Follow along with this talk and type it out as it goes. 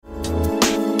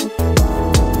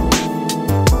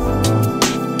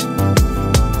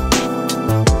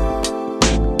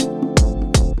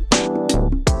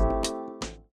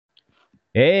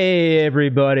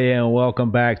everybody, and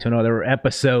welcome back to another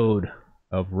episode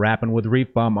of Rapping with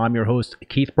Reef Bum. I'm your host,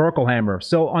 Keith Berkelhammer.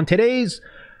 So, on today's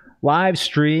live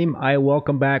stream, I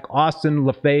welcome back Austin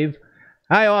Lefebvre.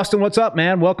 Hi, Austin. What's up,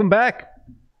 man? Welcome back.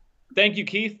 Thank you,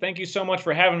 Keith. Thank you so much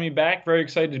for having me back. Very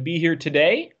excited to be here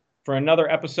today for another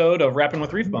episode of Rapping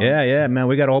with Reef Bum. Yeah, man.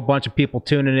 We got a whole bunch of people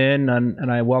tuning in, and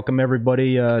I welcome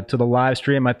everybody to the live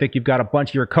stream. I think you've got a bunch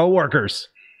of your coworkers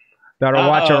that are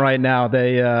watching right now.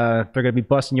 They're going to be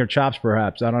busting your chops,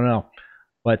 perhaps. I don't know.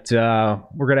 But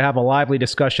we're going to have a lively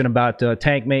discussion about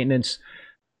tank maintenance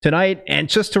tonight. And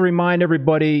just to remind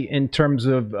everybody in terms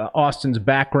of Austin's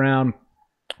background,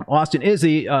 Austin is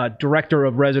the Director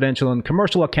of Residential and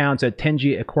Commercial Accounts at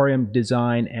Tenji Aquarium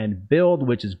Design and Build,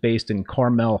 which is based in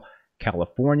Carmel,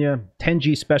 California.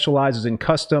 Tenji specializes in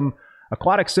custom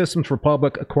aquatic systems for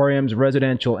public aquariums,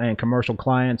 residential, and commercial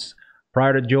clients.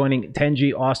 Prior to joining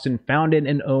Tenji, Austin founded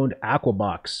and owned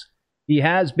Aquabox. He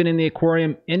has been in the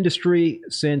aquarium industry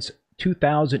since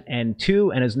 2002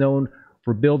 and is known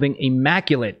for building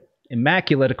immaculate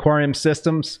aquarium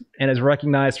systems and is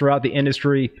recognized throughout the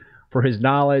industry for his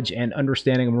knowledge and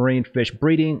understanding of marine fish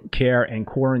breeding, care, and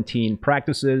quarantine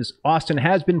practices. Austin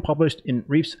has been published in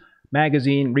Reefs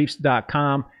Magazine,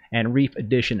 Reefs.com, and Reef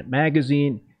Edition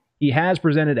Magazine. He has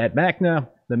presented at MACNA,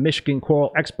 the Michigan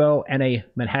Coral Expo, and a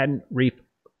Manhattan Reef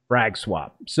Brag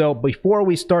Swap. So before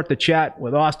we start the chat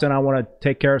with Austin, I want to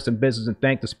take care of some business and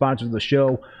thank the sponsors of the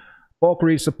show, Bulk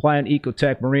Reef Supply and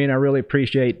Ecotech Marine. I really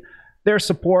appreciate their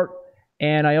support,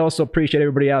 and I also appreciate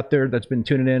everybody out there that's been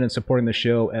tuning in and supporting the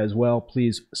show as well.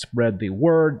 Please spread the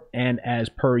word, and as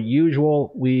per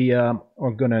usual, we are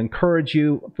going to encourage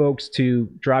you folks to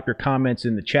drop your comments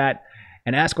in the chat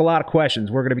and ask a lot of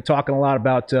questions. We're going to be talking a lot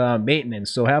about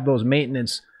maintenance, so have those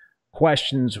maintenance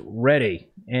questions ready.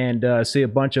 And see a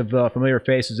bunch of familiar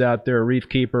faces out there. Reef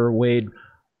Keeper, Wade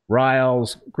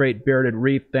Riles, Great Bearded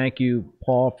Reef. Thank you,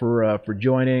 Paul, for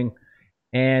joining.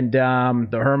 And the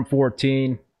Herm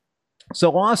 14.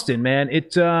 So Austin, man,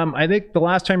 I think the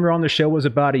last time you were on the show was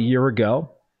about a year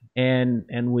ago, and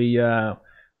we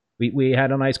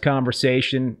had a nice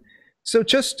conversation. So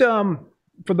just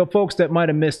for the folks that might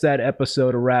have missed that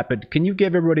episode of Rapid, can you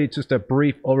give everybody just a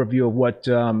brief overview of what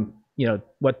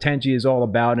what Tenji is all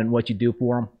about and what you do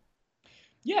for them?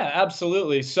 Yeah,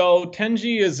 absolutely. So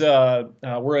Tenji is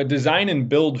we're a design and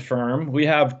build firm. We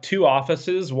have two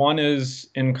offices. One is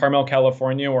in Carmel,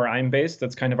 California, where I'm based.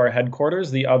 That's kind of our headquarters.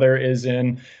 The other is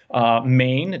in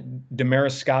Maine,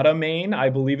 Damariscotta, Maine, I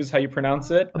believe is how you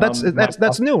pronounce it.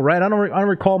 That's new, right? I don't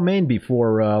recall Maine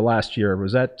before last year.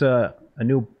 Was that a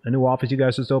new office you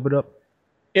guys just opened up?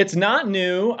 It's not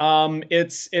new.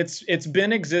 It's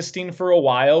been existing for a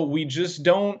while. We just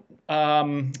don't.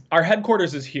 Our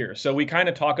headquarters is here, so we kind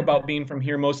of talk about being from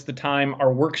here most of the time.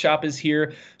 Our workshop is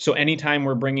here, so anytime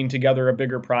we're bringing together a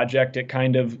bigger project, it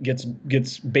kind of gets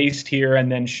based here and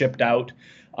then shipped out.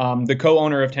 The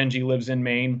co-owner of Tenji lives in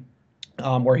Maine,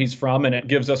 where he's from, and it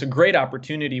gives us a great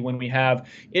opportunity when we have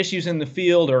issues in the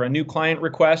field or a new client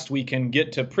request. We can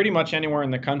get to pretty much anywhere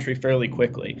in the country fairly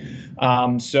quickly.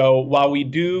 So while we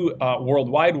do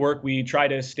worldwide work, we try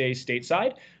to stay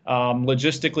stateside.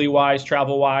 Logistically wise,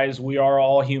 travel wise, we are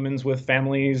all humans with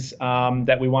families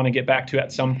that we want to get back to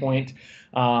at some point.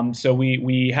 So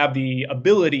we have the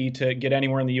ability to get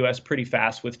anywhere in the U.S. pretty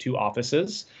fast with two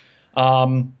offices.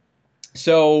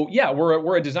 So yeah,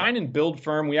 we're a design and build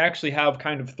firm. We actually have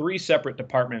kind of three separate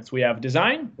departments. We have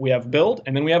design, we have build,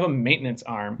 and then we have a maintenance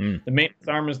arm. The maintenance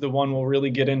arm is the one we'll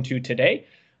really get into today.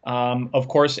 Of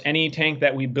course, any tank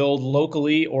that we build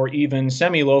locally or even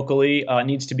semi-locally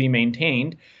needs to be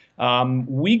maintained.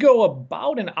 We go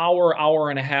about an hour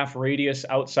and a half radius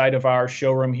outside of our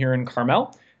showroom here in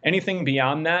Carmel. Anything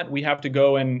beyond that, we have to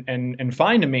go and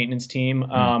find a maintenance team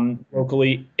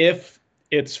locally if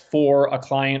it's for a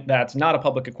client that's not a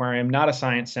public aquarium, not a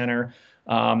science center,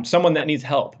 someone that needs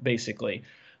help, basically.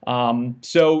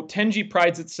 So Tenji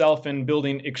prides itself in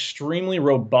building extremely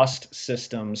robust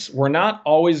systems. We're not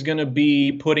always going to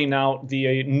be putting out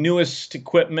the newest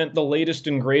equipment, the latest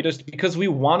and greatest, because we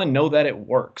want to know that it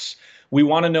works. We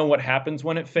want to know what happens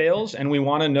when it fails, and we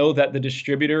want to know that the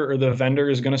distributor or the vendor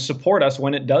is going to support us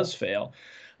when it does fail.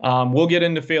 We'll get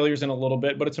into failures in a little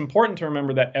bit, but it's important to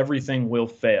remember that everything will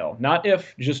fail. Not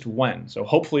if, just when. So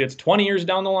hopefully it's 20 years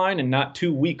down the line and not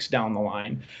 2 weeks down the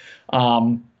line.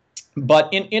 But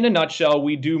in a nutshell,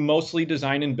 we do mostly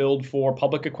design and build for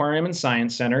public aquarium and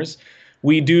science centers.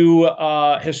 We do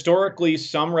historically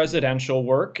some residential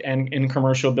work and in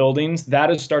commercial buildings. That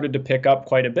has started to pick up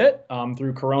quite a bit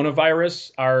through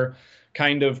coronavirus.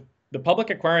 The public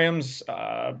aquariums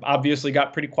obviously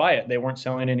got pretty quiet. They weren't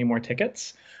selling any more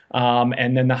tickets.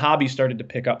 And then the hobby started to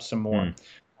pick up some more.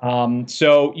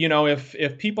 So,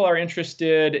 if people are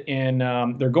interested in,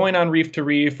 they're going on Reef to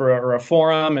Reef or a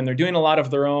forum, and they're doing a lot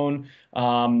of their own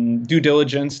due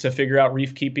diligence to figure out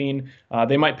reef keeping,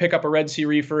 they might pick up a Red Sea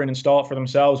reefer and install it for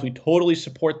themselves. We totally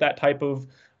support that type of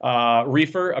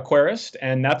reefer, aquarist,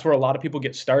 and that's where a lot of people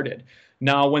get started.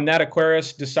 Now, when that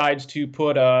aquarist decides to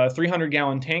put a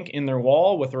 300-gallon tank in their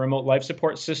wall with a remote life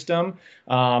support system,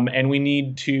 and we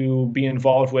need to be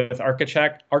involved with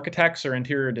architects or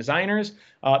interior designers,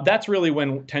 that's really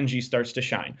when Tenji starts to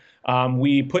shine.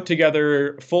 We put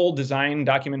together full design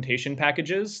documentation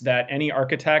packages that any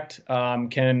architect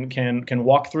can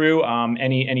walk through.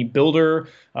 Any builder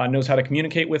knows how to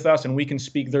communicate with us, and we can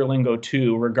speak their lingo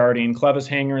too regarding clevis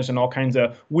hangers and all kinds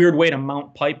of weird way to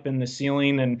mount pipe in the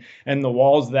ceiling and the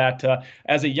walls that,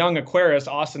 as a young aquarist,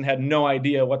 Austin had no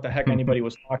idea what the heck anybody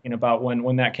was talking about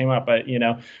when that came up. But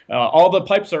all the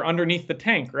pipes are underneath the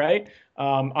tank, right?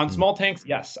 On small tanks,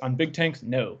 yes. On big tanks,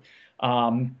 no.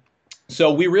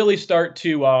 So we really start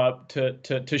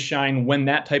to shine when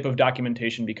that type of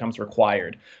documentation becomes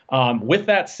required. With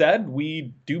that said,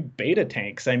 we do beta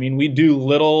tanks. I mean, we do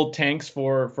little tanks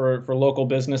for local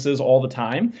businesses all the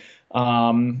time.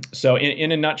 So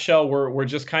in a nutshell, we're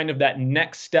just kind of that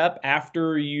next step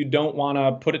after you don't want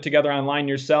to put it together online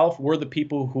yourself. We're the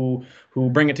people who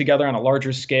bring it together on a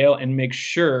larger scale and make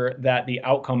sure that the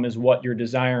outcome is what you're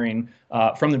desiring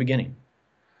from the beginning.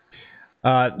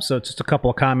 So just a couple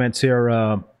of comments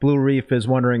here. Blue Reef is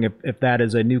wondering if that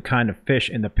is a new kind of fish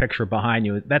in the picture behind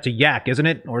you. That's a yak, isn't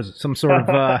it? Or is it some sort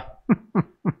of...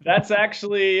 That's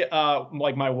actually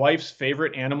like my wife's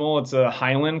favorite animal. It's a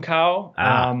Highland cow.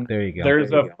 There you go.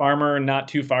 There's a farmer not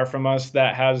too far from us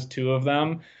that has 2 of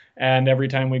them. And every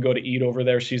time we go to eat over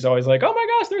there, she's always like, oh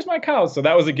my gosh, there's my cows. So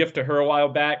that was a gift to her a while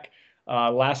back.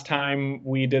 Last time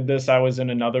we did this, I was in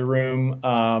another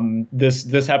room.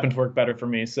 This happened to work better for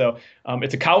me. So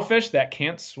it's a cowfish that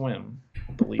can't swim,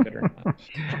 believe it or not.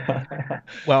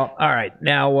 Well, all right.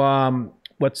 Now,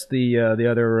 what's the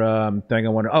other thing I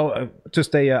want to? Oh,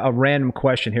 just a random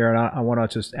question here, and I want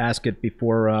to just ask it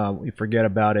before we forget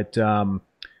about it.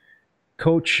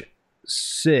 Coach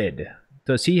Sid,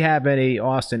 does he have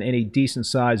any decent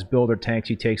sized builder tanks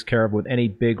he takes care of with any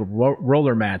big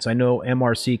roller mats? I know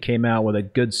MRC came out with a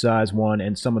good size one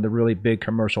and some of the really big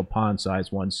commercial pond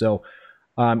size ones. So,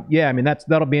 yeah, I mean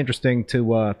that'll be interesting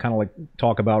to kind of like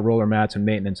talk about roller mats and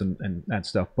maintenance and that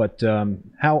stuff. But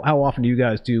how often do you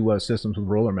guys do systems with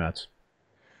roller mats?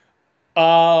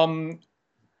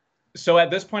 So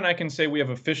at this point, I can say we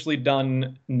have officially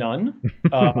done none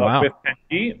Wow. with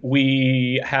Tenji.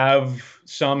 We have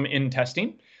some in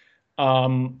testing.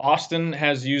 Austin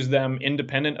has used them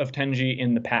independent of Tenji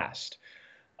in the past.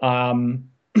 They're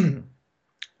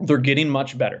getting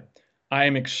much better. I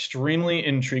am extremely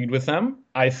intrigued with them.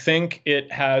 I think it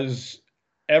has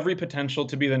every potential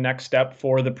to be the next step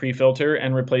for the pre-filter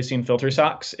and replacing filter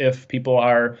socks if people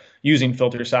are using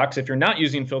filter socks. If you're not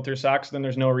using filter socks, then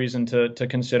there's no reason to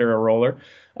consider a roller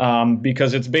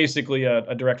because it's basically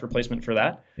a direct replacement for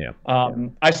that. Yeah.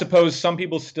 I suppose some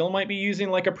people still might be using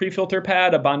like a pre-filter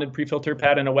pad, a bonded pre-filter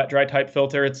pad and a wet-dry type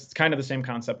filter. It's kind of the same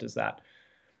concept as that.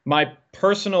 My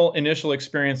personal initial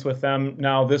experience with them,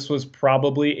 now this was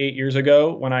probably 8 years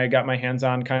ago when I got my hands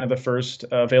on kind of the first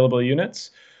available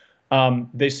units.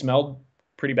 They smelled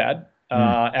pretty bad.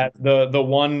 At the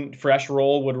one fresh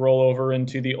roll would roll over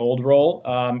into the old roll.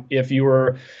 If you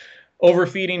were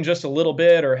overfeeding just a little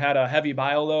bit or had a heavy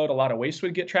bioload, a lot of waste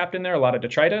would get trapped in there, a lot of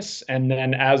detritus. And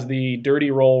then as the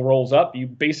dirty roll rolls up, you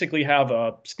basically have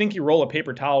a stinky roll of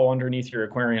paper towel underneath your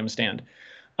aquarium stand.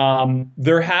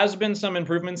 There has been some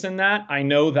improvements in that. I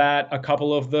know that a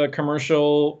couple of the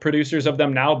commercial producers of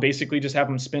them now basically just have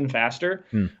them spin faster.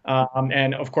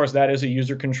 And of course, that is a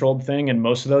user-controlled thing in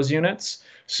most of those units.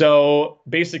 So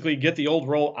basically get the old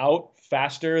roll out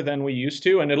faster than we used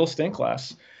to, and it'll stink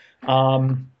less.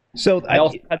 So I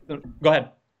also had go ahead.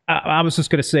 I was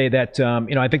just going to say that,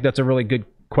 I think that's a really good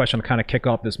question to kind of kick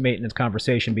off this maintenance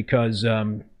conversation because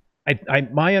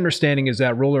my understanding is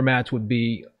that roller mats would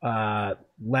be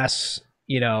less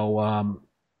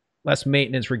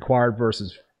maintenance required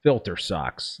versus filter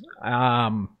socks.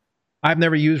 I've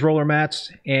never used roller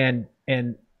mats, and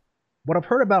what I've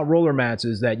heard about roller mats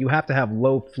is that you have to have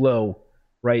low flow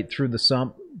right through the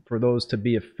sump for those to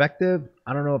be effective.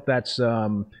 I don't know if that's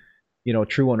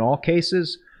true in all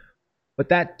cases. But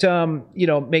that,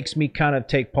 makes me kind of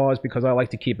take pause because I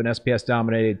like to keep an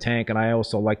SPS-dominated tank, and I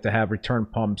also like to have return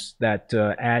pumps that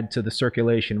add to the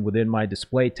circulation within my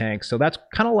display tank. So that's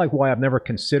kind of like why I've never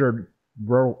considered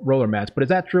roller mats. But is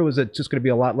that true? Is it just going to be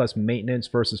a lot less maintenance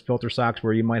versus filter socks,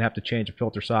 where you might have to change a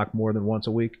filter sock more than once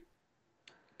a week?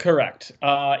 Correct.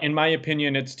 In my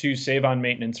opinion, it's to save on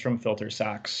maintenance from filter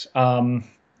socks.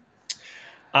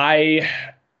 I,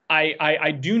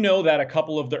 I do know that a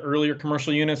couple of the earlier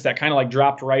commercial units that kind of like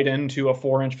dropped right into a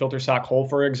 4-inch filter sock hole,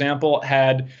 for example,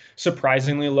 had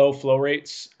surprisingly low flow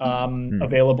rates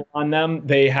available on them.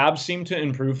 They have seemed to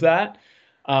improve that.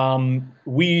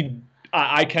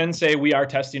 I can say we are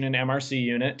testing an MRC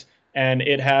unit, and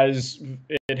it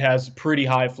has pretty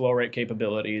high flow rate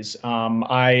capabilities.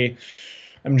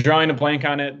 I'm drawing a blank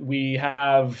on it. We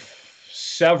have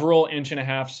several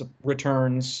 1.5 inch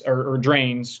returns or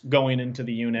drains going into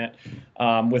the unit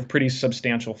with pretty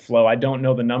substantial flow. I don't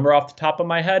know the number off the top of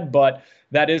my head, but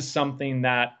that is something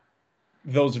that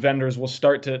those vendors will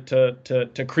start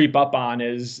to creep up on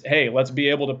is, hey, let's be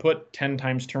able to put 10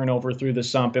 times turnover through the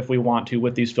sump if we want to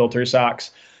with these filter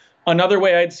socks. Another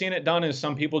way I'd seen it done is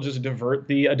some people just divert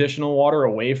the additional water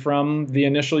away from the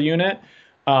initial unit.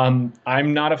 I'm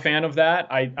not a fan of that.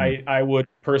 I would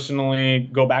personally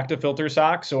go back to filter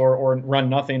socks or run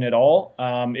nothing at all.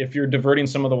 If you're diverting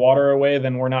some of the water away,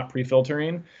 then we're not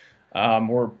pre-filtering.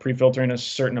 We're pre-filtering a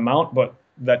certain amount, but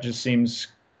that just seems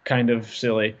kind of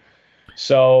silly.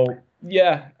 So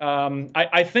yeah,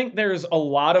 I think there's a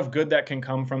lot of good that can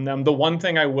come from them. The one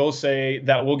thing I will say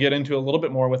that we'll get into a little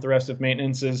bit more with the rest of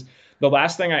maintenance is the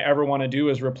last thing I ever want to do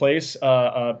is replace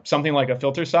something like a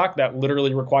filter sock that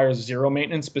literally requires zero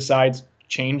maintenance besides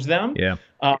change them. Yeah.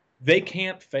 They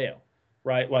can't fail,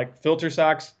 right? Like filter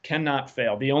socks cannot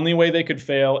fail. The only way they could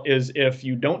fail is if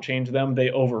you don't change them, they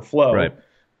overflow. Right.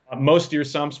 Most of your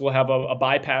sumps will have a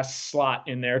bypass slot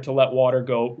in there to let water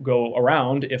go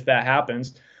around if that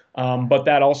happens. But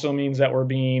that also means that we're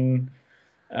being,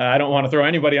 I don't want to throw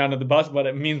anybody under the bus, but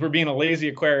it means we're being a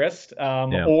lazy aquarist.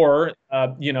 Or,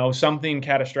 something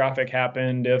catastrophic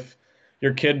happened if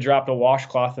your kid dropped a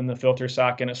washcloth in the filter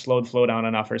sock and it slowed flow down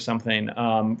enough or something.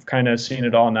 Kind of seen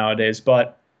it all nowadays.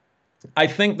 But I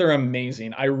think they're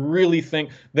amazing. I really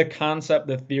think the concept,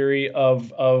 the theory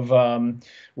of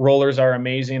rollers are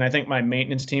amazing. I think my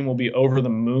maintenance team will be over the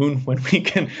moon when we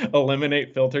can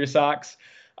eliminate filter socks.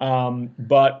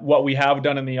 But what we have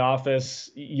done in the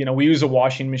office, we use a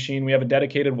washing machine. We have a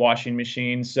dedicated washing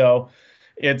machine. So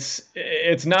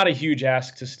it's not a huge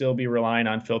ask to still be relying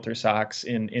on filter socks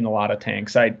in a lot of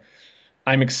tanks.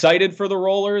 I'm excited for the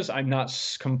rollers. I'm not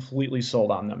completely sold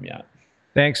on them yet.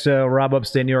 Thanks, Rob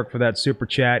Upstate New York, for that super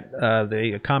chat.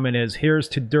 The comment is, here's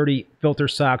to dirty filter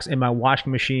socks in my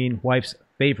washing machine, wife's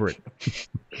favorite.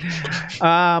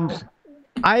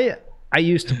 I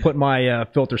used to put my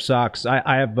filter socks.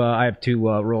 I have two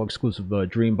Roll exclusive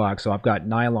Dreambox, so I've got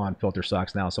nylon filter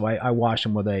socks now. So I wash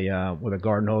them with a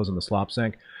garden hose in the slop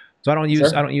sink. So I don't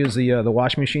use the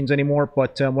washing machines anymore.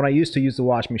 But when I used to use the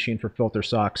washing machine for filter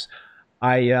socks,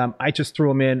 I just threw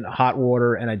them in hot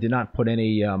water, and I did not put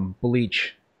any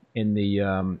bleach in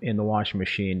the washing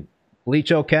machine.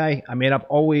 Bleach, okay. I mean, I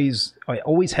always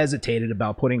hesitated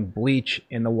about putting bleach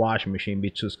in the washing machine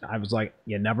because I was like,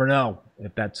 you never know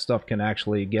if that stuff can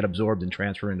actually get absorbed and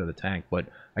transfer into the tank. But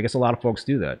I guess a lot of folks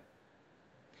do that.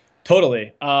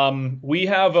 Totally. We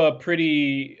have a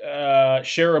pretty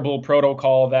shareable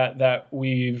protocol that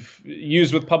we've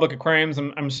used with public aquariums.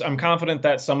 I'm confident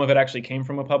that some of it actually came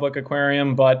from a public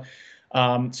aquarium, but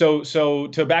so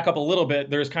to back up a little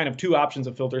bit, there's kind of two options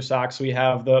of filter socks. We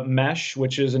have the mesh,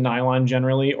 which is a nylon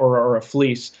generally, or a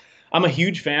fleece. I'm a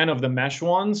huge fan of the mesh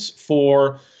ones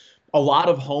for a lot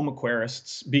of home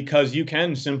aquarists because you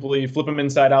can simply flip them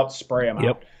inside out, spray them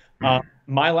out.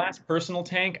 My last personal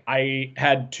tank, I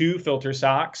had 2 filter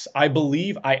socks. I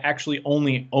believe I actually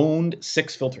only owned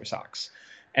 6 filter socks.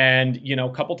 And, a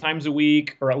couple times a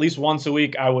week, or at least once a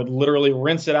week, I would literally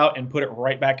rinse it out and put it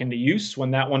right back into use.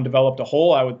 When that one developed a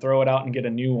hole, I would throw it out and get a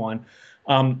new one.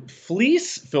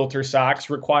 Fleece filter socks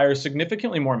require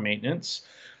significantly more maintenance.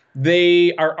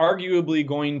 They are arguably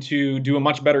going to do a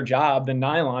much better job than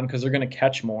nylon because they're going to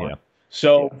catch more. Yeah.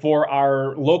 So for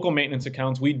our local maintenance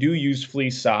accounts, we do use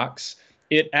fleece socks.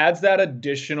 It adds that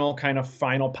additional kind of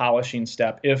final polishing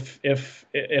step, if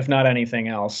not anything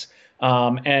else.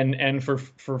 And for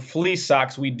fleece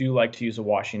socks, we do like to use a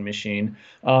washing machine.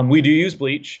 We do use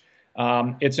bleach.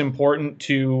 It's important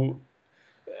to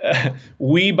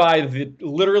we buy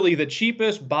literally the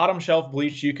cheapest bottom shelf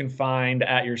bleach you can find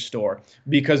at your store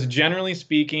because generally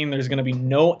speaking, there's going to be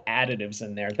no additives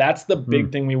in there. That's the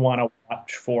big thing we want to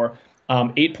watch for.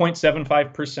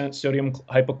 8.75% sodium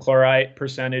hypochlorite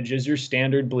percentage is your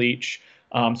standard bleach.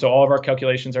 So all of our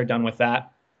calculations are done with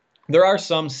that. There are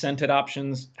some scented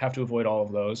options, have to avoid all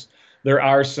of those. There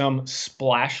are some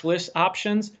splashless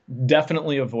options.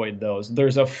 Definitely avoid those.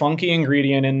 There's a funky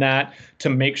ingredient in that to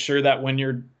make sure that when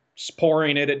you're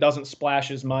pouring it, it doesn't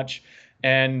splash as much.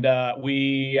 And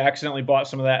we accidentally bought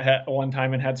some of that one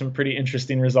time and had some pretty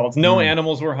interesting results. No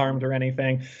animals were harmed or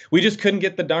anything. We just couldn't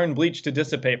get the darn bleach to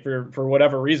dissipate for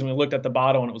whatever reason. We looked at the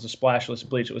bottle and it was a splashless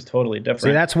bleach. It was totally different.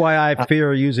 See, that's why I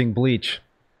fear using bleach.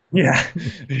 Yeah.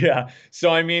 Yeah. So,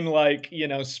 I mean, like,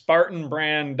 Spartan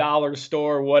brand, dollar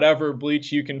store, whatever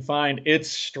bleach you can find,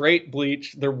 it's straight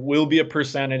bleach. There will be a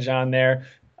percentage on there.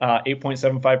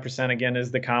 8.75% again is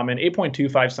the common.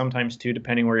 8.25 sometimes too,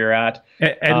 depending where you're at.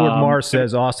 Edward Mars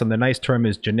says, awesome. The nice term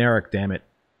is generic, damn it.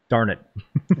 Darn it.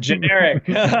 Generic.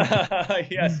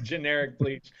 Yes, generic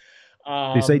bleach.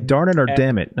 You say darn it or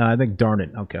damn it? No, I think darn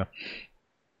it. Okay.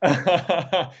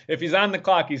 If he's on the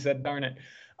clock, he said darn it.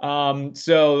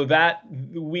 So that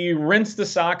we rinse the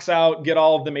socks out, get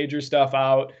all of the major stuff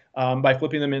out by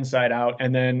flipping them inside out,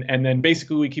 and then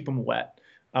basically we keep them wet.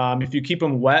 If you keep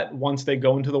them wet, once they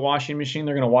go into the washing machine,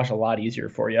 they're going to wash a lot easier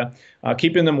for you.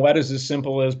 Keeping them wet is as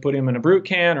simple as putting them in a brute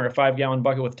can or a 5-gallon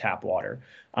bucket with tap water.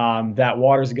 That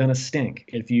water is going to stink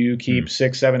if you keep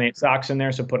 6, 7, 8 socks in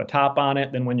there. So put a top on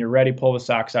it. Then when you're ready, pull the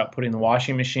socks out, put it in the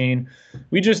washing machine.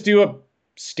 We just do a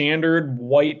standard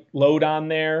white load on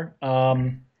there.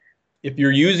 If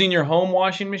you're using your home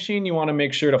washing machine, you want to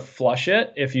make sure to flush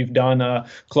it if you've done a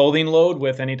clothing load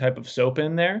with any type of soap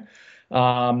in there.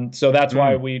 So that's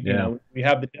why we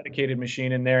have the dedicated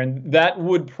machine in there, and that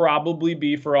would probably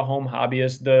be for a home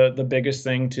hobbyist the biggest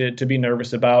thing to be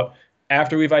nervous about.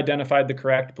 After we've identified the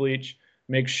correct bleach,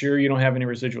 make sure you don't have any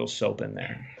residual soap in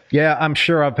there. Yeah, I'm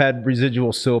sure I've had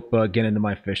residual soap get into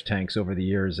my fish tanks over the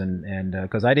years, and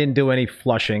because I didn't do any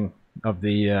flushing of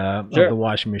the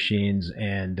washing machines,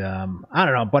 and I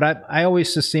don't know, but I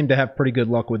always just seem to have pretty good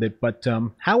luck with it. But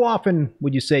how often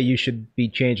would you say you should be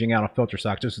changing out a filter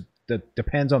sock? Just that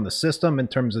depends on the system in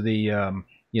terms of the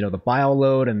the bio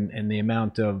load and the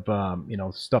amount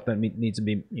of stuff that needs to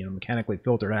be mechanically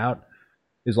filtered out.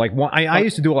 Is like I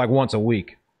used to do it like once a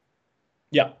week.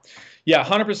 Yeah,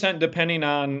 100% depending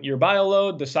on your bio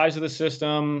load, the size of the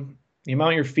system, the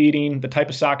amount you're feeding, the type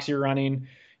of socks you're running.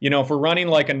 If we're running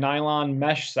like a nylon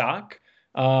mesh sock,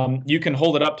 you can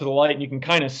hold it up to the light and you can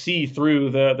kind of see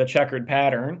through the checkered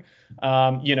pattern.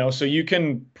 So you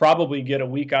can probably get a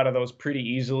week out of those pretty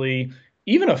easily.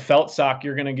 Even a felt sock,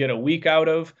 you're going to get a week out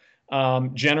of.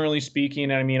 Generally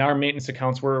speaking, I mean, our maintenance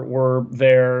accounts were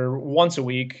there once a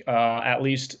week, at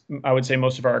least. I would say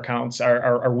most of our accounts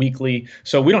are weekly,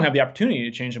 so we don't have the opportunity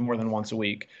to change them more than once a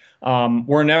week.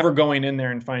 We're never going in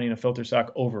there and finding a filter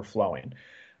sock overflowing.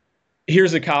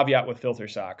 Here's a caveat with filter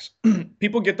socks.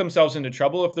 People get themselves into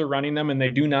trouble if they're running them and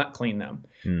they do not clean them.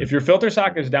 If your filter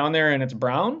sock is down there and it's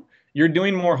brown, you're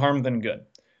doing more harm than good.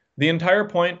 The entire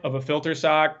point of a filter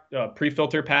sock,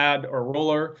 pre-filter pad, or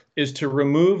roller is to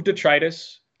remove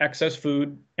detritus, excess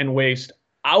food, and waste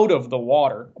out of the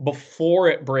water before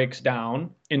it breaks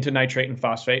down into nitrate and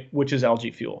phosphate, which is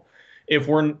algae fuel. If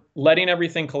we're letting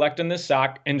everything collect in this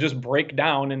sock and just break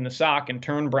down in the sock and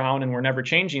turn brown and we're never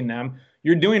changing them,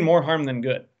 you're doing more harm than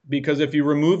good. Because if you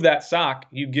remove that sock,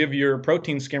 you give your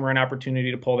protein skimmer an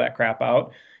opportunity to pull that crap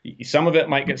out. Some of it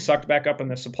might get sucked back up in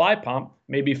the supply pump.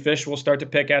 Maybe fish will start to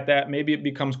pick at that. Maybe it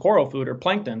becomes coral food or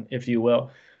plankton, if you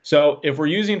will. So if we're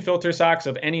using filter socks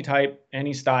of any type,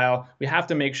 any style, we have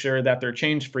to make sure that they're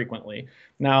changed frequently.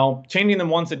 Now, changing them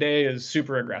once a day is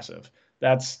super aggressive.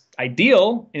 That's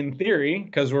ideal in theory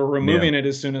because we're removing it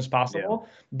as soon as possible,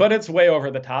 but it's way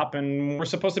over the top and we're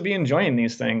supposed to be enjoying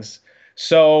these things.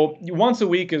 So once a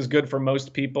week is good for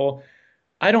most people.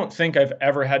 I don't think I've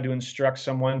ever had to instruct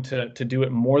someone to do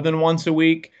it more than once a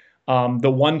week. The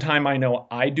one time I know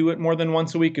I do it more than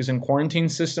once a week is in quarantine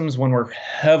systems when we're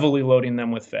heavily loading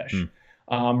them with fish.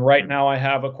 Right now I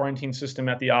have a quarantine system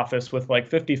at the office with like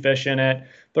 50 fish in it.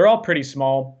 They're all pretty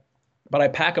small, but I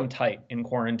pack them tight in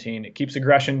quarantine. It keeps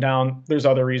aggression down. There's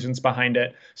other reasons behind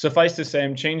it. Suffice to say,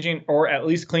 I'm changing or at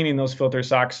least cleaning those filter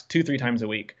socks 2-3 times a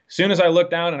week. As soon as I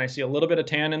look down and I see a little bit of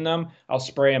tan in them, I'll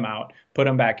spray them out, put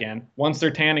them back in. Once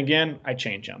they're tan again, I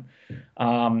change them.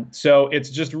 So it's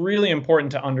just really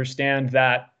important to understand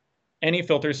that any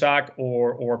filter sock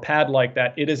or pad like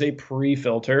that, it is a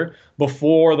pre-filter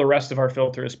before the rest of our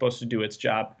filter is supposed to do its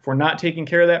job. If we're not taking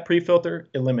care of that pre-filter,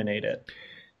 eliminate it.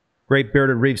 Great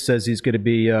Bearded Reef says he's going to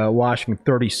be washing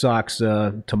 30 socks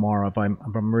tomorrow. If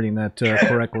I'm reading that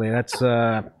correctly, that's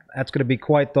going to be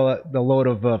quite the load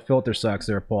of filter socks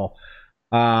there, Paul.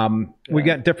 We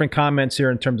got different comments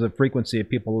here in terms of frequency of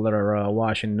people that are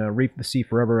washing. Reef the Sea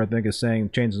Forever, I think, is saying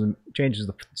changes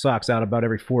the socks out about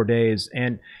every 4 days.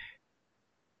 And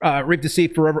Reef to Sea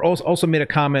Forever also made a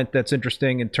comment that's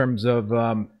interesting in terms of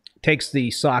takes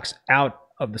the socks out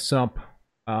of the sump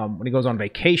when he goes on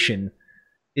vacation.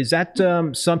 Is that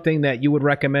something that you would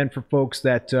recommend for folks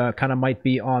that kind of might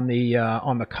be on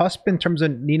the cusp in terms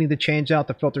of needing to change out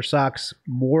the filter socks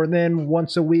more than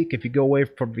once a week? If you go away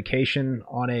for vacation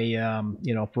on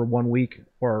a for 1 week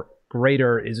or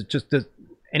greater, is it just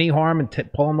any harm in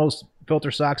pulling those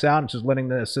filter socks out and just letting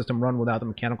the system run without the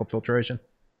mechanical filtration?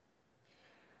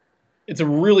 It's a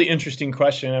really interesting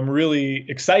question. I'm really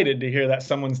excited to hear that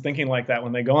someone's thinking like that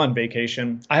when they go on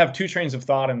vacation. I have two trains of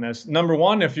thought in this. Number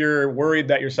one, if you're worried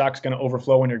that your sock's going to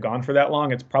overflow when you're gone for that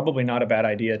long, it's probably not a bad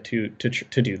idea to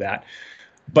do that.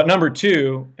 But number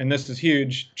two, and this is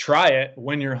huge, try it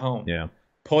when you're home. Yeah.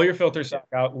 Pull your filter sock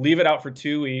out, leave it out for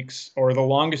 2 weeks or the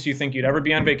longest you think you'd ever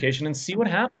be on vacation, and see what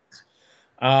happens.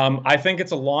 I think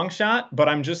it's a long shot, but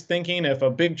I'm just thinking if a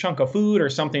big chunk of food or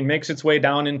something makes its way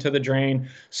down into the drain,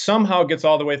 somehow gets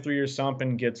all the way through your sump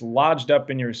and gets lodged up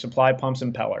in your supply pump's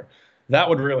impeller, that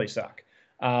would really suck.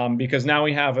 Because now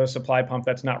we have a supply pump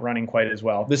that's not running quite as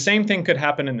well. The same thing could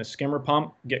happen in the skimmer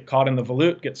pump, get caught in the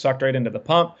volute, get sucked right into the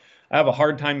pump. I have a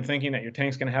hard time thinking that your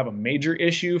tank's going to have a major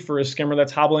issue for a skimmer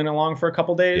that's hobbling along for a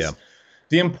couple days. Yeah.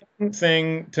 The important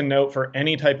thing to note for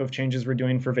any type of changes we're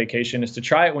doing for vacation is to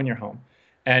try it when you're home.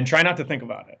 And try not to think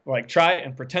about it. Like, try it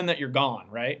and pretend that you're gone,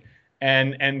 right?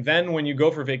 And then when you go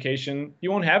for vacation,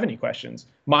 you won't have any questions.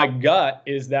 My gut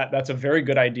is that that's a very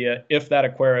good idea if that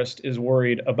aquarist is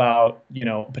worried about,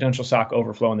 potential sock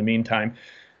overflow in the meantime.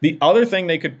 The other thing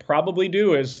they could probably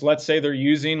do is, let's say they're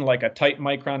using like a tight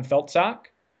micron felt sock.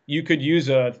 You could use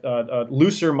a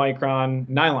looser micron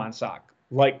nylon sock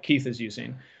like Keith is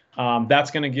using. That's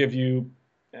going to give you,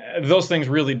 those things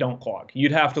really don't clog.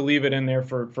 You'd have to leave it in there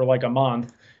for like a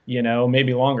month,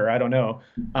 maybe longer. I don't know.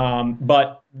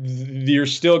 But you're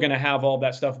still going to have all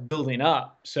that stuff building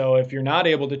up. So if you're not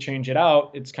able to change it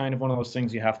out, it's kind of one of those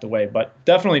things you have to weigh. But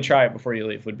definitely try it before you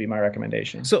leave would be my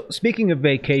recommendation. So speaking of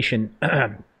vacation,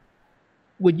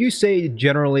 would you say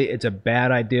generally it's a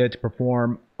bad idea to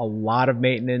perform a lot of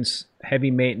maintenance,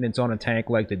 heavy maintenance on a tank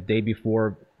like the day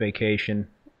before vacation?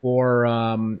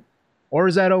 Or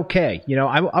is that okay?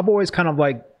 I've always kind of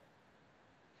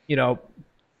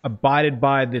abided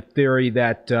by the theory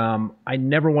that I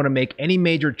never want to make any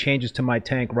major changes to my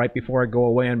tank right before I go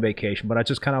away on vacation. But I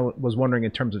just kind of was wondering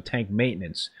in terms of tank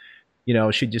maintenance,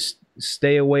 should just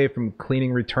stay away from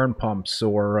cleaning return pumps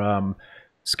or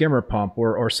skimmer pump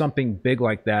or something big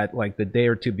like that, like the day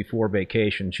or two before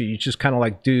vacation. Should you just kind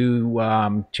of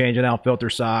do changing out filter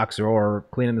socks or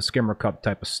cleaning the skimmer cup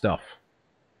type of stuff?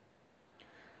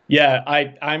 Yeah,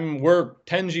 we're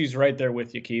 10 G's right there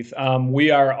with you, Keith.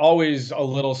 We are always a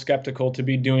little skeptical to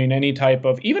be doing any type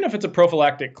of, even if it's a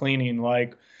prophylactic cleaning,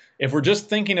 like if we're just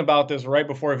thinking about this right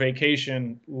before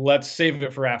vacation, let's save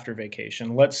it for after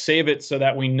vacation. Let's save it so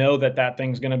that we know that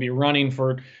thing's going to be running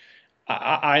for,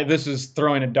 this is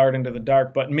throwing a dart into the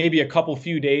dark, but maybe a couple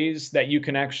few days that you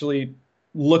can actually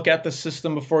look at the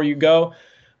system before you go.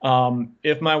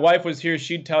 If my wife was here,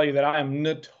 she'd tell you that I am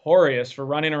notorious for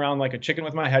running around like a chicken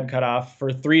with my head cut off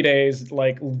for 3 days,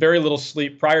 like very little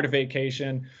sleep prior to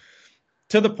vacation,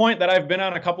 to the point that I've been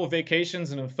on a couple of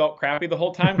vacations and have felt crappy the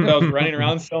whole time because I was running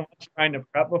around so much trying to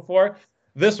prep before.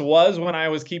 This was when I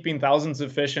was keeping thousands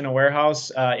of fish in a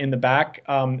warehouse in the back,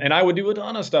 and I would do a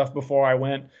ton of stuff before I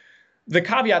went. The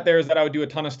caveat there is that I would do a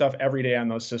ton of stuff every day on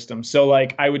those systems. So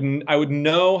like I would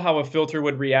know how a filter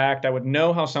would react. I would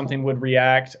know how something would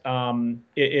react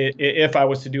if I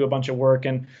was to do a bunch of work.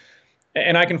 And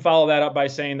I can follow that up by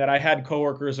saying that I had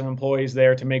coworkers and employees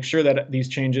there to make sure that these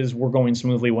changes were going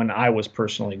smoothly when I was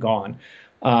personally gone.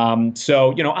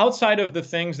 So, outside of the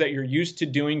things that you're used to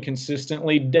doing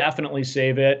consistently, definitely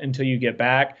save it until you get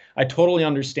back. I totally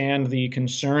understand the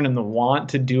concern and the want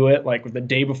to do it like the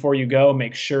day before you go,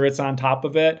 make sure it's on top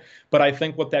of it. But I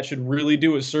think what that should really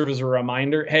do is serve as a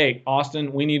reminder. Hey,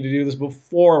 Austin, we need to do this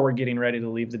before we're getting ready to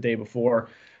leave the day before.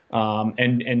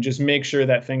 And just make sure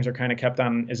that things are kind of kept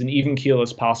on as an even keel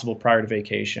as possible prior to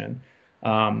vacation.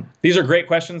 These are great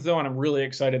questions, though, and I'm really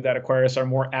excited that aquarists are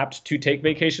more apt to take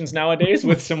vacations nowadays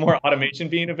with some more automation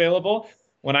being available.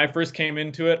 When I first came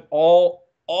into it, all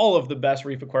of the best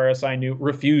reef aquarists I knew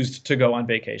refused to go on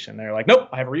vacation. They're like, nope,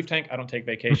 I have a reef tank. I don't take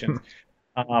vacations.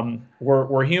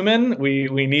 We're human.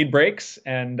 We need breaks.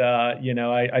 And,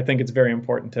 I think it's very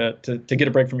important to get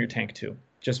a break from your tank, too.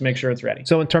 Just make sure it's ready.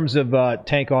 So in terms of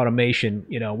tank automation,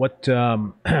 what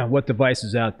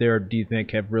devices out there do you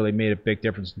think have really made a big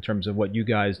difference in terms of what you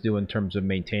guys do in terms of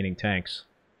maintaining tanks?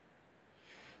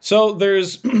 So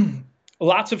there's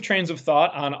lots of trains of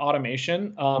thought on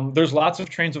automation. There's lots of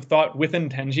trains of thought within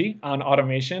Tenji on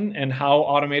automation and how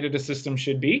automated a system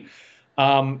should be.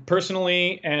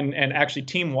 Personally, and actually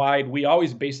team wide, we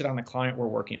always base it on the client we're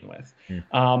working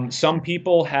with. Some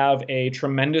people have a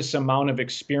tremendous amount of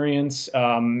experience.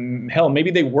 Hell, maybe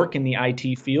they work in the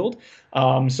IT field.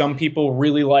 Some people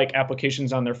really like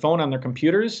applications on their phone, on their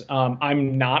computers.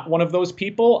 I'm not one of those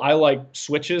people. I like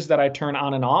switches that I turn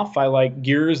on and off. I like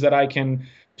gears that I can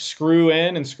screw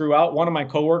in and screw out. One of my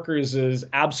coworkers is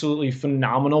absolutely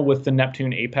phenomenal with the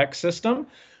Neptune Apex system.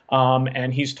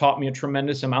 And he's taught me a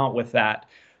tremendous amount with that.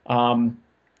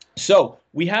 So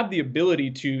we have the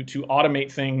ability to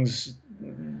automate things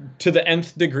to the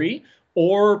nth degree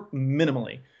or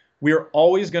minimally. We're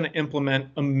always going to implement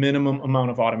a minimum amount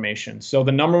of automation. So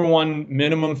the number one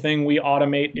minimum thing we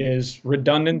automate is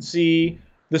redundancy.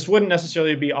 This wouldn't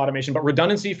necessarily be automation, but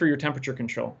redundancy for your temperature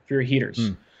control, for your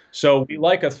heaters. So we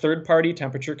like a third-party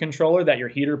temperature controller that your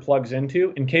heater plugs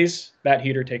into in case that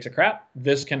heater takes a crap.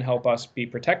 This can help us be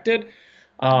protected.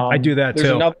 I do that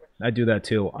too. I do that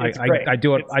too. I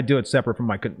do it. I do it separate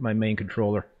from my main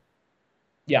controller.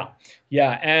 Yeah,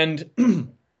 yeah,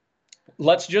 and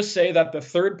let's just say that the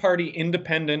third-party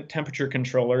independent temperature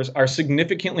controllers are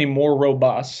significantly more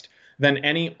robust than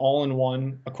any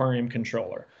all-in-one aquarium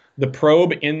controller. The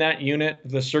probe in that unit,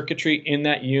 the circuitry in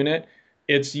that unit,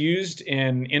 it's used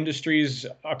in industries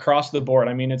across the board.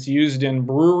 I mean, it's used in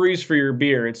breweries for your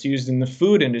beer. It's used in the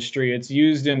food industry. It's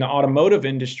used in the automotive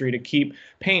industry to keep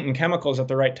paint and chemicals at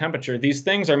the right temperature. These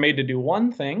things are made to do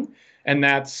one thing, and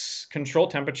that's control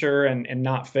temperature and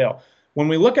not fail. When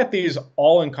we look at these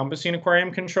all-encompassing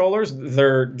aquarium controllers,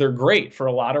 they're great for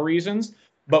a lot of reasons,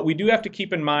 but we do have to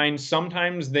keep in mind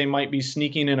sometimes they might be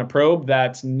sneaking in a probe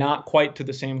that's not quite to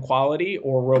the same quality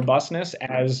or robustness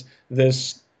as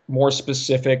this more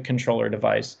specific controller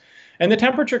device. And the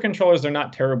temperature controllers, they're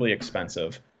not terribly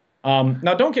expensive.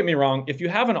 Now, don't get me wrong. If you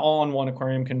have an all-in-one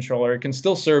aquarium controller, it can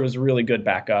still serve as a really good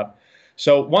backup.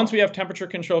 So once we have temperature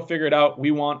control figured out,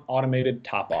 we want automated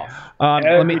top off.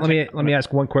 Let me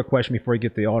ask one quick question before you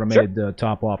get the automated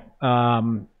top off.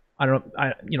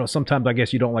 Sometimes I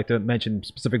guess you don't like to mention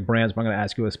specific brands, but I'm going to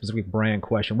ask you a specific brand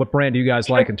question. What brand do you guys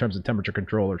like in terms of temperature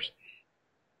controllers?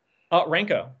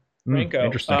 Renko.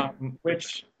 Interesting.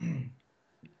 Which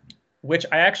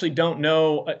I actually don't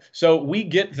know. So we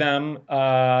get them.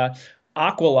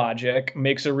 Aqualogic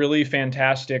makes a really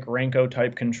fantastic Renko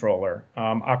type controller.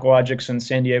 Aqualogic's in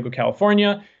San Diego,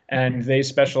 California, and they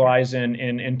specialize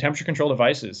in temperature control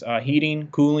devices, heating,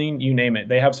 cooling, you name it.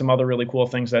 They have some other really cool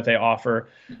things that they offer.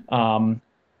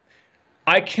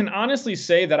 I can honestly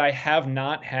say that I have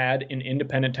not had an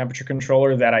independent temperature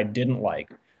controller that I didn't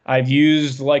like. I've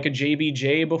used like a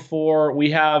JBJ before.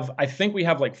 I think we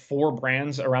have like 4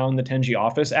 brands around the Tenji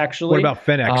office, actually. What about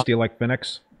Finex? Do you like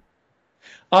Finex?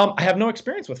 I have no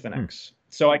experience with Finex,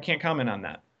 so I can't comment on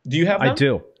that. Do you have them? I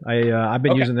do. I've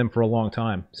been using them for a long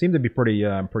time. Seem to be pretty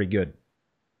good,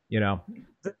 And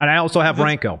I also have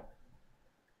Renko.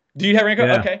 Do you have Renko?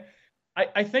 Yeah. Okay.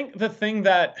 I think the thing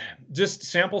that, just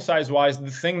sample size wise,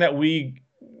 the thing that we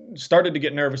started to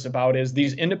get nervous about is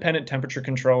these independent temperature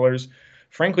controllers,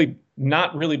 frankly,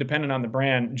 not really dependent on the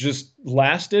brand, just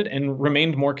lasted and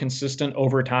remained more consistent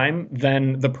over time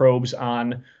than the probes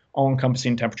on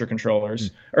all-encompassing temperature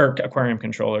controllers or aquarium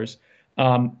controllers.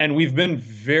 And we've been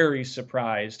very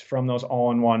surprised from those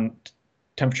all-in-one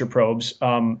temperature probes.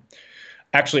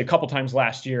 Actually, a couple times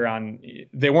last year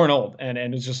they weren't old, and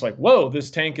it's just like, whoa,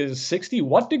 this tank is 60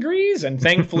 what degrees? And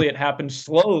thankfully it happened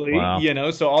slowly,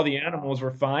 Wow. So all the animals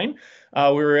were fine. We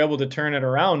were able to turn it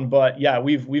around, but yeah,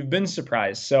 we've been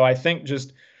surprised. So I think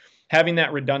just having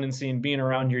that redundancy and being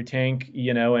around your tank,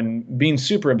 and being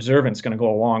super observant is going to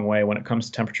go a long way when it comes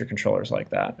to temperature controllers like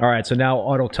that. All right, so now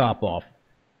auto top off.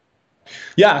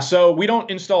 Yeah, so we don't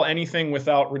install anything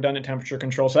without redundant temperature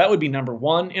control. So that would be number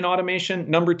 1 in automation.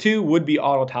 Number 2 would be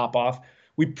auto top off.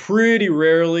 We pretty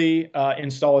rarely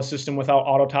install a system without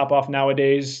auto top off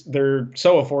nowadays. They're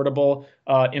so affordable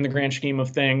in the grand scheme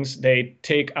of things. They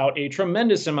take out a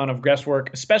tremendous amount of guesswork,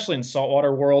 especially in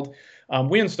saltwater world.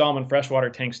 We install them in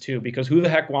freshwater tanks too, because who the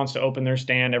heck wants to open their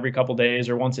stand every couple days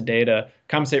or once a day to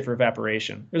compensate for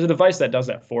evaporation? There's a device that does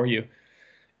that for you.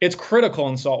 It's critical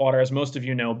in saltwater, as most of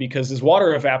you know, because as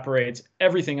water evaporates,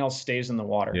 everything else stays in the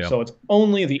water. Yeah. So it's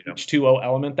only the H2O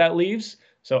element that leaves.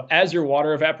 So as your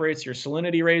water evaporates, your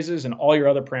salinity raises and all your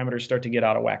other parameters start to get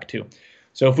out of whack too.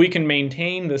 So if we can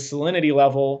maintain the salinity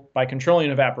level by controlling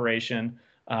evaporation,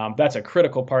 that's a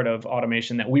critical part of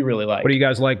automation that we really like. What do you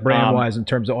guys like brand-wise in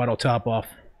terms of auto top off?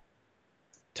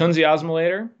 Tunzi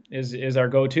Osmolator is our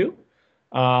go-to.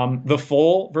 The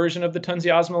full version of the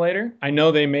Tunzi osmolator, I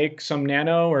know they make some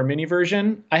nano or mini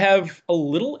version. I have a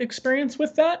little experience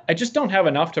with that. I just don't have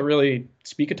enough to really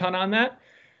speak a ton on that.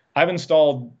 I've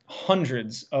installed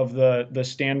hundreds of the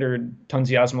standard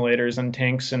Tunzi osmolators and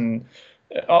tanks and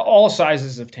all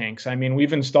sizes of tanks. I mean,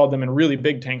 we've installed them in really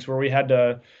big tanks where we had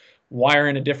to wire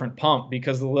in a different pump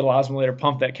because the little osmolator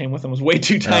pump that came with them was way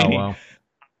too tiny. Oh, wow.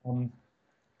 Um,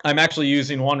 I'm actually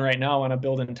using one right now on a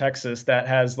build in Texas that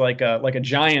has like a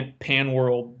giant Pan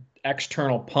World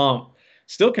external pump,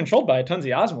 still controlled by a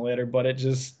Tunzi osmolator, but it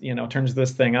just turns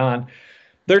this thing on.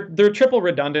 They're triple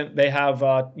redundant. They have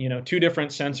two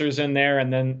different sensors in there,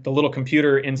 and then the little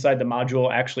computer inside the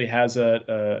module actually has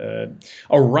a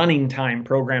running time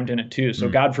programmed in it too. So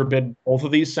God forbid both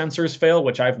of these sensors fail,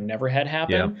 which I've never had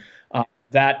happen.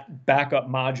 That backup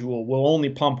module will only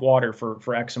pump water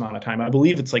for X amount of time. I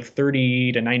believe it's like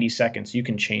 30 to 90 seconds. You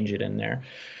can change it in there.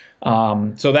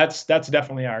 So that's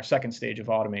definitely our second stage of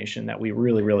automation that we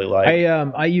really, really like.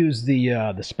 I use the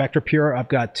SpectraPure. I've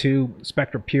got two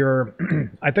SpectraPure.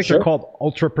 I think they're called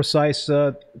ultra precise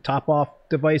top off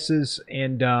devices,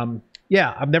 and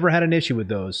I've never had an issue with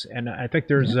those. And I think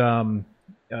there's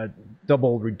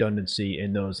double redundancy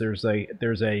in those. There's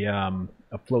a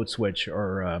float switch,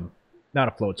 or not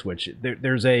a float switch.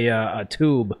 There's a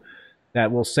tube that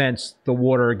will sense the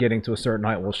water getting to a certain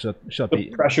height. Will shut the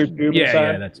pressure tube.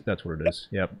 Yeah, that's what it is.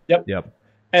 Yep.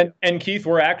 And Keith,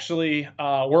 we're actually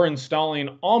we're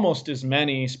installing almost as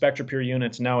many SpectraPure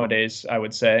units nowadays, I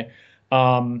would say.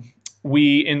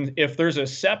 If there's a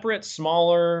separate,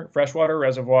 smaller freshwater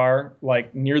reservoir,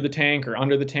 like near the tank or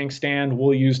under the tank stand,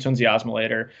 we'll use Tunzi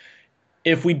osmolator.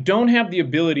 If we don't have the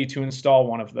ability to install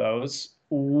one of those,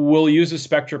 we'll use a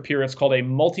SpectraPure. It's called a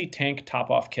multi-tank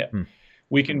top-off kit.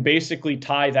 We can basically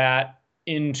tie that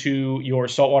into your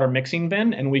saltwater mixing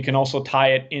bin, and we can also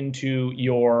tie it into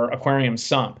your aquarium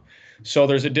sump. So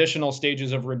there's additional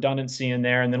stages of redundancy in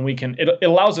there, and then it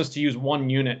allows us to use one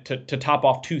unit to top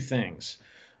off two things.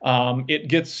 It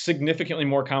gets significantly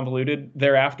more convoluted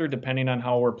thereafter, depending on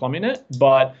how we're plumbing it,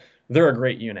 but they're a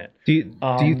great unit. Do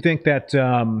you think that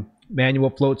manual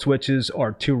float switches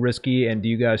are too risky, and do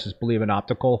you guys just believe in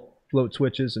optical float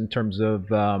switches in terms of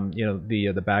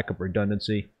the backup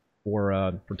redundancy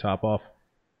for top off?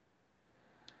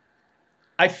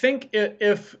 I think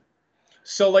if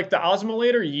so, like the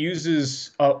osmolator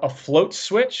uses a float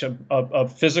switch, a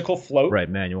physical float. Right,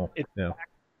 manual.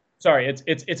 Sorry,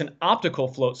 it's an optical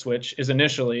float switch is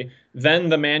initially, then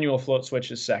the manual float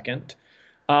switch is second.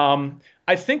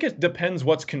 I think it depends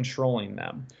what's controlling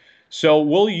them. So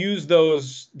we'll use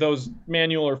those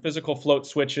manual or physical float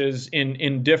switches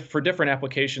for different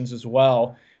applications as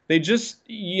well. They just,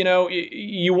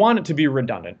 you want it to be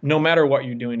redundant. No matter what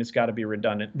you're doing, it's got to be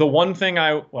redundant. The one thing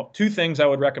two things I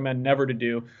would recommend never to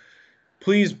do.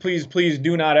 Please, please, please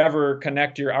do not ever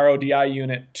connect your RODI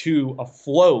unit to a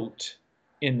float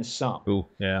in the sump. Ooh,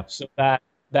 yeah. So that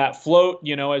float,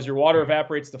 as your water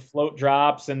evaporates, the float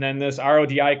drops, and then this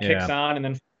RODI kicks on, and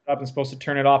then up and supposed to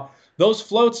turn it off. Those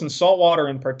floats in saltwater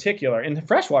in particular, in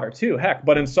freshwater too, heck,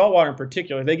 but in saltwater in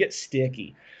particular, they get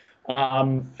sticky.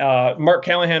 Mark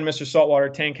Callahan, Mr. Saltwater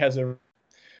Tank, has a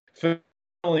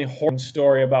phenomenally horrible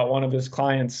story about one of his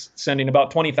clients sending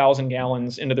about 20,000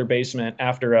 gallons into their basement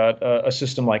after a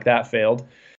system like that failed.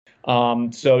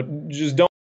 So just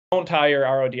don't tie your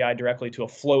RODI directly to a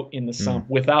float in the sump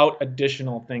without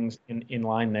additional things in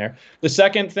line there. The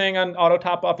second thing on auto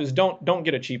top off is don't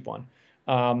get a cheap one.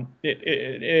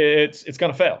 It's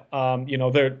going to fail.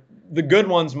 The good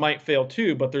ones might fail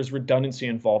too, but there's redundancy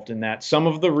involved in that. Some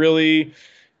of the really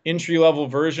entry-level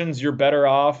versions, you're better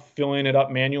off filling it up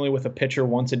manually with a pitcher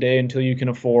once a day until you can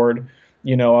afford,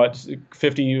 $50,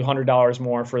 $100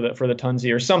 more for the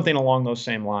Tunzi or something along those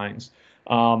same lines.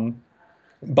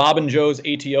 Bob and Joe's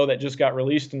ATO that just got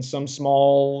released in some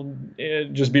small,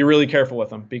 just be really careful with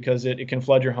them because it can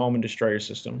flood your home and destroy your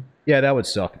system. Yeah, that would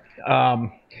suck.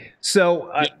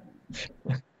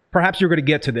 Perhaps you're going to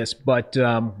get to this, but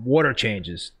water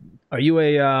changes. Are you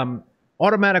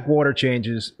automatic water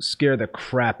changes scare the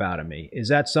crap out of me. Is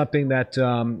that something that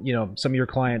some of your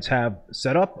clients have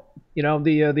set up?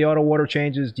 The auto water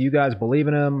changes. Do you guys believe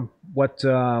in them? What's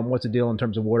the deal in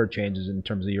terms of water changes, in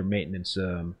terms of your maintenance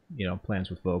plans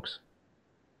with folks?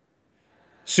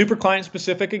 Super client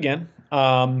specific again,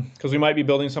 because we might be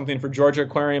building something for Georgia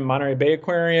Aquarium, Monterey Bay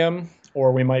Aquarium,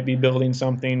 or we might be building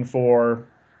something for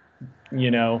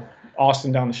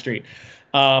Austin down the street.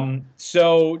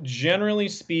 So generally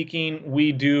speaking,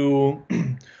 we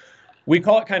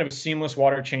call it kind of a seamless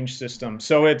water change system.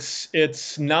 So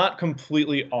it's not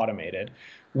completely automated.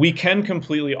 We can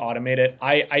completely automate it.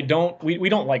 I don't, we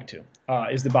don't like to,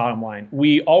 is the bottom line.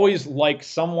 We always like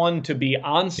someone to be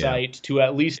on Yeah. site to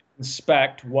at least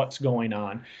inspect what's going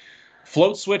on.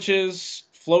 Float switches,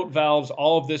 float valves,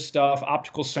 all of this stuff,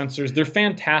 optical sensors, they're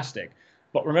fantastic.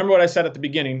 But remember what I said at the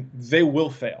beginning, they will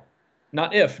fail.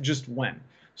 Not if, just when.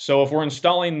 So if we're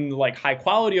installing like high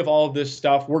quality of all of this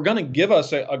stuff, we're going to give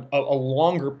us a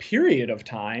longer period of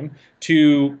time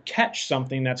to catch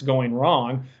something that's going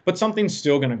wrong, but something's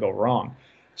still going to go wrong.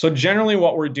 So generally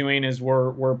what we're doing is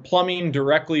we're plumbing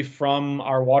directly from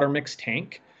our water mix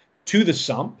tank to the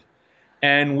sump,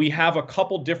 and we have a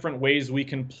couple different ways we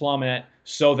can plumb it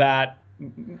so that,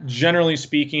 generally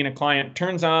speaking, a client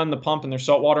turns on the pump in their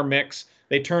saltwater mix,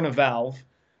 they turn a valve,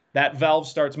 that valve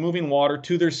starts moving water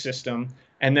to their system,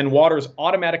 and then water is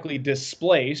automatically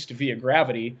displaced via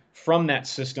gravity from that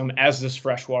system as this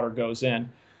fresh water goes in.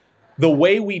 The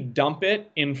way we dump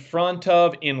it, in front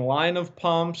of, in line of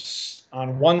pumps,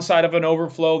 on one side of an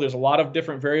overflow, there's a lot of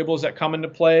different variables that come into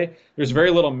play. There's very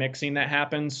little mixing that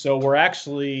happens. So we're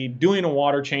actually doing a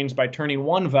water change by turning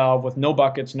one valve with no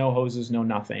buckets, no hoses, no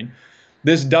nothing.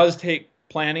 This does take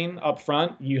planning up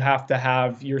front. You have to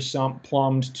have your sump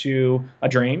plumbed to a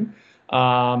drain.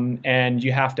 And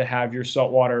you have to have your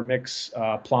saltwater mix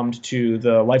plumbed to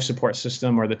the life support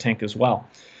system or the tank as well.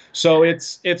 So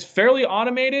it's fairly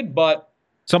automated, but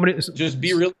Somebody just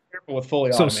be really careful with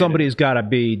fully so automated. somebody's got to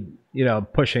be,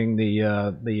 pushing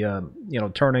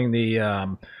turning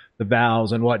the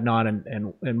valves and whatnot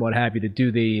and what have you to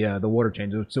do the water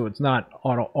change. So it's not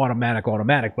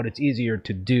automatic, but it's easier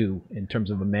to do in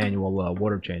terms of a manual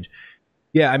water change.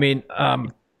 Yeah, I mean,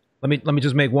 let me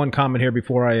just make one comment here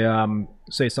before I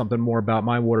say something more about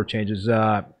my water changes.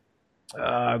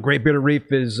 Great Bearded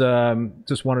Reef is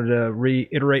just wanted to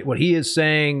reiterate what he is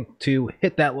saying, to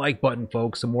hit that like button,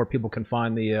 folks, so more people can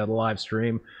find the live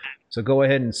stream. So go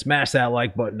ahead and smash that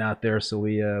like button out there, so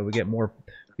we get more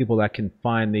people that can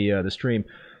find the stream.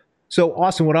 So,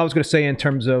 Austin, what I was going to say in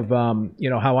terms of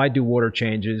how I do water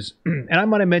changes, and I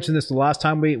might have mentioned this the last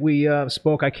time we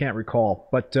spoke, I can't recall,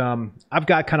 but I've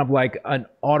got kind of like an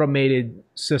automated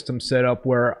system set up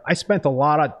where I spent a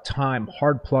lot of time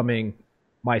hard plumbing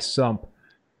my sump,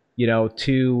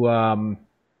 to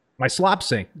my slop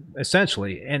sink,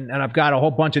 essentially. And I've got a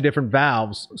whole bunch of different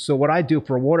valves. So what I do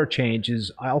for a water change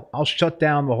is I'll shut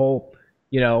down the whole,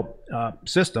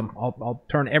 system. I'll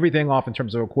turn everything off in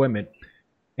terms of equipment.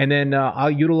 And then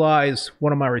I'll utilize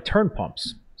one of my return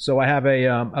pumps. So I have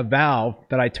a valve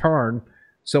that I turn.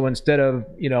 So instead of,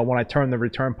 when I turn the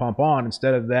return pump on,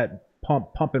 instead of that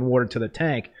pump pumping water to the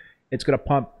tank, it's going to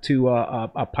pump to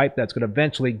a pipe that's going to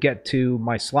eventually get to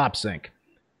my slop sink.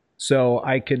 So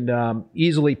I can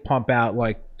easily pump out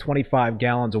like 25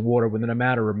 gallons of water within a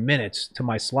matter of minutes to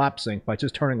my slop sink by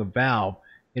just turning a valve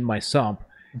in my sump.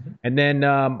 Mm-hmm. And then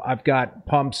I've got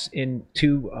pumps in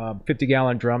two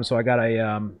 50-gallon drums. So I got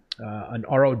an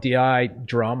RODI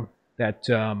drum that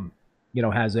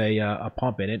has a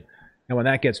pump in it. And when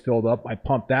that gets filled up, I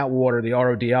pump that water, the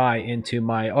RODI, into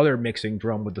my other mixing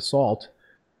drum with the salt.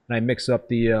 And I mix up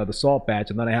the salt batch,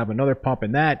 and then I have another pump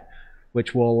in that,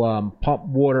 which will pump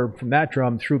water from that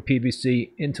drum through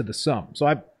PVC into the sump.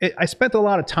 So I spent a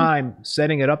lot of time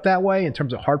setting it up that way in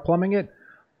terms of hard plumbing it,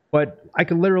 but I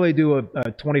could literally do a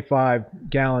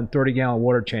 25-gallon, 30-gallon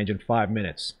water change in 5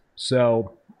 minutes.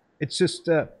 So it's just...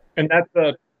 and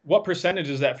that's what percentage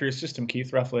is that for your system,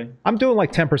 Keith, roughly? I'm doing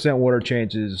like 10% water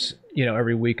changes,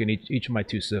 every week in each of my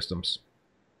two systems.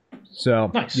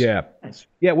 So nice. Yeah, nice.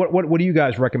 Yeah. What do you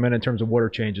guys recommend in terms of water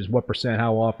changes? What percent?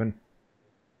 How often?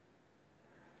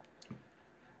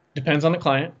 Depends on the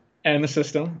client and the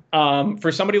system.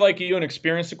 For somebody like you, an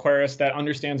experienced aquarist that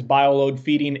understands bioload,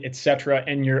 feeding, etc.,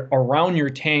 and you're around your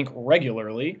tank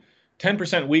regularly,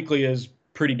 10% weekly is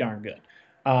pretty darn good.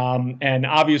 And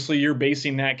obviously you're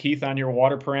basing that, Keith, on your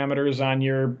water parameters, on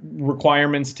your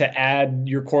requirements to add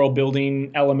your coral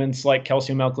building elements like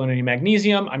calcium, alkalinity,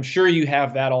 magnesium. I'm sure you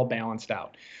have that all balanced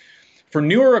out. For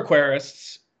newer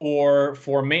aquarists or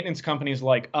for maintenance companies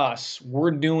like us,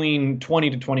 we're doing 20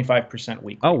 to 25%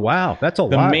 weekly. Oh, wow. That's a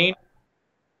lot.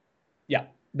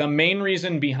 The main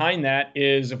reason behind that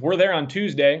is if we're there on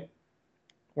Tuesday,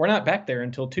 we're not back there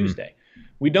until Tuesday.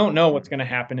 We don't know what's going to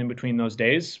happen in between those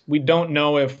days. We don't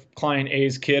know if client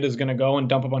A's kid is going to go and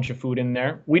dump a bunch of food in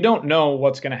there. We don't know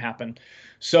what's going to happen.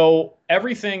 So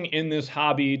everything in this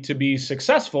hobby to be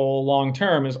successful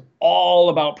long-term is all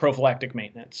about prophylactic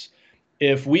maintenance.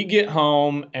 If we get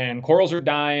home and corals are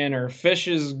dying or fish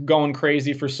is going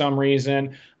crazy for some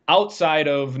reason, outside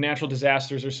of natural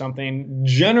disasters or something,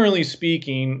 generally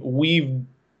speaking, we've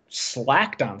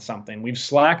slacked on something. We've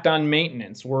slacked on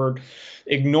maintenance. We're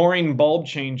ignoring bulb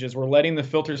changes. We're letting the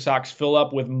filter socks fill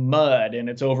up with mud and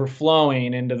it's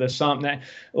overflowing into the something that,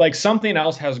 like, something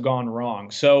else has gone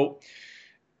wrong. So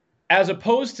as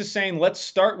opposed to saying, let's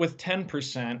start with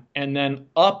 10% and then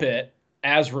up it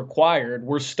as required,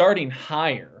 we're starting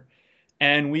higher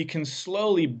and we can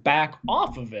slowly back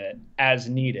off of it as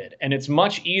needed. And it's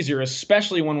much easier,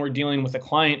 especially when we're dealing with a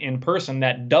client in person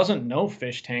that doesn't know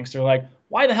fish tanks. They're like,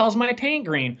 why the hell is my tank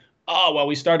green? Oh, well,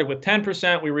 we started with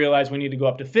 10%. We realized we need to go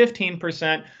up to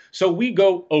 15%. So we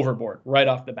go overboard right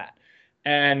off the bat.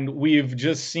 And we've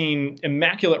just seen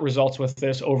immaculate results with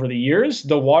this over the years.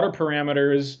 The water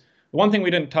parameters, one thing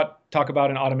we didn't talk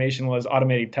about in automation was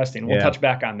automated testing. We'll touch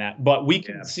back on that. But we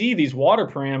can see these water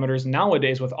parameters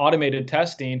nowadays with automated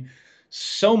testing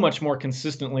so much more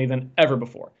consistently than ever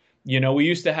before. You know, we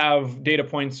used to have data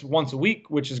points once a week,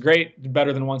 which is great,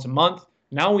 better than once a month.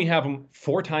 Now we have them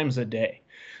 4 times a day.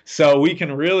 So we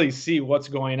can really see what's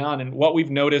going on. And what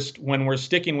we've noticed when we're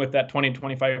sticking with that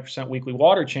 20-25% weekly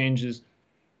water change is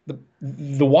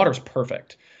the water's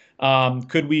perfect.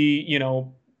 Could we, you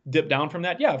know, dip down from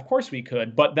that? Yeah, of course we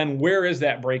could. But then where is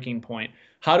that breaking point?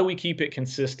 How do we keep it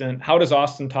consistent? How does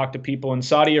Austin talk to people in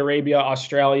Saudi Arabia,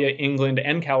 Australia, England,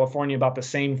 and California about the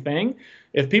same thing?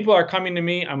 If people are coming to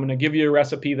me, I'm going to give you a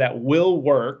recipe that will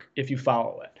work if you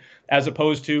follow it, as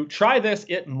opposed to try this,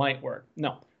 it might work.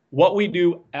 No, what we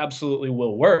do absolutely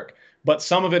will work, but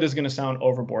some of it is going to sound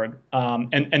overboard.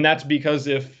 And that's because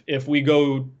if we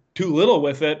go too little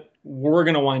with it, we're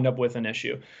going to wind up with an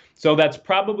issue. So that's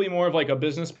probably more of like a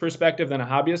business perspective than a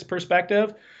hobbyist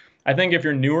perspective. I think if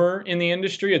you're newer in the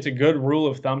industry, it's a good rule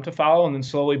of thumb to follow and then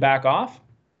slowly back off,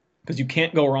 because you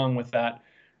can't go wrong with that.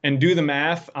 And do the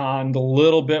math on the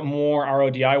little bit more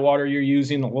RODI water you're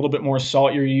using, the little bit more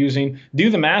salt you're using. Do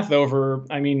the math over,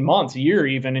 I mean, months, a year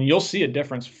even, and you'll see a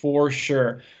difference for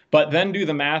sure. But then do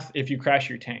the math if you crash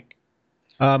your tank.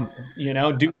 You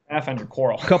know, do math on your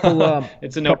coral.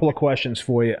 It's a couple of questions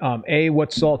for you. A,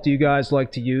 what salt do you guys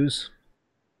like to use?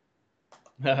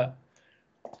 Am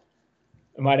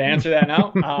I to answer that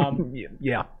now?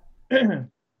 Yeah.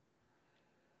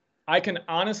 I can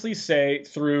honestly say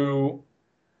through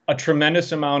a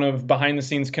tremendous amount of behind the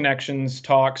scenes connections,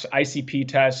 talks, ICP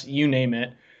tests, you name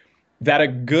it, that a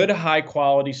good high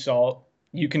quality salt,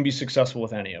 you can be successful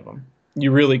with any of them. You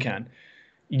really can.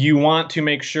 You want to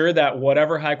make sure that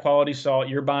whatever high quality salt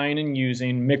you're buying and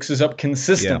using mixes up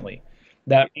consistently. Yeah.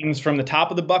 That means from the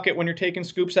top of the bucket when you're taking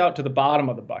scoops out to the bottom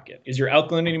of the bucket. Is your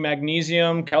alkalinity,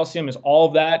 magnesium, calcium, is all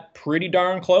of that pretty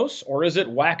darn close, or is it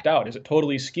whacked out? Is it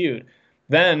totally skewed?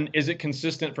 Then is it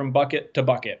consistent from bucket to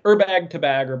bucket, or bag to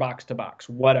bag, or box to box,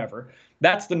 whatever.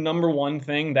 That's the number one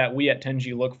thing that we at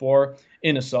 10G look for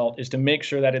in a salt, is to make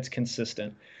sure that it's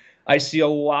consistent. I see a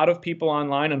lot of people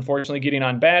online, unfortunately, getting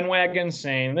on bandwagons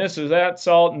saying this is that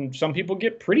salt, and some people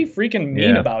get pretty freaking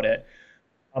mean about it.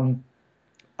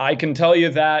 I can tell you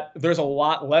that there's a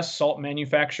lot less salt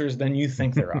manufacturers than you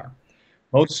think there are.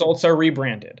 Most salts are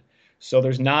rebranded. So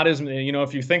there's not as many, you know,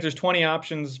 if you think there's 20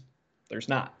 options, there's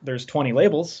not. There's 20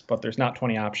 labels, but there's not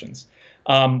 20 options.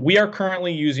 We are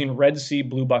currently using Red Sea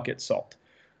Blue Bucket salt.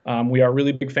 We are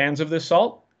really big fans of this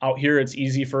salt. Out here, it's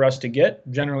easy for us to get,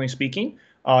 generally speaking.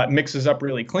 It mixes up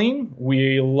really clean.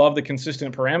 We love the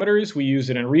consistent parameters. We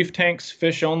use it in reef tanks,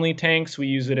 fish-only tanks. We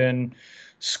use it in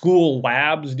school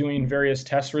labs doing various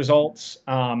test results.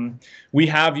 We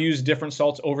have used different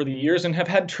salts over the years and have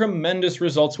had tremendous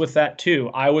results with that too.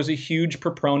 I was a huge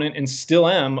proponent and still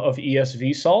am of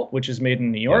ESV salt, which is made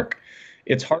in New York.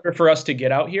 It's harder for us to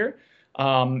get out here.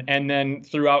 And then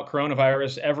throughout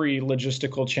coronavirus, every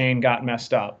logistical chain got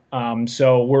messed up.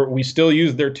 So we still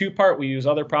use their 2-part. We use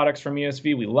other products from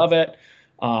ESV. We love it.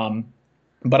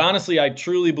 But honestly, I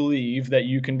truly believe that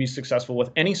you can be successful with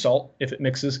any salt if it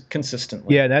mixes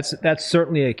consistently. Yeah, that's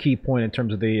certainly a key point in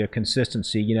terms of the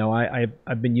consistency. You know,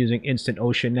 I've been using Instant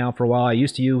Ocean now for a while. I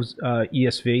used to use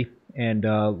ESV and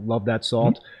love that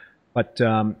salt. Mm-hmm. But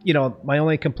you know, my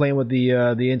only complaint with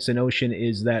the Instant Ocean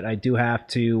is that I do have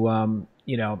to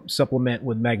you know, supplement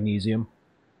with magnesium.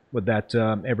 With that,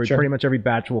 pretty much every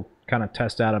batch will kind of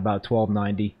test out about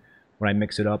 1290 when I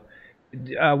mix it up.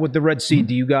 With the Red Sea,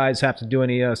 do you guys have to do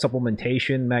any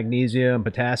supplementation, magnesium,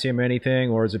 potassium, or anything,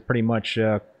 or is it pretty much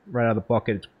right out of the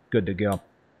bucket? It's good to go.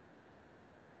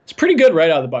 It's pretty good right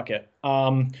out of the bucket.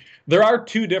 There are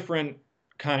 2 different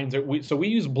kinds. So we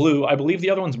use blue. I believe the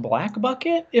other one's black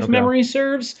bucket, if memory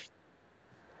serves.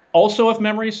 Also, if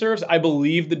memory serves, I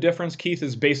believe the difference, Keith,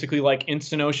 is basically like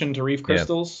Instant Ocean to reef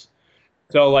crystals.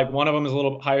 So like one of them is a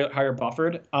little higher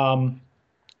buffered.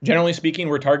 Generally speaking,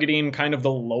 we're targeting kind of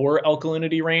the lower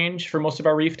alkalinity range for most of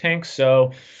our reef tanks.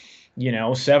 So,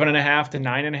 7.5 to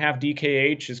 9.5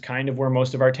 DKH is kind of where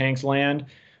most of our tanks land.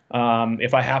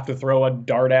 If I have to throw a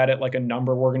dart at it like a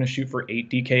number, we're going to shoot for 8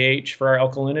 DKH for our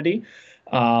alkalinity.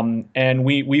 And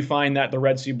we find that the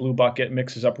Red Sea Blue Bucket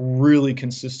mixes up really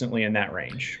consistently in that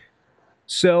range.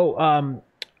 So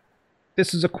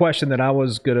this is a question that I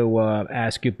was going to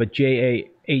ask you, but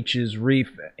JAH's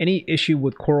Reef, any issue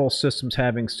with coral systems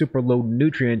having super low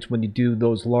nutrients when you do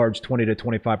those large 20 to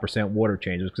 25% water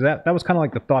changes? Because that was kind of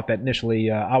like the thought that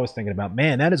initially I was thinking about.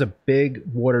 Man, that is a big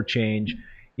water change.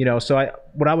 So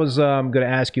what I was going to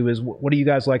ask you is, what do you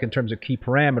guys like in terms of key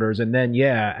parameters? And then,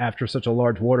 yeah, after such a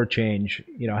large water change,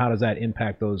 how does that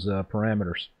impact those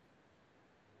parameters?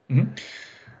 Mm-hmm.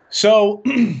 So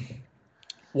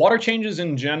water changes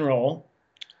in general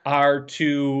are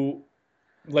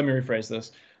let me rephrase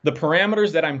this. The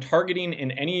parameters that I'm targeting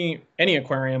in any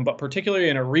aquarium, but particularly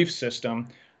in a reef system,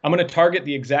 I'm going to target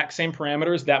the exact same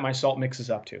parameters that my salt mixes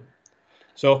up to.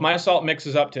 So if my salt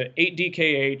mixes up to 8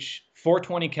 DKH,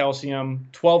 420 calcium,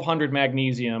 1200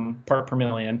 magnesium part per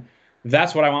million,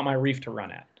 that's what I want my reef to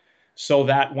run at. So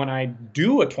that when I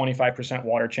do a 25%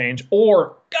 water change,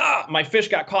 or my fish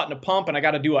got caught in a pump and I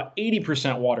got to do a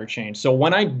 80% water change. So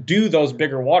when I do those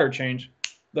bigger water change,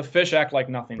 the fish act like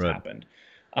nothing's happened.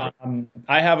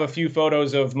 I have a few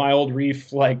photos of my old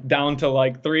reef, like down to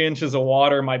like 3 inches of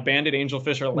water. My banded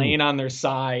angelfish are laying on their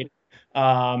side.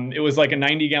 It was like a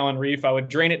 90-gallon reef. I would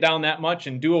drain it down that much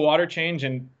and do a water change,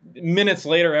 and minutes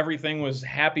later, everything was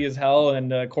happy as hell,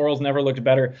 and corals never looked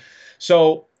better.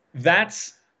 So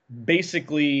that's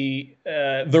basically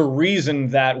the reason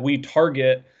that we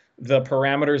target the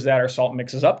parameters that our salt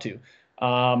mixes up to.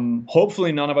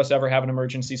 Hopefully, none of us ever have an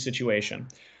emergency situation.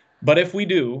 But if we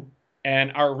do,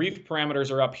 and our reef parameters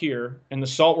are up here, and the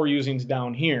salt we're using is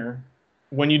down here,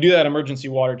 when you do that emergency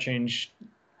water change,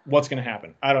 what's going to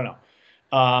happen? I don't know.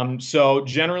 So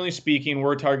generally speaking,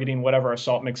 we're targeting whatever our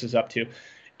salt mix is up to.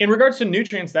 In regards to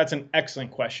nutrients, that's an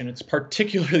excellent question. It's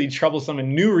particularly troublesome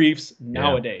in new reefs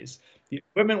nowadays. The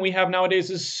equipment we have nowadays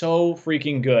is so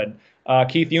freaking good.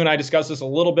 Keith, you and I discussed this a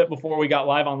little bit before we got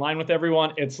live online with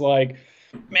everyone. It's like,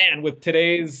 man, with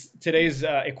today's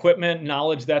equipment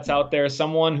knowledge that's out there,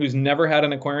 someone who's never had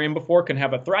an aquarium before can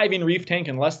have a thriving reef tank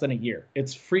in less than a year.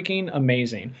 It's freaking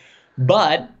amazing.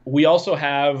 But we also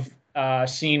have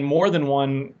seen more than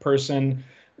one person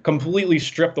completely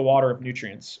strip the water of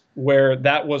nutrients, where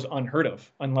that was unheard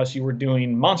of unless you were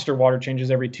doing monster water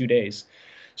changes every 2 days.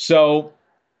 So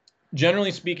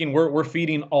generally speaking, we're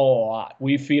feeding a lot.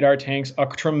 We feed our tanks a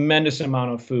tremendous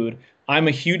amount of food. I'm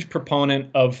a huge proponent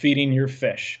of feeding your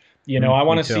fish. I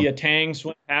want to see a tang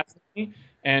swim past me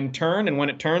and turn, and when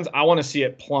it turns, I want to see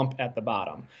it plump at the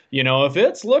bottom. If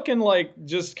it's looking like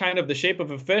just kind of the shape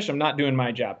of a fish, I'm not doing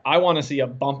my job. I want to see a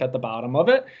bump at the bottom of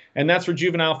it, and that's for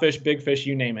juvenile fish, big fish,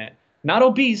 you name it. Not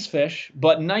obese fish,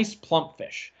 but nice plump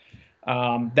fish.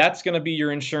 That's going to be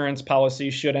your insurance policy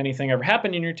should anything ever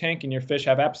happen in your tank and your fish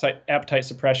have appetite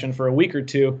suppression for a week or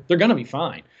two. They're going to be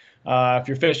fine. If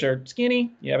your fish are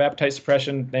skinny, you have appetite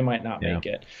suppression, they might not make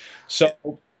it. So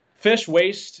fish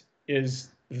waste is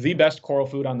the best coral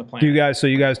food on the planet. So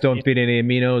you guys don't feed any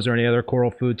aminos or any other coral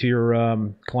food to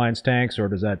your clients' tanks, or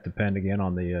does that depend again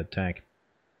on the tank?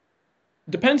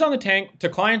 Depends on the tank. To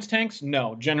clients' tanks,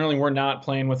 no. Generally, we're not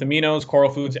playing with aminos,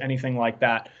 coral foods, anything like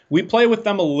that. We play with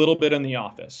them a little bit in the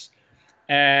office.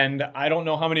 And I don't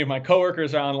know how many of my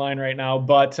coworkers are online right now,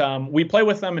 but we play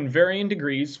with them in varying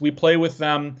degrees. We play with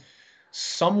them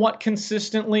somewhat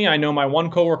consistently. I know my one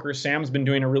coworker, Sam's been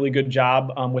doing a really good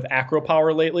job with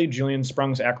AcroPower lately, Julian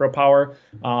Sprung's AcroPower.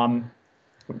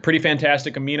 Pretty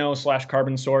fantastic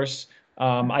amino/carbon source.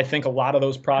 I think a lot of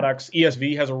those products,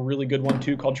 ESV has a really good one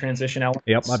too called Transition Elements.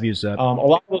 Yep, I've used that. A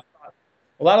lot of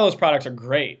those products are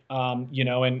great,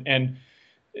 and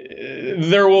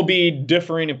there will be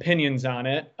differing opinions on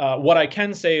it. What I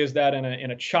can say is that in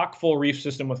a chock full reef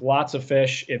system with lots of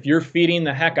fish, if you're feeding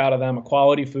the heck out of them a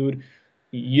quality food,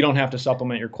 you don't have to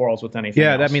supplement your corals with anything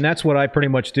else. I mean, that's what I pretty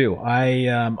much do.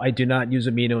 I do not use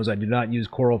aminos. I do not use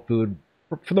coral food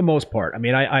for the most part. I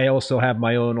mean, I also have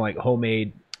my own like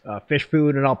homemade fish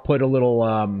food, and I'll put a little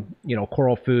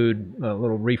coral food,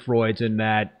 little reef roids in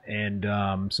that, and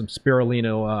some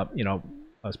spirulina,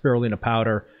 spirulina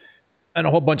powder, and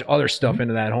a whole bunch of other stuff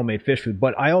into that homemade fish food.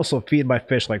 But I also feed my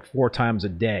fish like 4 times a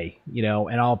day,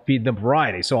 and I'll feed them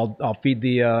variety. So I'll feed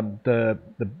the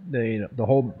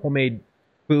whole homemade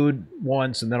food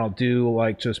once, and then I'll do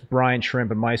like just brine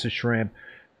shrimp and mysis shrimp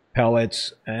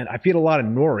pellets, and I feed a lot of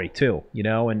nori too,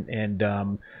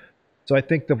 and so I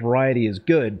think the variety is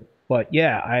good. But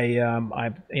yeah,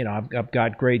 I've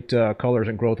got great colors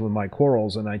and growth with my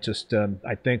corals, and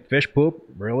I think fish poop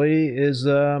really is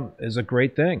a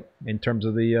great thing in terms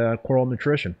of the coral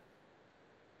nutrition.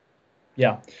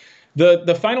 Yeah.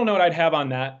 The final note I'd have on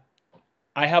that,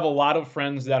 I have a lot of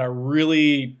friends that are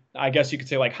really, I guess you could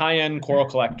say, like high-end coral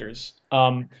collectors.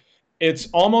 It's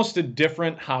almost a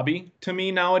different hobby to me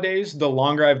nowadays, the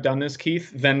longer I've done this,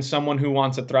 Keith, than someone who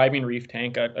wants a thriving reef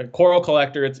tank. A coral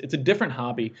collector, it's a different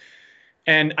hobby.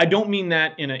 And I don't mean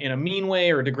that in a mean way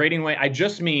or a degrading way. I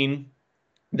just mean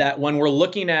that when we're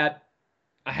looking at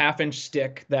a half-inch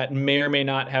stick that may or may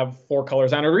not have four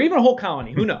colors on it, or even a whole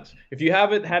colony, who knows? If you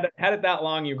have it had it that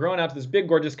long, you're growing out to this big,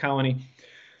 gorgeous colony,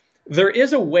 there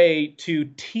is a way to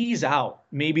tease out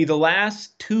maybe the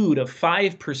last 2 to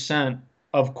 5%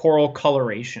 of coral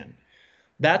coloration.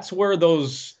 That's where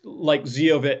those like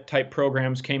Zeovit type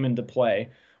programs came into play.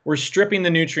 We're stripping the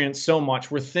nutrients so much,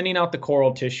 we're thinning out the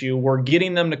coral tissue, we're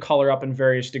getting them to color up in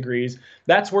various degrees.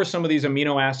 That's where some of these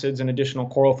amino acids and additional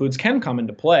coral foods can come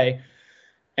into play.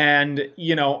 And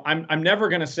I'm never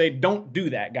going to say don't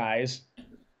do that, guys,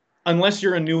 unless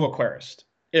you're a new aquarist.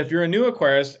 If you're a new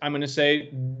aquarist, I'm going to say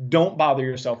don't bother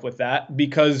yourself with that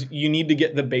because you need to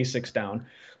get the basics down.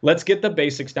 Let's get the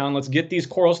basics down. Let's get these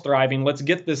corals thriving. Let's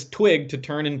get this twig to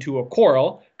turn into a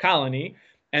coral colony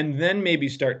and then maybe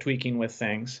start tweaking with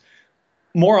things.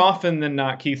 More often than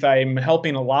not, Keith, I'm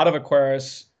helping a lot of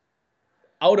aquarists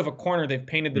out of a corner they've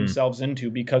painted themselves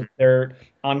into because they're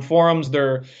on forums,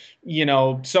 they're,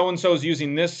 so-and-so's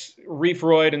using this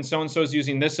reefroid and so-and-so's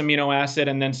using this amino acid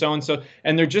and then so-and-so,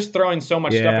 and they're just throwing so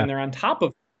much stuff in there on top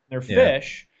of their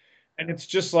fish. And it's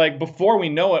just like, before we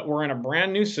know it, we're in a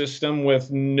brand new system with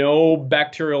no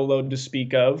bacterial load to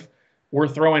speak of. We're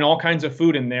throwing all kinds of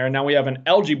food in there. Now we have an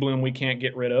algae bloom we can't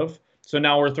get rid of. So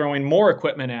now we're throwing more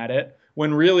equipment at it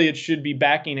when really it should be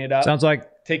backing it up.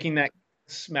 Taking that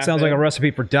method. Sounds like a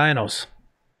recipe for dinos.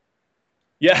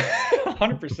 Yeah,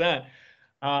 100%.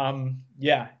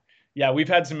 Yeah, we've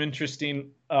had some interesting,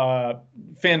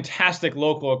 fantastic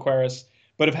local aquarists,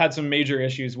 but have had some major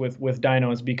issues with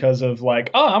dinos because of like,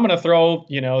 oh, I'm going to throw,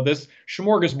 this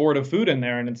smorgasbord of food in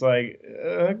there. And it's like,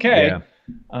 okay.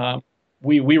 Yeah.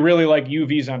 We really like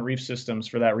UVs on reef systems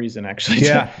for that reason, actually.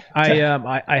 Yeah, I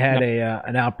had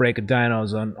an outbreak of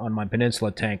dinos on my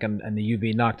peninsula tank, and the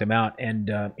UV knocked them out.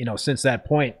 And since that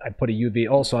point, I put a UV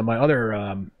also on my other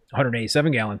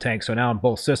 187 gallon tank. So now in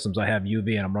both systems, I have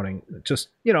UV, and I'm running just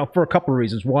for a couple of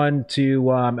reasons. One,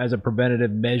 to as a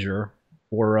preventative measure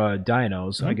for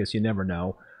dinos. I guess you never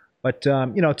know. But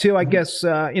two, I guess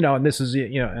and this is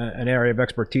an area of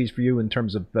expertise for you in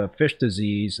terms of fish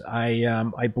disease.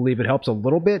 I believe it helps a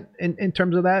little bit in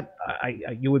terms of that.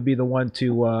 You would be the one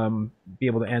to be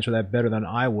able to answer that better than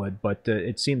I would, but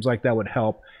it seems like that would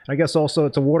help. I guess also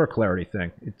it's a water clarity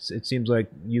thing. It seems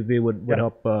like UV would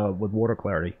help with water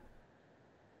clarity.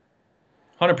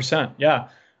 100%. Yeah,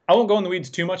 I won't go in the weeds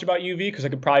too much about UV because I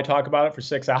could probably talk about it for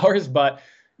 6 hours, but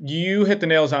you hit the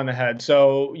nails on the head.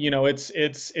 So, it's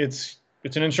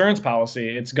an insurance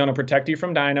policy. It's going to protect you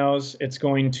from dinos. It's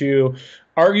going to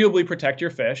arguably protect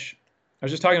your fish. I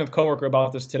was just talking with a coworker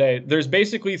about this today. There's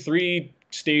basically 3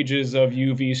 stages of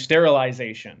UV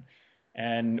sterilization.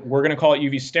 And we're going to call it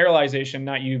UV sterilization,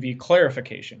 not UV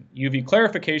clarification. UV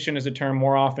clarification is a term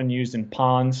more often used in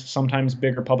ponds, sometimes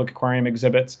bigger public aquarium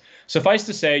exhibits. Suffice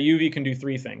to say, UV can do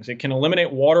 3 things. It can eliminate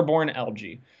waterborne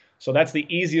algae. So that's the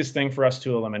easiest thing for us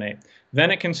to eliminate. Then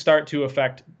it can start to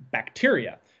affect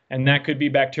bacteria. And that could be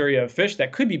bacteria of fish.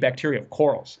 That could be bacteria of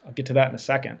corals. I'll get to that in a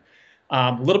second.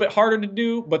 A little bit harder to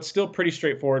do, but still pretty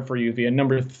straightforward for UV. And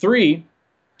number 3,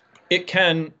 it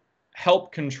can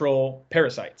help control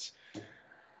parasites.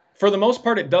 For the most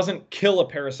part, it doesn't kill a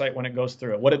parasite when it goes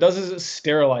through it. What it does is it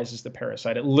sterilizes the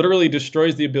parasite. It literally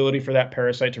destroys the ability for that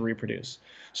parasite to reproduce.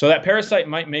 So that parasite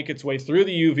might make its way through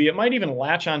the UV. It might even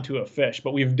latch onto a fish,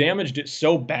 but we've damaged it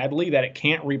so badly that it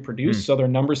can't reproduce, so their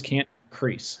numbers can't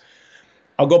increase.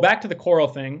 I'll go back to the coral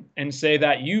thing and say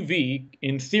that UV,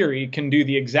 in theory, can do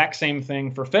the exact same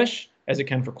thing for fish as it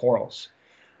can for corals.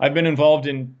 I've been involved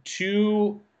in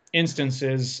 2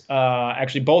 instances,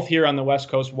 actually both here on the West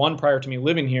Coast, one prior to me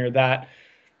living here, that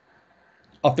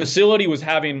a facility was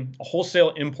having, a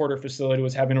wholesale importer facility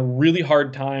was having a really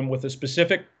hard time with a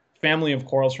specific family of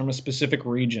corals from a specific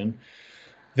region.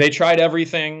 They tried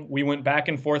everything. We went back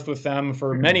and forth with them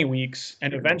for many weeks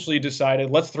and eventually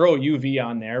decided, let's throw a UV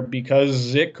on there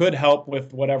because it could help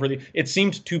with whatever. It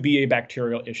seemed to be a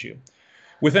bacterial issue.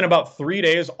 Within about 3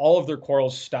 days, all of their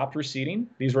corals stopped receding.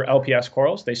 These were LPS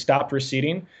corals. They stopped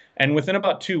receding. And within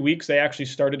about 2 weeks, they actually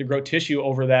started to grow tissue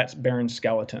over that barren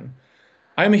skeleton.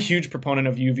 I'm a huge proponent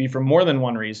of UV for more than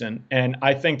one reason. And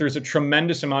I think there's a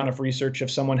tremendous amount of research if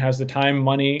someone has the time,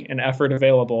 money, and effort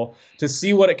available to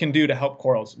see what it can do to help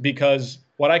corals. Because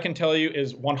what I can tell you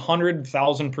is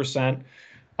 100,000%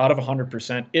 out of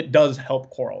 100%, it does help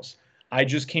corals. I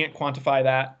just can't quantify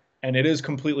that. And it is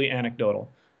completely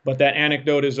anecdotal. But that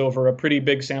anecdote is over a pretty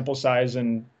big sample size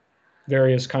in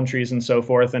various countries and so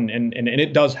forth. And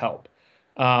it does help.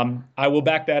 I will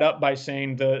back that up by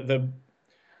saying the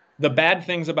bad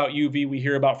things about UV we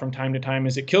hear about from time to time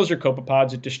is it kills your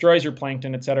copepods, it destroys your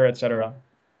plankton, et cetera, et cetera.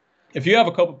 If you have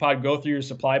a copepod go through your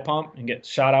supply pump and get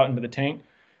shot out into the tank,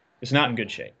 it's not in good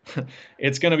shape.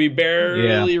 It's going to be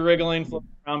barely wriggling, floating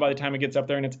around by the time it gets up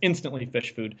there, and it's instantly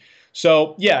fish food.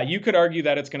 So yeah, you could argue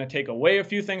that it's going to take away a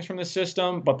few things from the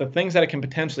system, but the things that it can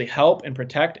potentially help and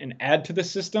protect and add to the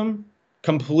system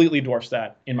completely dwarfs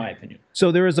that, in my opinion.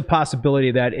 So there is a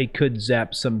possibility that it could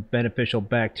zap some beneficial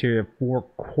bacteria for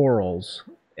corals,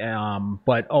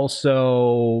 but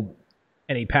also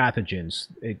any pathogens.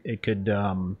 It could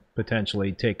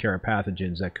potentially take care of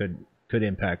pathogens that could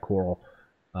impact coral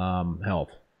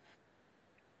health.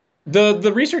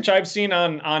 The research I've seen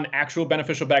on actual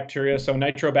beneficial bacteria, so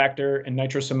Nitrobacter and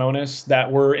Nitrosomonas,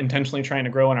 that we're intentionally trying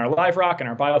to grow in our live rock and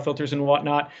our biofilters and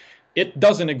whatnot, it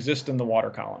doesn't exist in the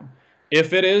water column.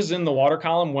 If it is in the water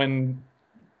column, when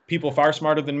people far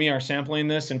smarter than me are sampling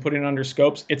this and putting it under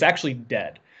scopes, it's actually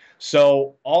dead.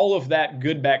 So all of that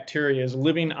good bacteria is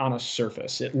living on a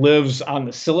surface. It lives on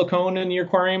the silicone in your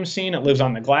aquarium scene. It lives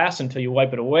on the glass until you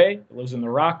wipe it away. It lives in the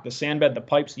rock, the sand bed, the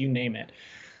pipes, you name it.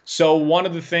 So one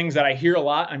of the things that I hear a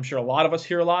lot, I'm sure a lot of us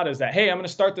hear a lot, is that, hey, I'm going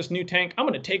to start this new tank. I'm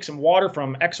going to take some water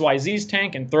from XYZ's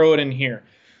tank and throw it in here.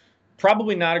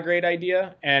 Probably not a great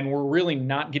idea, and we're really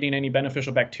not getting any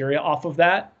beneficial bacteria off of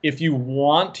that. If you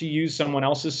want to use someone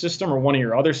else's system or one of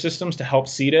your other systems to help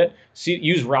seed it,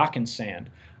 use rock and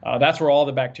sand. That's where all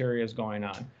the bacteria is going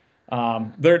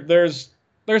on. There's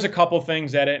a couple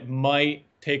things that it might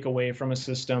take away from a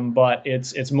system, but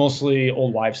it's mostly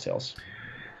old wives' tales.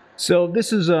 So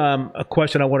this is a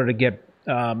question I wanted to get.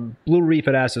 Blue Reef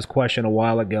had asked this question a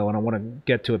while ago, and I want to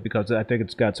get to it because I think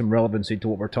it's got some relevancy to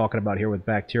what we're talking about here with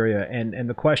bacteria. And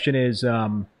the question is,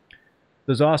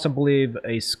 does Austin believe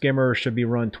a skimmer should be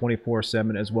run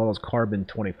 24/7 as well as carbon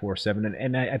 24/7?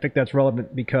 And I think that's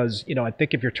relevant because, I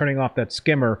think if you're turning off that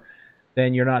skimmer,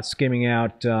 then you're not skimming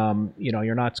out,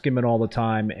 you're not skimming all the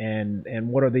time. And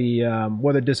what are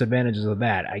the disadvantages of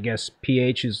that? I guess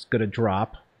pH is going to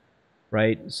drop.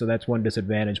 Right, so that's one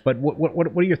disadvantage. But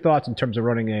what are your thoughts in terms of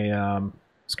running a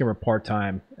skimmer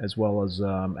part-time as well as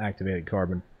activated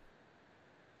carbon?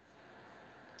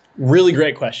 Really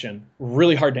great question.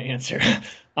 Really hard to answer.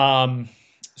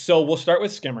 So we'll start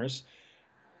with skimmers.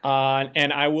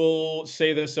 And I will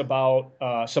say this about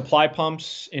supply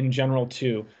pumps in general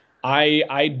too.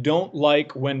 I don't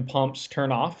like when pumps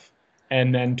turn off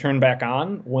and then turn back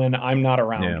on when I'm not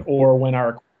around or when our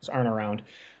equipment aren't around.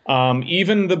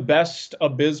 Even the best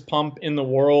Abyss pump in the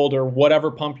world or whatever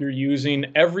pump you're using,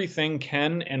 everything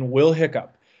can and will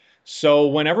hiccup. So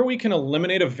whenever we can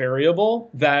eliminate a variable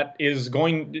we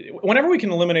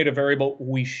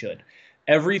should.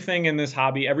 Everything in this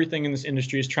hobby, everything in this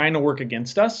industry is trying to work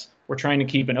against us. We're trying to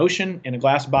keep an ocean in a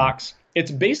glass box. It's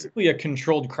basically a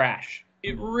controlled crash.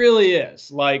 It really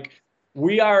is. Like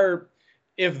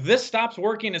if this stops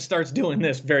working, it starts doing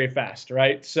this very fast,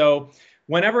 right? So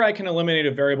whenever I can eliminate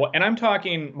a variable, and I'm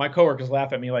talking, my coworkers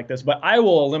laugh at me like this, but I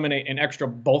will eliminate an extra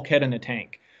bulkhead in a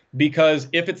tank because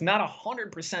if it's not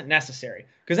 100% necessary,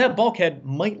 because that bulkhead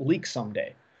might leak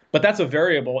someday, but that's a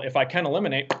variable. If I can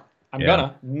eliminate,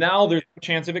 now there's a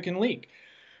chance if it can leak.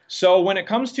 So when it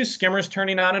comes to skimmers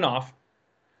turning on and off,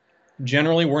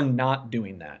 generally we're not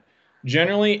doing that.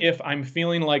 Generally, if I'm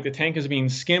feeling like the tank is being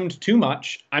skimmed too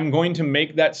much, I'm going to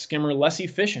make that skimmer less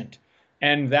efficient.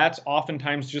 And that's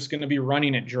oftentimes just going to be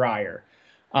running it drier.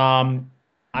 I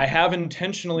have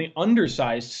intentionally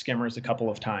undersized skimmers a couple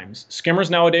of times. Skimmers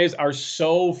nowadays are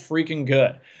so freaking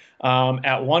good.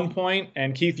 At one point,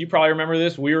 and Keith, you probably remember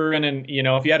this, we were in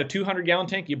if you had a 200-gallon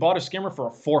tank, you bought a skimmer for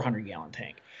a 400-gallon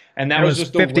tank. And that was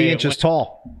just 50 inches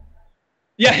tall.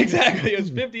 Yeah, exactly. It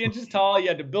was 50 inches tall. You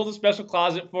had to build a special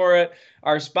closet for it.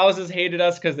 Our spouses hated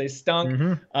us because they stunk.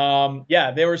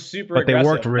 Mm-hmm. They were super aggressive. But they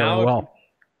worked really well.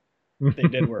 They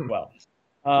did work well.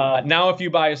 Now, if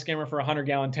you buy a skimmer for a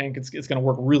 100-gallon tank, it's going to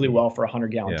work really well for a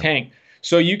 100-gallon tank.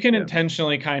 So you can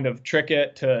intentionally kind of trick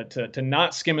it to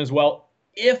not skim as well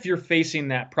if you're facing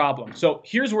that problem. So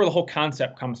here's where the whole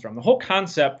concept comes from. The whole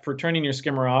concept for turning your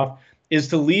skimmer off is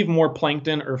to leave more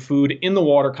plankton or food in the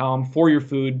water column for your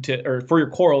food or for your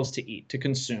corals to eat, to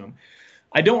consume.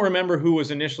 I don't remember who was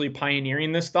initially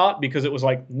pioneering this thought because it was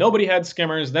like nobody had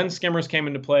skimmers. Then skimmers came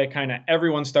into play. Kind of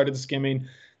everyone started skimming.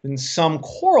 Then some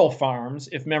coral farms,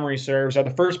 if memory serves, are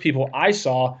the first people I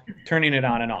saw turning it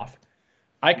on and off.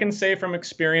 I can say from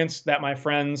experience that my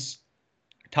friends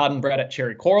Todd and Brett at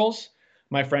Cherry Corals,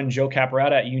 my friend Joe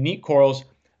Caparata at Unique Corals,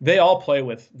 they all play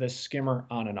with this skimmer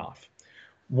on and off.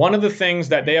 One of the things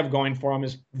that they have going for them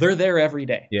is they're there every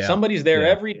day. Yeah. Somebody's there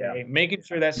every day making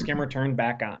sure that skimmer turned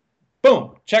back on.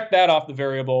 Boom, check that off the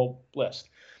variable list.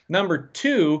 Number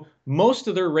two, most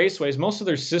of their raceways, most of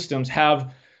their systems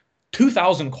have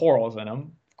 2,000 corals in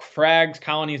them, frags,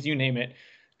 colonies, you name it,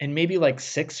 and maybe like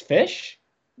 6 fish,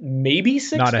 maybe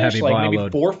 6 Not fish, a heavy like maybe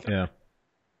load. 4 fish. Yeah.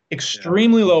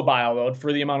 Extremely low bio load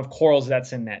for the amount of corals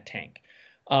that's in that tank.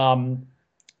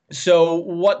 So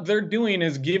what they're doing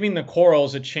is giving the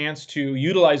corals a chance to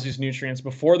utilize these nutrients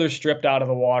before they're stripped out of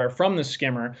the water from the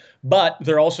skimmer, but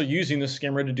they're also using the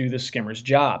skimmer to do the skimmer's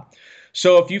job.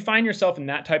 So if you find yourself in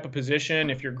that type of position,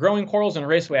 if you're growing corals in a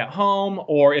raceway at home,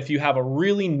 or if you have a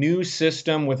really new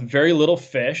system with very little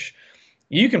fish,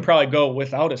 you can probably go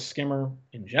without a skimmer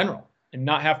in general and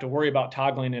not have to worry about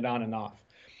toggling it on and off.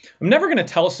 I'm never going to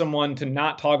tell someone to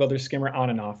not toggle their skimmer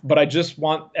on and off, but I just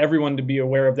want everyone to be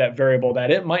aware of that variable that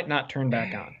it might not turn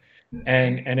back on.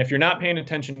 And if you're not paying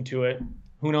attention to it,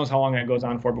 who knows how long it goes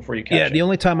on for before you catch it. Yeah, the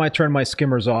only time I turn my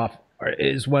skimmers off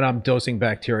is when I'm dosing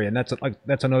bacteria, and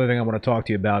that's another thing I want to talk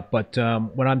to you about. But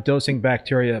when I'm dosing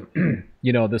bacteria,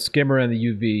 the skimmer and the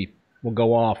UV will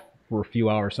go off for a few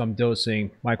hours. So I'm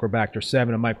dosing Microbacter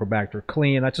 7 and Microbacter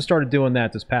Clean. I just started doing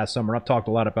that this past summer. I've talked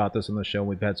a lot about this on the show.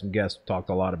 We've had some guests talked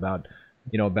a lot about,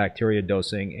 bacteria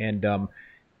dosing. And,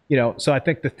 so I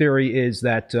think the theory is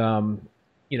that,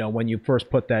 when you first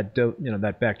put that,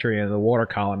 that bacteria in the water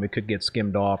column, it could get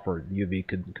skimmed off, or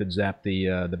UV could zap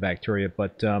the bacteria.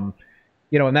 But,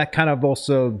 and that kind of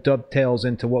also dovetails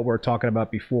into what we were talking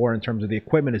about before in terms of the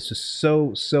equipment. It's just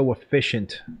so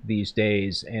efficient these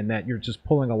days, and that you're just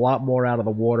pulling a lot more out of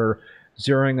the water,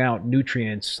 zeroing out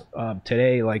nutrients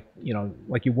today, like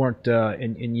you weren't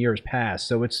in years past.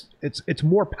 So it's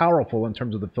more powerful in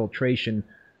terms of the filtration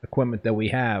equipment that we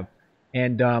have,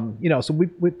 and so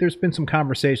there's been some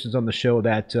conversations on the show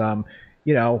that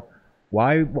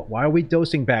why are we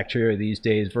dosing bacteria these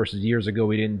days versus years ago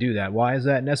we didn't do that? Why is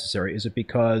that necessary? Is it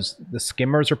because the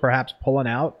skimmers are perhaps pulling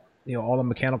out, all the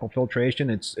mechanical filtration?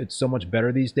 It's so much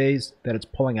better these days that it's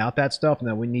pulling out that stuff, and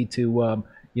that we need to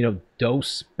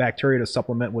dose bacteria to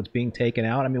supplement what's being taken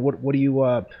out? I mean, what are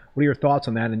your thoughts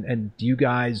on that? And do you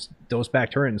guys dose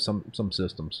bacteria in some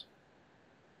systems?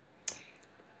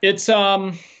 It's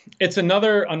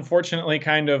another, unfortunately,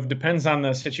 kind of depends on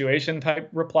the situation type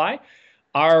reply.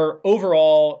 Our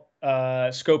overall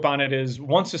scope on it is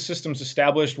once the system's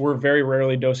established, we're very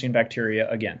rarely dosing bacteria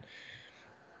again.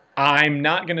 I'm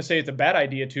not going to say it's a bad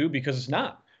idea to, because it's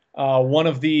not. One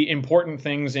of the important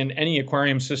things in any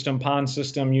aquarium system, pond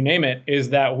system, you name it, is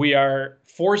that we are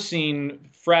forcing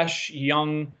fresh,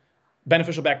 young,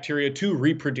 beneficial bacteria to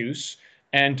reproduce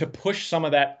and to push some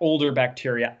of that older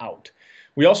bacteria out.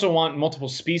 We also want multiple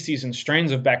species and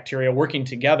strains of bacteria working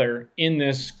together in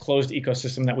this closed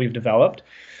ecosystem that we've developed.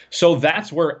 So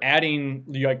that's where adding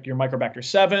like your Microbacter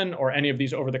 7 or any of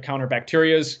these over-the-counter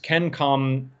bacterias can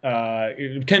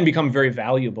become very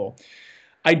valuable.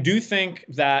 I do think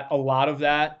that a lot of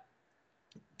that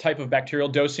type of bacterial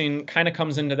dosing kind of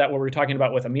comes into that what we're talking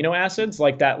about with amino acids,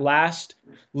 like that last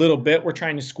little bit we're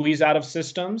trying to squeeze out of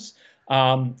systems.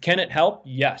 Can it help?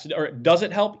 Yes. Or does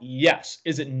it help? Yes.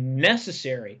 Is it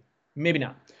necessary? Maybe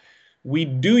not. We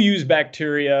do use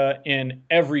bacteria in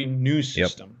every new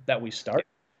system that we start.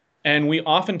 And we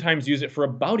oftentimes use it for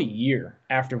about a year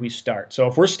after we start. So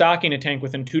if we're stocking a tank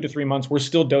within 2 to 3 months, we're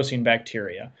still dosing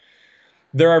bacteria.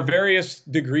 There are various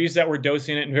degrees that we're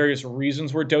dosing it and various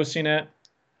reasons we're dosing it.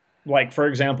 Like, for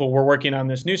example, we're working on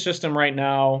this new system right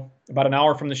now, about an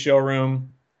hour from the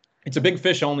showroom. It's a big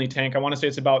fish only tank. I want to say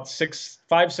it's about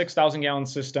 6,000 gallon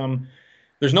system.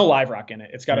 There's no live rock in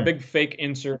it. It's got a big fake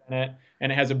insert in it,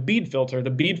 and it has a bead filter. The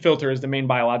bead filter is the main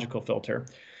biological filter.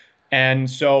 And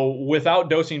so without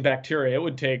dosing bacteria, it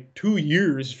would take 2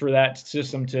 years for that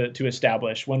system to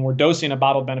establish. When we're dosing a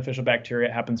bottled beneficial bacteria,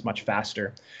 it happens much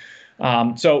faster.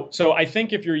 So I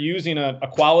think if you're using a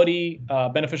quality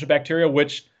beneficial bacteria,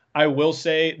 which I will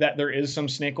say that there is some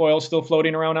snake oil still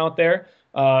floating around out there,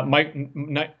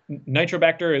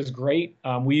 Nitrobacter is great.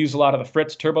 We use a lot of the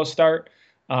Fritz Turbo Start.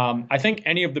 I think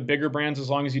any of the bigger brands, as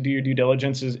long as you do your due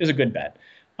diligence, is a good bet.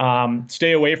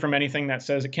 Stay away from anything that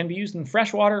says it can be used in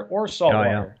fresh water or salt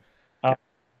water.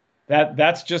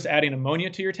 That's just adding ammonia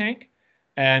to your tank,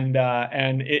 and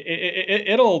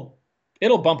it'll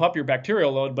it'll bump up your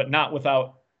bacterial load, but not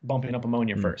without bumping up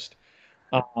ammonia first.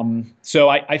 So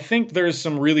I think there's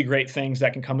some really great things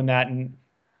that can come in that. And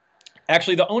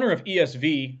actually, the owner of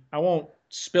ESV, I won't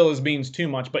spill his beans too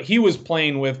much, but he was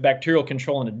playing with bacterial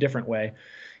control in a different way.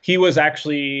 He was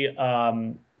actually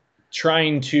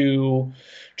trying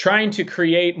to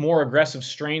create more aggressive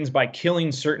strains by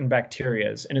killing certain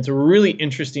bacterias, and it's a really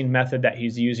interesting method that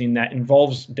he's using that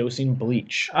involves dosing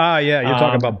bleach. Ah, yeah, you're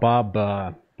talking about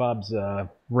Bob's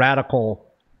radical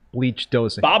bleach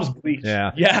dosing. Bob's bleach.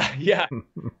 Yeah.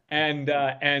 And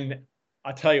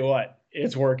I'll tell you what,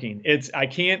 it's working. I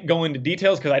can't go into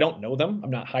details because I don't know them.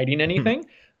 I'm not hiding anything.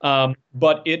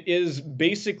 But it is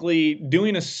basically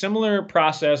doing a similar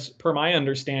process, per my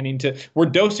understanding, we're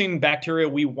dosing bacteria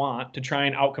we want to try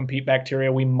and outcompete bacteria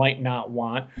we might not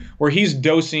want, where he's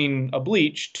dosing a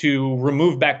bleach to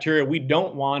remove bacteria we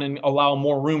don't want and allow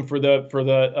more room for the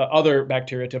other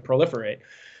bacteria to proliferate.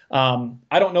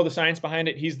 I don't know the science behind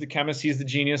it. He's the chemist. He's the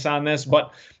genius on this,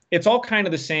 but it's all kind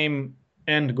of the same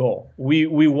end goal.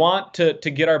 We want to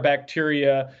get our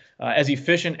bacteria as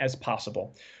efficient as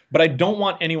possible. But I don't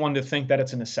want anyone to think that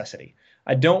it's a necessity.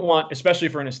 I don't want, especially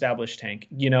for an established tank,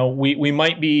 we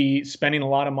might be spending a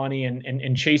lot of money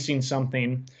and chasing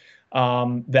something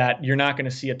that you're not going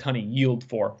to see a ton of yield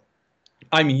for.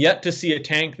 I'm yet to see a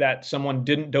tank that someone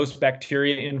didn't dose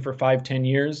bacteria in for 5-10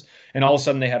 years, and all of a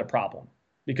sudden they had a problem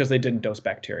because they didn't dose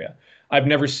bacteria. I've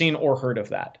never seen or heard of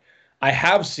that. I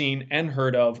have seen and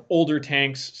heard of older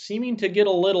tanks seeming to get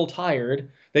a little tired.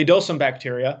 They dose some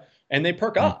bacteria and they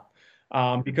perk up.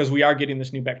 Because we are getting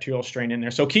this new bacterial strain in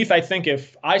there. So, Keith, I think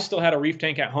if I still had a reef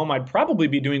tank at home, I'd probably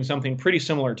be doing something pretty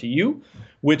similar to you,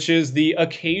 which is the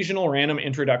occasional random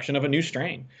introduction of a new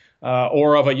strain,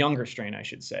 or of a younger strain, I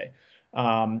should say.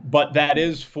 But that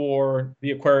is for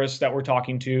the aquarists that we're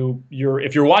talking to.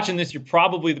 If you're watching this, you're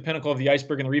probably the pinnacle of the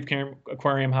iceberg in the reef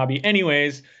aquarium hobby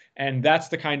anyways, and that's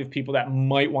the kind of people that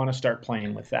might want to start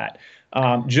playing with that.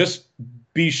 Just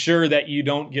be sure that you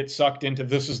don't get sucked into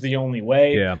this is the only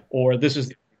way, or this is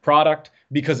the product,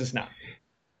 because it's not.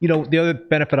 The other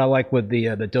benefit I like with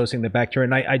the dosing the bacteria,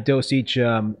 and I dose each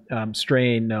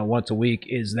strain once a week,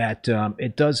 is that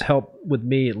it does help with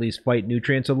me at least fight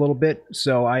nutrients a little bit.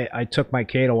 So I took my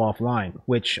Chaeto offline,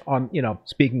 which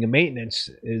speaking of maintenance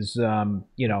is with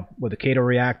a Chaeto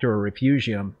reactor or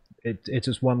refugium, it's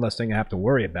just one less thing I have to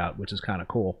worry about, which is kind of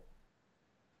cool.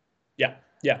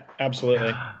 Yeah,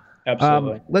 absolutely.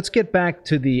 Let's get back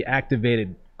to the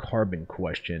activated carbon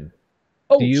question.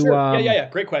 Oh, sure. Yeah.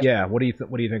 Great question. Yeah. What do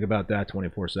you think about that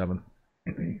 24/7?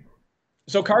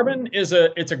 So carbon it's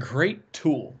a great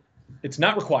tool. It's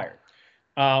not required.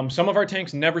 Some of our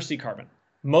tanks never see carbon.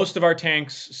 Most of our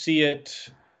tanks see it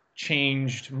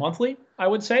changed monthly, I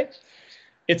would say.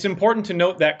 It's important to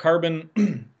note that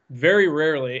carbon very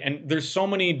rarely, and there's so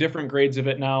many different grades of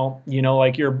it now,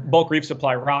 like your bulk reef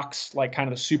supply rocks, like kind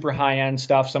of the super high end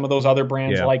stuff, some of those other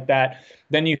brands like that.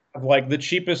 Then you have like the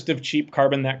cheapest of cheap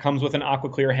carbon that comes with an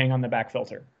AquaClear hang on the back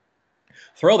filter.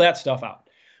 Throw that stuff out.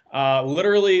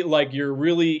 Literally, like your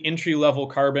really entry level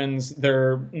carbons,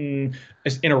 they're in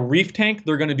a reef tank,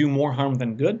 they're going to do more harm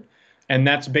than good. And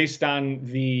that's based on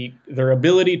their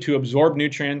ability to absorb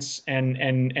nutrients and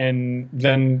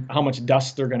then how much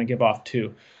dust they're going to give off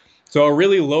too. So a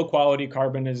really low quality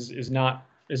carbon is not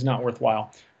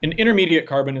worthwhile. An intermediate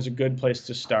carbon is a good place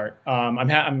to start.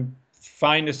 I'm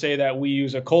fine to say that we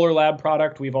use a Kohler Lab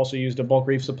product. We've also used a bulk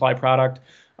reef supply product,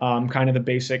 kind of the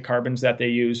basic carbons that they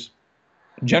use.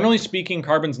 Generally speaking,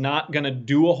 carbon's not going to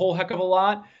do a whole heck of a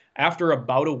lot after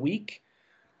about a week.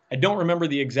 I don't remember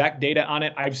the exact data on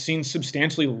it. I've seen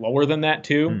substantially lower than that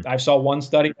too. I saw one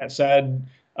study that said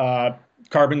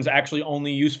carbon's actually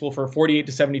only useful for 48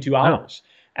 to 72 hours.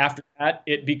 After that,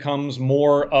 it becomes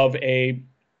more of a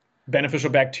beneficial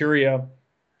bacteria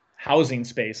housing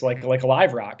space, like a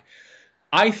live rock.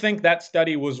 I think that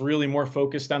study was really more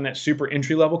focused on that super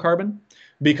entry-level carbon,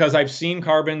 because I've seen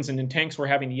carbons and in tanks we're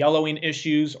having yellowing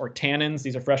issues or tannins.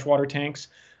 These are freshwater tanks.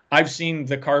 I've seen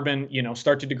the carbon,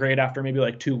 start to degrade after maybe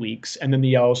like 2 weeks, and then the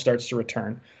yellow starts to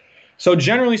return. So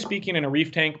generally speaking, in a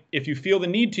reef tank, if you feel the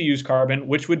need to use carbon,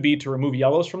 which would be to remove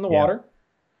yellows from the water,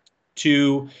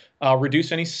 to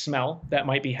reduce any smell that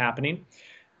might be happening,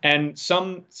 and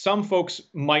some folks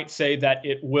might say that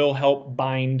it will help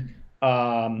bind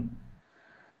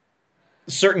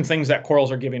certain things that corals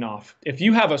are giving off. If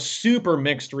you have a super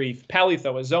mixed reef,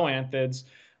 Paleothoa, zoanthids,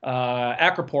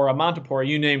 Acropora, Montipora,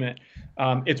 you name it,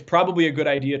 it's probably a good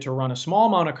idea to run a small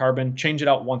amount of carbon, change it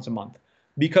out once a month,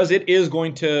 because it is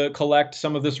going to collect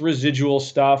some of this residual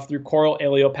stuff through coral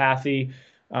allelopathy.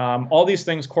 All these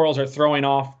things corals are throwing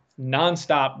off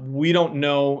nonstop. We don't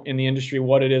know in the industry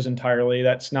what it is entirely.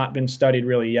 That's not been studied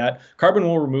really yet. Carbon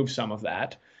will remove some of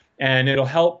that, and it'll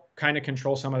help kind of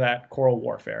control some of that coral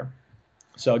warfare.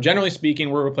 So generally speaking,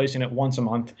 we're replacing it once a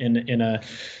month in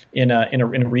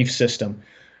a reef system.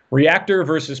 Reactor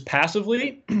versus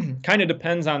passively kind of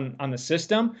depends on the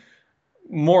system.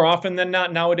 More often than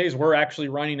not nowadays, we're actually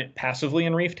running it passively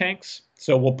in reef tanks.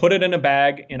 So we'll put it in a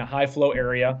bag in a high flow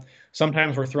area.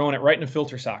 Sometimes we're throwing it right in a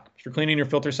filter sock. If you're cleaning your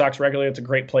filter socks regularly, it's a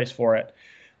great place for it.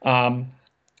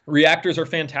 Reactors are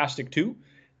fantastic too,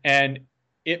 and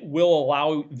it will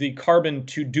allow the carbon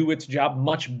to do its job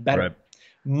much better. Right.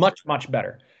 Much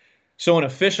better. So in a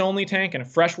fish only tank, in a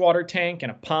freshwater tank,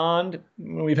 in a pond,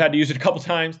 we've had to use it a couple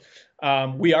times.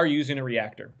 We are using a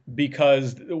reactor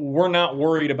because we're not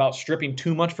worried about stripping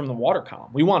too much from the water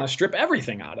column. We want to strip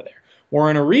everything out of there.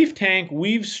 Or in a reef tank,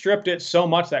 we've stripped it so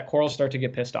much that corals start to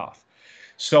get pissed off.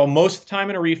 So most of the time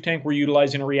in a reef tank, we're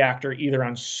utilizing a reactor either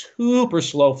on super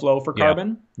slow flow for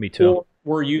carbon. Me too. Or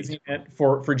we're using it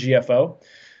for GFO.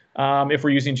 If we're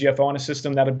using GFO on a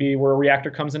system, that would be where a reactor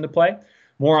comes into play.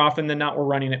 More often than not, we're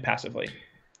running it passively.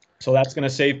 So that's going to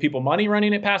save people money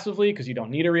running it passively because you don't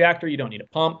need a reactor, you don't need a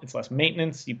pump, it's less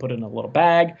maintenance, you put it in a little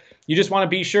bag. You just want to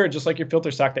be sure, just like your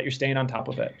filter sock, that you're staying on top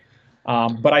of it.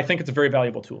 But I think it's a very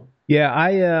valuable tool. Yeah,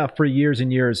 I for years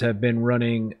and years have been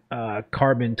running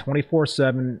carbon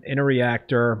 24/7 in a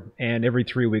reactor, and every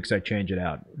 3 weeks I change it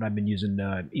out. I've been using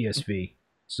ESV.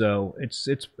 So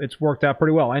it's worked out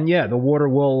pretty well, and yeah, the water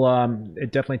will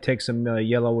it definitely takes some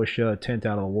yellowish tint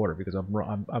out of the water because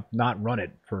I've not run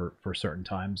it for certain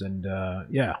times, and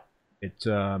yeah, it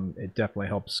definitely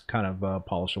helps kind of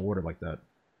polish the water like that.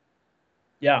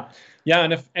 Yeah,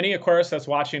 and if any aquarist that's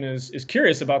watching is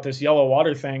curious about this yellow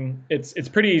water thing, it's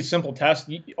pretty simple test.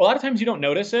 A lot of times you don't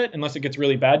notice it unless it gets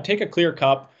really bad. Take a clear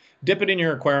cup, dip it in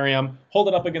your aquarium, hold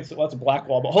it up against, well, it's a black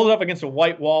wall, but hold it up against a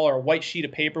white wall or a white sheet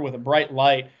of paper with a bright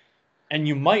light, and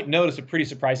you might notice a pretty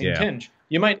surprising tinge.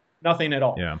 You might nothing at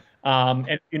all. Yeah. And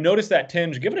if you notice that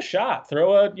tinge, give it a shot.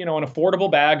 Throw an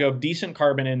affordable bag of decent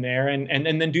carbon in there, and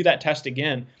then do that test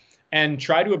again, and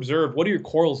try to observe what do your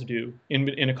corals do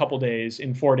in a couple days,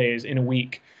 in 4 days, in a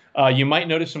week. You might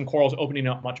notice some corals opening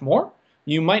up much more.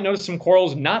 You might notice some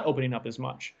corals not opening up as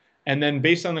much. And then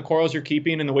based on the corals you're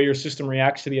keeping and the way your system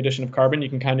reacts to the addition of carbon, you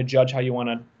can kind of judge how you want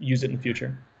to use it in the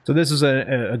future. So this is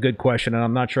a good question, and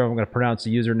I'm not sure if I'm going to pronounce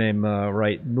the username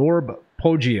right. Norb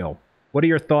Poggio. What are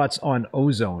your thoughts on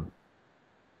ozone?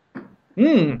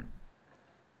 Ozone's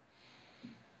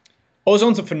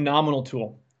a phenomenal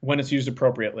tool when it's used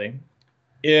appropriately.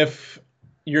 If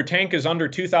your tank is under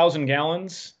 2,000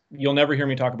 gallons, you'll never hear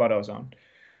me talk about ozone.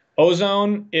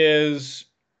 Ozone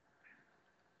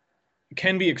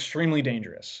can be extremely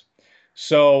dangerous.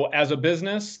 So as a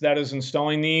business that is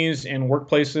installing these in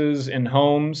workplaces, in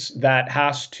homes, that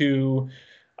has to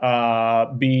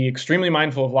be extremely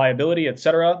mindful of liability,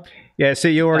 etc. Yeah,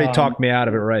 see, you already talked me out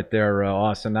of it right there,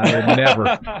 Austin. I would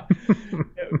never.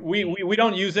 we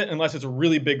don't use it unless it's a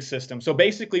really big system. So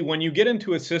basically, when you get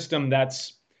into a system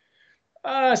that's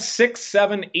 6,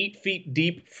 7, 8 feet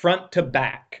deep front to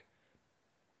back,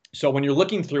 so when you're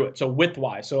looking through it, so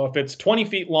width-wise, so if it's 20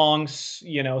 feet long,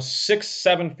 6,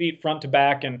 7 feet front to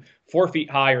back and 4 feet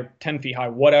high or 10 feet high,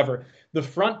 whatever, the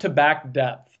front to back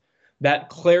depth, that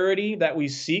clarity that we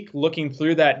seek looking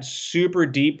through that super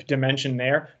deep dimension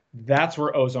there, that's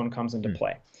where ozone comes into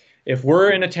play. If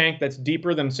we're in a tank that's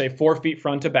deeper than, say, 4 feet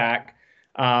front to back,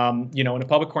 in a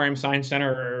public aquarium, science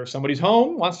center, or somebody's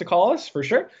home wants to call us, for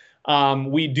sure,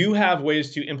 we do have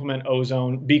ways to implement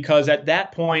ozone, because at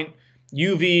that point,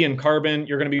 UV and carbon,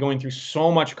 you're going to be going through so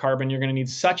much carbon, you're going to need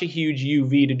such a huge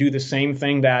UV to do the same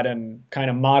thing that a kind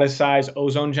of modest size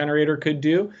ozone generator could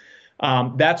do.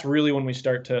 That's really when we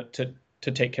start to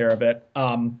take care of it.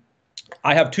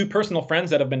 I have 2 personal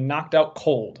friends that have been knocked out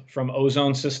cold from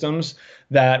ozone systems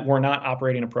that were not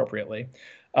operating appropriately.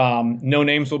 No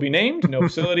names will be named, no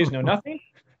facilities, no nothing.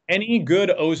 Any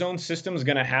good ozone system is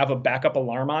going to have a backup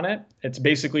alarm on it. It's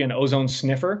basically an ozone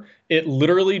sniffer. It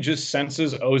literally just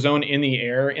senses ozone in the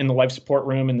air, in the life support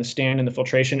room, in the stand, in the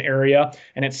filtration area,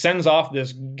 and it sends off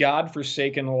this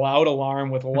godforsaken loud alarm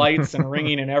with lights and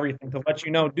ringing and everything to let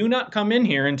you know, do not come in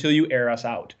here until you air us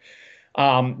out.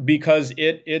 Because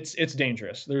it's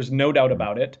dangerous. There's no doubt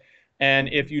about it. And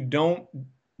if you don't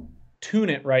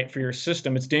tune it right for your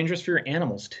system, it's dangerous for your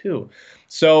animals too.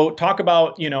 So talk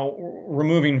about,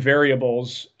 removing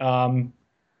variables.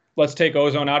 Let's take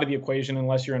ozone out of the equation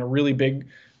unless you're in a really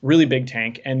big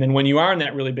tank. And then when you are in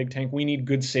that really big tank, we need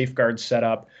good safeguards set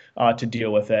up to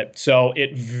deal with it. So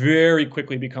it very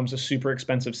quickly becomes a super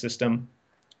expensive system.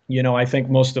 I think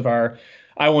most of our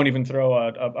I won't even throw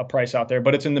a price out there,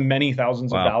 but it's in the many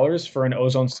thousands of Wow. dollars for an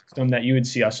ozone system that you would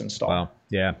see us install. Wow.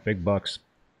 Yeah. Big bucks.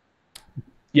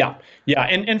 Yeah, yeah,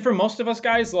 and for most of us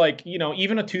guys, like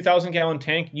even a 2,000 gallon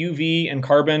tank, UV and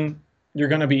carbon, you're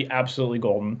gonna be absolutely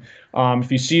golden.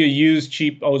 If you see a used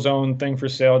cheap ozone thing for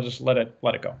sale, just let it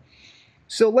go.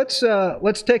 So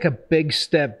let's take a big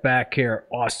step back here,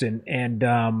 Austin, and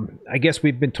I guess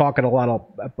we've been talking a lot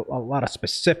of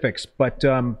specifics, but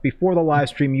before the live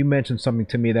stream, you mentioned something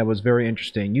to me that was very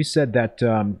interesting. You said that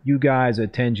you guys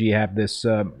at Tenji have this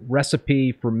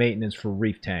recipe for maintenance for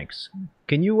reef tanks.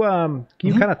 Can you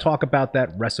kind of talk about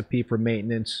that recipe for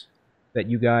maintenance that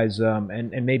you guys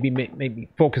and maybe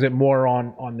focus it more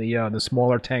on the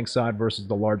smaller tank side versus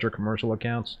the larger commercial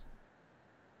accounts?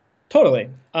 Totally.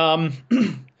 I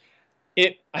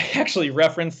actually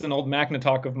referenced an old Magna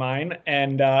talk of mine,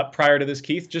 and prior to this,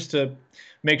 Keith, just to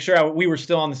make sure we were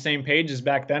still on the same page as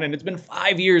back then. And it's been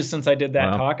 5 years since I did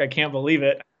that Wow. talk. I can't believe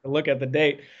it. Look at the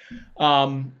date.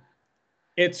 Um,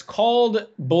 it's called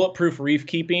Bulletproof Reef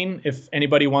Keeping. If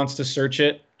anybody wants to search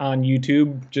it on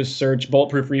YouTube, just search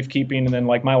Bulletproof Reef Keeping and then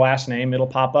like my last name, it'll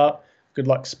pop up. Good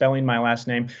luck spelling my last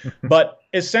name. But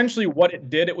essentially what it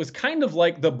did, it was kind of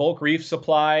like the bulk reef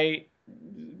supply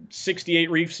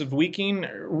 68 reefs of reefing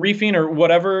or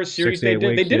whatever series they 68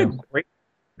 did. They weeks, did a yeah. great,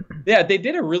 yeah, they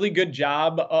did a really good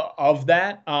job of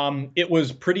that. It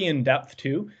was pretty in depth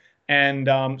too.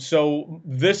 And so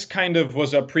this kind of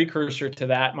was a precursor to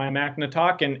that, my Magna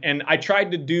talk. And I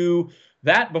tried to do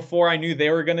that before I knew they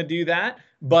were going to do that,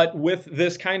 but with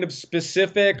this kind of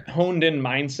specific honed in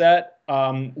mindset,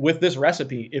 with this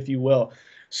recipe, if you will.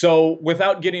 So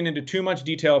without getting into too much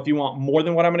detail, if you want more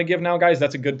than what I'm going to give now, guys,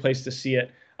 that's a good place to see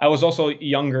it. I was also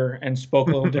younger and spoke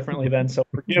a little differently then, so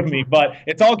forgive me, but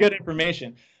it's all good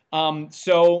information.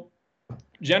 So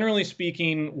generally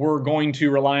speaking, we're going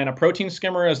to rely on a protein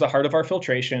skimmer as the heart of our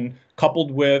filtration,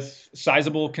 coupled with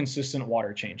sizable, consistent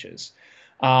water changes.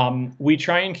 We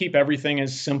try and keep everything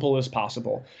as simple as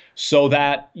possible so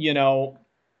that,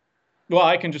 well,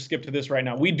 I can just skip to this right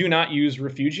now. We do not use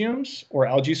refugiums or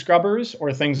algae scrubbers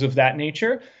or things of that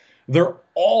nature. They're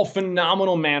all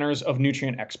phenomenal manners of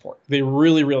nutrient export. They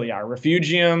really, really are.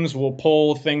 Refugiums will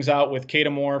pull things out with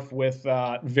chaetomorph, with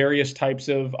various types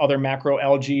of other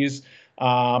macroalgae.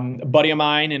 A buddy of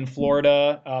mine in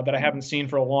Florida that I haven't seen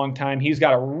for a long time, he's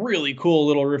got a really cool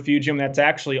little refugium that's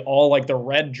actually all like the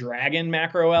red dragon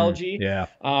macroalgae. Yeah.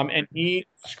 And he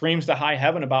screams to high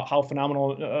heaven about how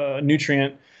phenomenal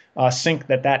nutrient sink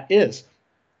that is.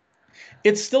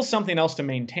 It's still something else to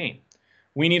maintain.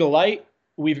 We need a light.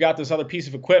 We've got this other piece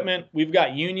of equipment. We've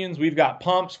got unions. We've got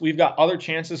pumps. We've got other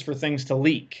chances for things to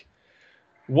leak.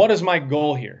 What is my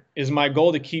goal here? Is my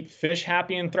goal to keep fish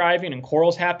happy and thriving and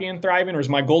corals happy and thriving, or is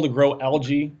my goal to grow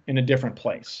algae in a different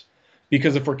place?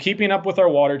 Because if we're keeping up with our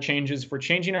water changes, if we're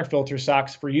changing our filter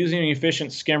socks, if we're using an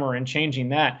efficient skimmer and changing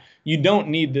that, you don't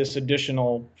need this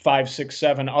additional 5, 6,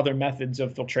 7 other methods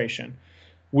of filtration.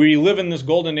 We live in this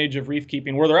golden age of reef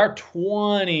keeping where there are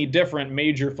 20 different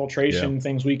major filtration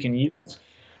things we can use.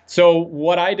 So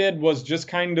what I did was just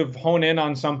kind of hone in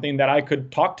on something that I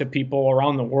could talk to people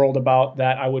around the world about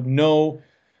that I would know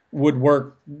would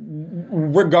work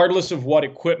regardless of what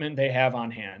equipment they have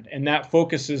on hand. And that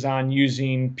focuses on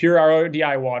using pure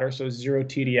RODI water, so 0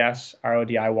 TDS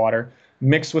RODI water,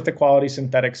 mixed with the quality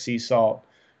synthetic sea salt,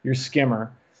 your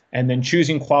skimmer, and then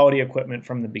choosing quality equipment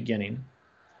from the beginning.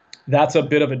 That's a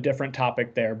bit of a different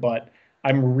topic there, but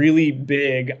I'm really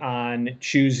big on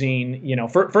choosing,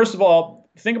 first of all,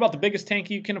 think about the biggest tank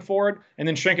you can afford and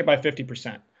then shrink it by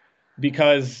 50%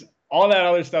 because all that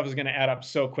other stuff is going to add up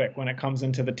so quick when it comes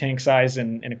into the tank size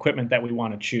and equipment that we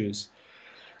want to choose.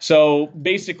 So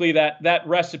basically that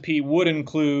recipe would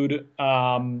include,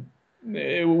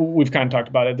 we've kind of talked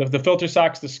about it, the filter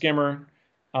socks, the skimmer,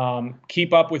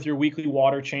 keep up with your weekly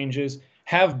water changes,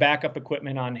 have backup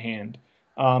equipment on hand.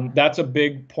 That's a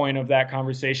big point of that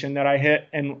conversation that I hit.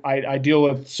 And I deal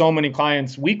with so many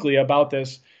clients weekly about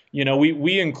this.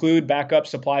 We include backup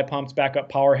supply pumps, backup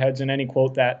power heads in any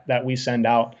quote that we send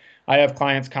out. I have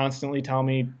clients constantly tell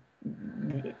me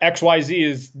XYZ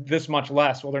is this much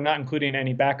less. Well, they're not including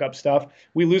any backup stuff.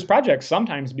 We lose projects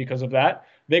sometimes because of that.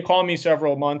 They call me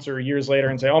several months or years later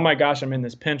and say, oh my gosh, I'm in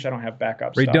this pinch. I don't have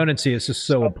backup stuff. Redundancy is just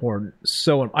so important.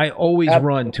 So I always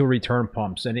run 2 return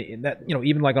pumps, and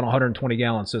even like on a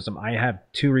 120-gallon system, I have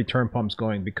 2 return pumps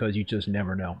going because you just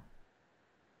never know.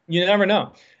 You never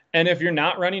know. And if you're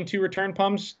not running 2 return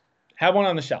pumps, have one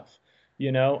on the shelf.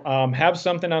 Have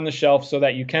something on the shelf so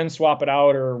that you can swap it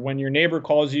out, or when your neighbor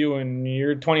calls you and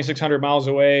you're 2,600 miles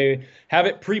away, have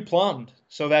it pre-plumbed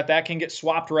so that can get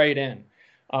swapped right in.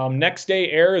 Next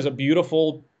Day Air is a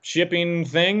beautiful shipping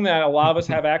thing that a lot of us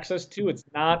have access to. It's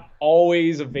not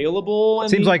always available in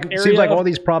Seems the like area all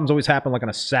these problems always happen like on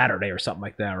a Saturday or something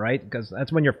like that, right? Because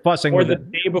that's when you're fussing or with the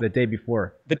it the day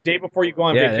before. the day before you go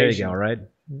on Yeah, there you vacation. go. Right.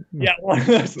 Yeah, one of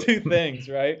those two things,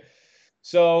 right?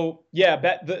 So yeah,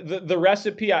 the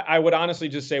recipe, I would honestly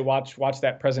just say watch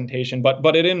that presentation,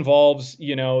 but it involves,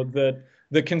 you know,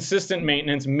 the consistent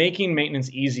maintenance, making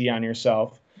maintenance easy on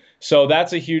yourself. So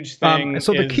that's a huge thing.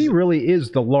 So the key Is really is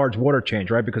the large water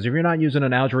change, right? Because if you're not using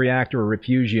an algae reactor or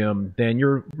refugium, then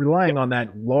you're relying on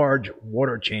that large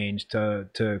water change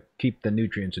to keep the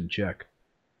nutrients in check.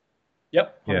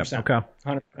 Yep, Yeah. 100%, Okay.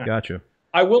 100%. Gotcha.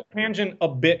 I will tangent a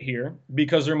bit here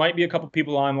because there might be a couple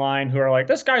people online who are like,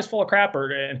 "This guy's full of crap,"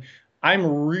 and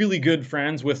I'm really good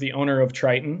friends with the owner of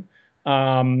Triton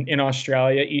in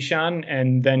Australia, Ishan,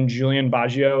 and then Julian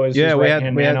Baggio is Yeah, his right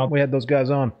hand man out. we had those guys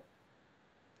on.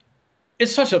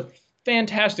 It's such a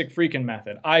fantastic freaking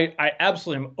method. I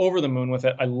absolutely am over the moon with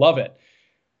it. I love it.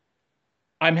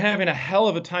 I'm having a hell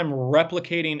of a time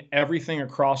replicating everything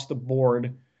across the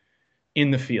board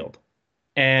in the field.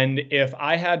 And if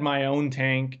I had my own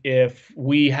tank, if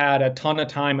we had a ton of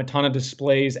time, a ton of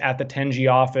displays at the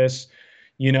Tenji office,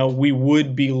 you know, we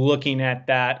would be looking at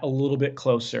that a little bit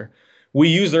closer. We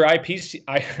use their ICP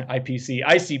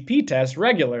test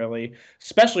regularly,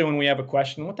 especially when we have a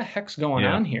question, what the heck's going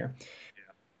Yeah. on here?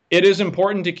 It is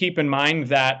important to keep in mind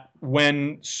that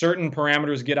when certain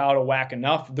parameters get out of whack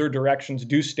enough, their directions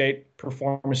do state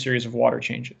perform a series of water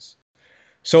changes.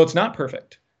 So it's not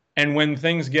perfect. And when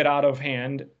things get out of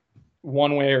hand,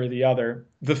 one way or the other,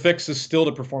 the fix is still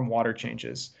to perform water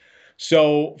changes.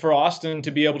 So for Austin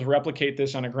to be able to replicate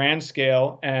this on a grand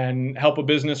scale and help a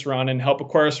business run and help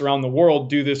aquarists around the world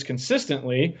do this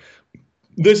consistently,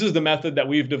 this is the method that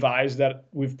we've devised that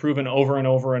we've proven over and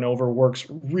over and over works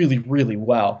really, really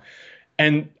well.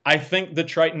 And I think the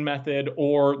Triton method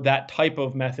or that type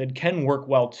of method can work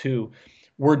well too.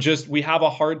 We have a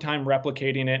hard time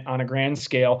replicating it on a grand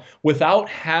scale without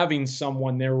having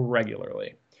someone there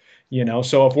regularly. You know,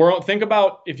 so think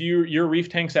about if your reef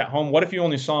tanks at home, what if you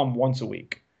only saw them once a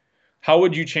week? How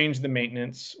would you change the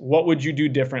maintenance? What would you do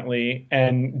differently?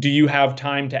 And do you have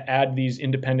time to add these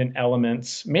independent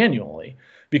elements manually?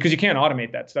 Because you can't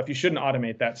automate that stuff. You shouldn't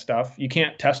automate that stuff. You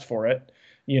can't test for it.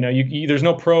 You know, there's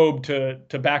no probe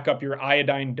to back up your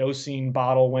iodine dosing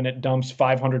bottle when it dumps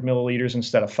 500 milliliters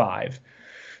instead of 5.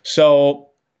 So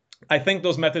I think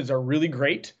those methods are really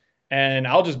great. And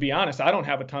I'll just be honest, I don't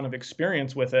have a ton of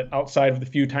experience with it outside of the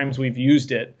few times we've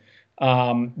used it,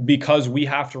 because we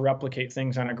have to replicate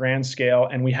things on a grand scale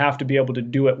and we have to be able to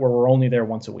do it where we're only there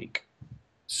once a week.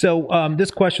 So this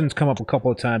question's come up a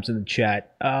couple of times in the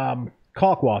chat.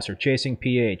 Kalkwasser, chasing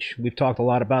pH. We've talked a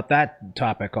lot about that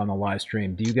topic on the live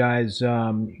stream. Do you guys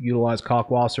utilize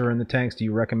Kalkwasser in the tanks? Do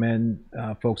you recommend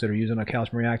folks that are using a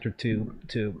calcium reactor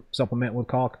to supplement with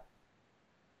caulk?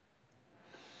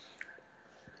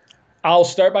 I'll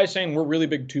start by saying we're really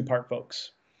big two-part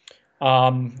folks.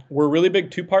 We're really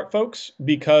big two-part folks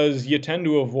because you tend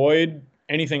to avoid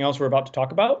anything else we're about to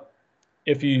talk about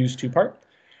if you use two-part.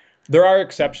 There are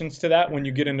exceptions to that when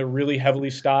you get into really heavily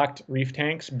stocked reef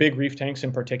tanks, big reef tanks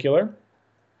in particular.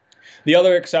 The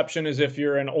other exception is if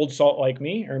you're an old salt like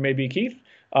me, or maybe Keith.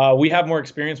 We have more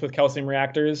experience with calcium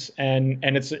reactors, and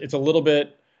it's a little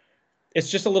bit, it's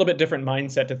just a little bit different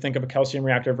mindset to think of a calcium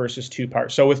reactor versus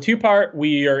two-part. So with two-part,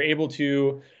 we are able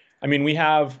to, I mean, we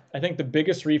have, I think the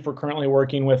biggest reef we're currently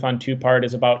working with on two-part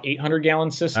is about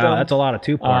 800-gallon system. That's a lot of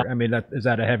two-part. I mean, is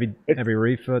that a heavy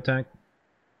reef tank?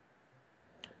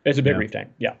 It's a big reef tank,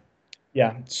 yeah.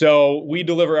 Yeah, so we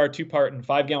deliver our two-part in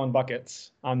 5-gallon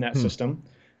buckets on that system.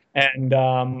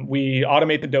 And we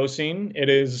automate the dosing. It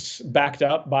is backed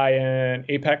up by an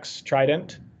Apex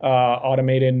Trident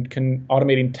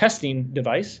automating testing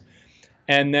device.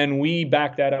 And then we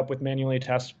back that up with manually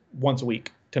test once a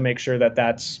week to make sure that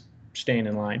that's staying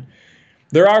in line.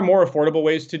 There are more affordable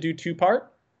ways to do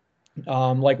two-part.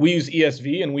 Like we use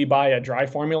ESV and we buy a dry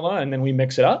formula and then we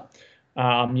mix it up.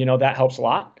 You know, that helps a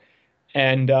lot.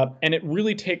 And it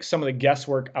really takes some of the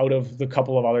guesswork out of the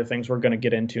couple of other things we're going to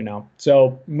get into now.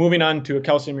 So moving on to a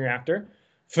calcium reactor,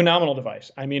 phenomenal device.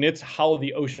 I mean, it's how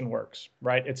the ocean works,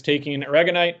 right? It's taking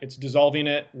aragonite, it's dissolving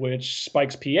it, which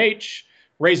spikes pH,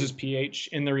 raises pH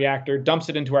in the reactor, dumps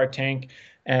it into our tank,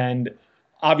 and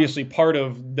obviously part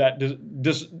of that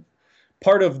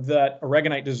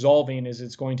aragonite dissolving is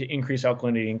it's going to increase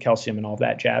alkalinity and calcium and all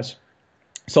that jazz.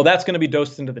 So that's going to be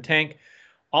dosed into the tank.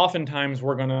 Oftentimes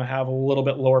we're going to have a little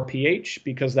bit lower pH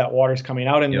because that water's coming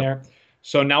out in there.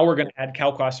 So now we're going to add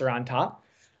Kalkwasser on top.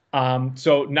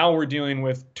 So now we're dealing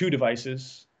with two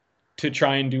devices to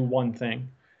try and do one thing.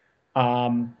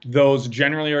 Those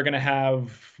generally are going to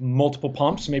have multiple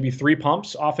pumps, maybe 3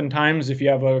 pumps. Oftentimes, if you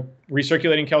have a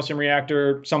recirculating calcium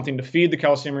reactor, something to feed the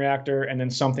calcium reactor, and then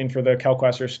something for the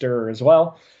Kalkwasser stirrer as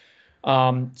well.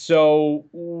 So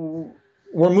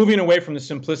we're moving away from the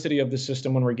simplicity of the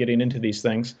system when we're getting into these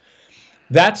things.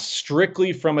 That's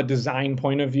strictly from a design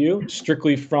point of view,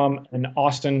 strictly from an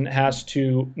Austin has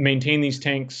to maintain these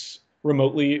tanks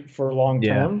remotely for long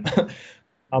term. Yeah.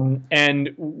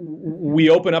 And we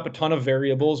open up a ton of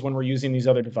variables when we're using these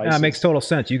other devices. It makes total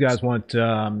sense. You guys want,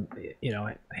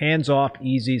 hands off,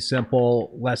 easy,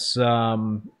 simple, less,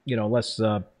 less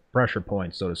pressure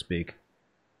points, so to speak.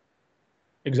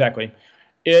 Exactly.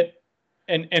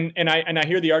 And I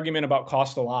hear the argument about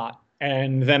cost a lot.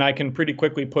 And then I can pretty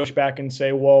quickly push back and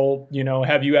say, well,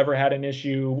 have you ever had an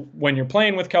issue when you're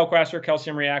playing with Kalkwasser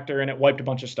calcium reactor and it wiped a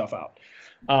bunch of stuff out?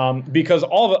 Because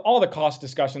all the cost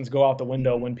discussions go out the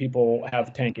window when people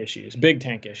have tank issues, big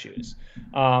tank issues,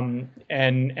 and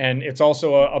it's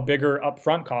also a bigger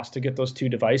upfront cost to get those 2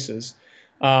 devices.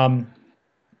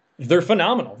 They're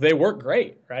phenomenal. They work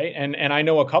great, right? And I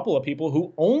know a couple of people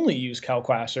who only use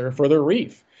Kalkwasser for their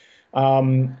reef.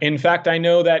 In fact, I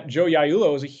know that Joe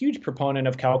Iaiulo is a huge proponent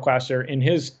of Kalkwasser in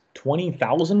his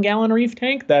 20,000 gallon reef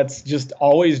tank. That's just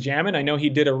always jamming. I know he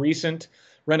did a recent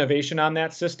renovation on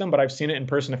that system, but I've seen it in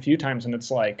person a few times and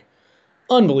it's like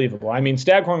unbelievable. I mean,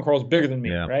 Staghorn Coral's bigger than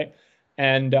me, right?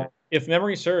 And if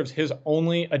memory serves, his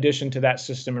only addition to that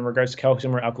system in regards to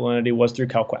calcium or alkalinity was through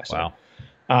Kalkwasser.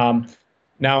 Wow.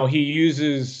 Now he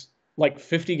uses like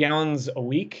 50 gallons a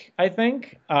week, I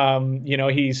think.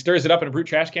 He stirs it up in a brute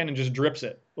trash can and just drips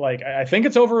it. Like, I think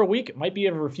it's over a week. It might be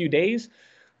over a few days.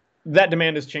 That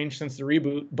demand has changed since the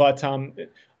reboot, but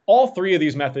all 3 of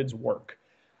these methods work.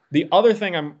 The other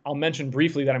thing I'll mention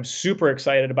briefly that I'm super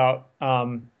excited about,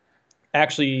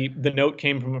 actually, the note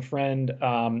came from a friend,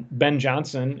 Ben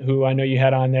Johnson, who I know you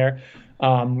had on there,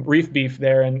 Reef Beef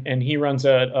there, and he runs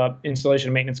a installation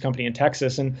and maintenance company in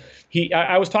Texas. And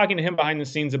I was talking to him behind the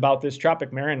scenes about this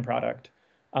Tropic Marin product.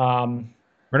 We're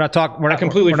not talking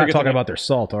about their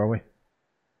salt, are we?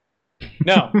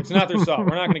 No, it's not their salt.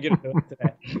 We're not going to get into it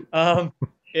today.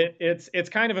 It's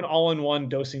kind of an all-in-one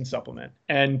dosing supplement,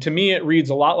 and to me, it reads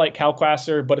a lot like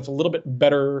Kalkwasser, but it's a little bit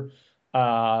better.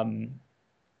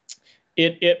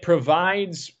 It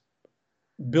provides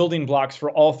building blocks for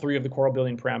all 3 of the coral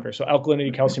building parameters, so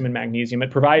alkalinity, calcium, and magnesium.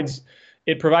 It provides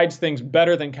things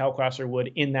better than Kalkwasser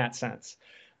would in that sense.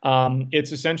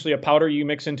 It's essentially a powder you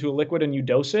mix into a liquid and you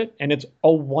dose it, and it's a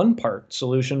 1-part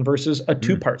solution versus a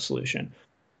 2-part solution.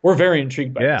 We're very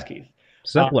intrigued by this, Keith.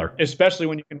 Simpler, especially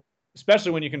when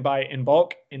you can buy in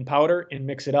bulk, in powder, and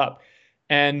mix it up.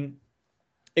 And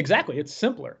exactly, it's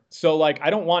simpler. So like, I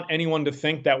don't want anyone to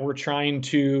think that we're trying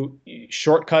to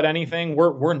shortcut anything.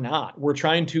 We're not. We're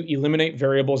trying to eliminate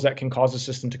variables that can cause the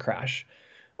system to crash.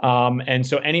 And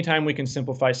so anytime we can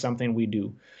simplify something, we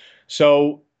do.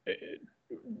 So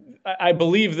I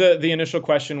believe the initial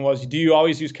question was, do you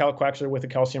always use Kalkwasser with a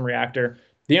calcium reactor?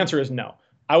 The answer is no.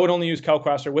 I would only use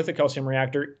Kalkwasser with a calcium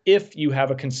reactor if you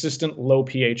have a consistent low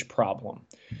pH problem.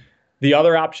 The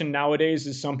other option nowadays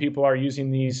is some people are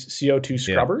using these CO2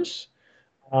 scrubbers,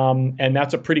 and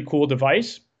that's a pretty cool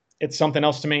device. It's something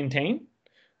else to maintain.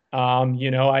 I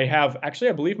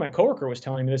believe my coworker was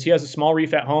telling me this. He has a small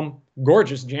reef at home,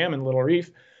 gorgeous jamming little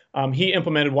reef. He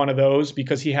implemented one of those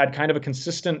because he had kind of a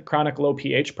consistent chronic low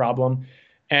pH problem.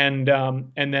 And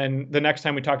then the next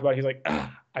time we talked about it, he's like,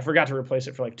 I forgot to replace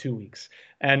it for like 2 weeks.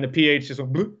 And the pH just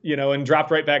went, bloop, and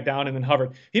dropped right back down and then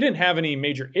hovered. He didn't have any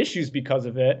major issues because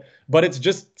of it, but it's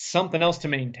just something else to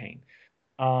maintain.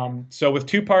 So with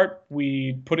 2-part,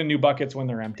 we put in new buckets when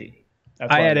they're empty.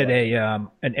 I added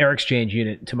an air exchange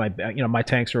unit to my, my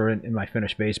tanks are in my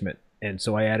finished basement. And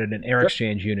so I added an air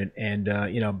exchange unit, and,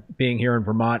 being here in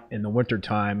Vermont in the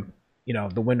wintertime,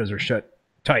 the windows are shut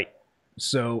tight.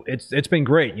 So it's been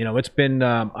great. It's been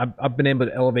I've been able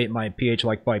to elevate my pH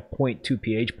like by 0.2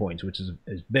 pH points, which is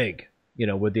big,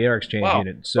 with the air exchange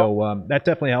unit. So that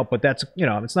definitely helped. But that's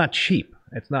it's not cheap.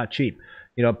 It's not cheap.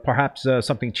 Perhaps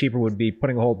something cheaper would be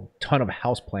putting a whole ton of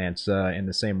houseplants in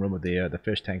the same room with the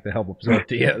fish tank to help absorb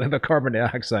the carbon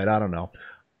dioxide. I don't know,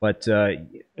 but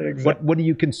what do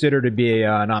you consider to be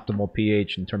an optimal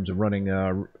pH in terms of running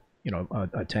a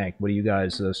tank? What do you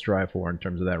guys strive for in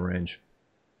terms of that range?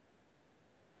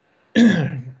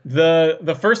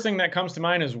 The first thing that comes to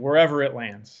mind is wherever it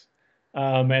lands,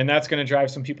 and that's going to drive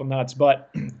some people nuts.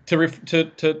 But to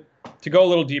go a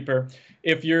little deeper,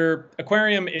 if your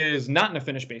aquarium is not in a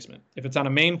finished basement, if it's on a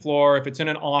main floor, if it's in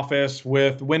an office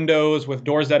with windows, with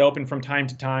doors that open from time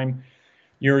to time,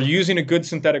 You're using a good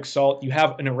synthetic salt. You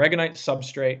have an aragonite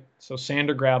substrate, so sand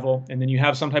or gravel, and then you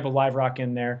have some type of live rock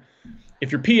in there.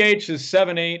 If your pH is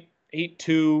 7.8,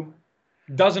 8.2,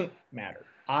 doesn't matter.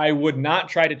 I would not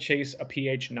try to chase a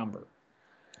pH number.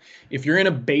 If you're in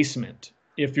a basement,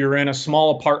 if you're in a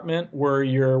small apartment where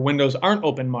your windows aren't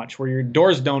open much, where your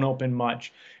doors don't open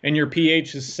much, and your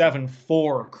pH is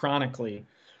 7.4 chronically,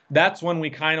 that's when we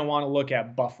kind of want to look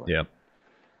at buffering. Yep.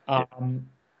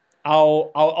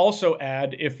 I'll also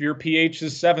add, if your pH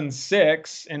is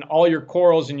 7.6 and all your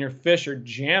corals and your fish are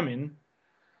jamming,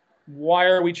 why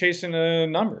are we chasing a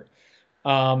number?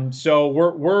 So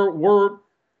we're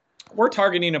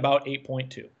targeting about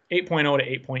 8.2. 8.0 to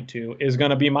 8.2 is going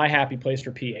to be my happy place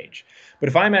for pH. But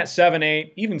if I'm at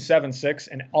 7.8, even 7.6,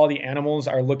 and all the animals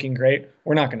are looking great,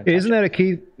 we're not going to. Isn't that a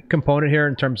key component here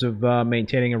in terms of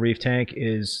maintaining a reef tank?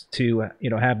 Is to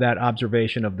have that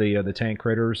observation of the tank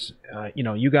critters.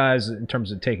 You guys, in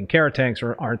terms of taking care of tanks,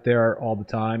 aren't there all the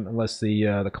time, unless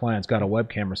the client's got a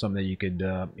webcam or something that you could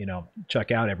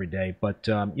check out every day. But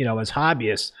as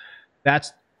hobbyists,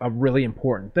 that's a really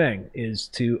important thing, is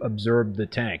to observe the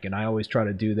tank, and I always try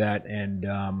to do that. And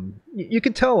you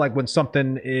can tell like when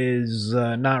something is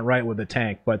not right with the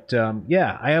tank. But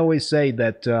yeah, I always say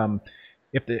that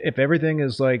if everything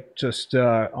is like just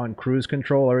on cruise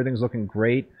control, everything's looking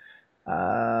great,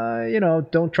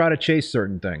 don't try to chase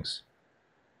certain things.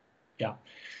 Yeah,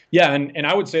 and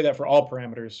I would say that for all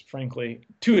parameters, frankly,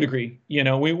 to a degree.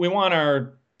 We want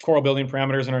our coral building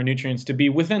parameters and our nutrients to be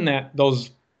within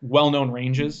those well-known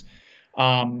ranges.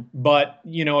 But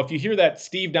if you hear that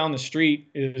Steve down the street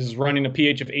is running a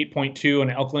pH of 8.2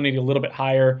 and an alkalinity a little bit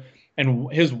higher,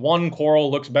 and his one coral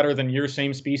looks better than your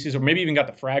same species, or maybe even got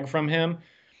the frag from him,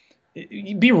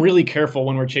 be really careful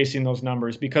when we're chasing those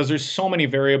numbers, because there's so many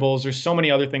variables, there's so many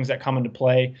other things that come into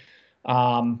play,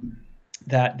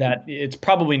 that it's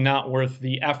probably not worth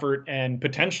the effort and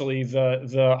potentially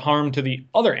the harm to the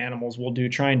other animals we'll do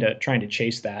trying to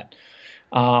chase that.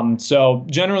 So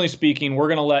generally speaking, we're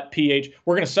going to let pH,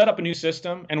 we're going to set up a new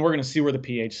system, and we're going to see where the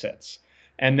pH sits.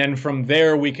 And then from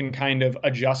there, we can kind of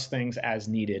adjust things as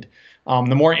needed.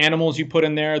 The more animals you put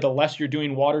in there, the less you're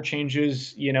doing water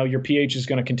changes, your pH is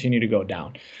going to continue to go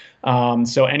down.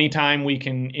 So anytime we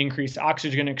can increase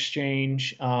oxygen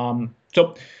exchange.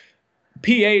 So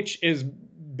pH is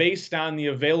based on the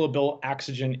available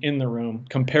oxygen in the room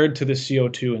compared to the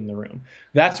CO2 in the room.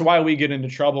 That's why we get into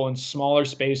trouble in smaller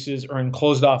spaces or in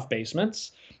closed off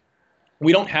basements.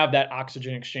 We don't have that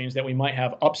oxygen exchange that we might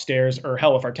have upstairs, or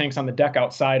hell, if our tank's on the deck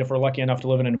outside, if we're lucky enough to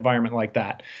live in an environment like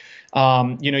that.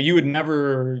 You would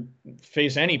never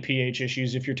face any pH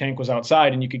issues if your tank was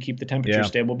outside and you could keep the temperature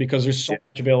stable, because there's so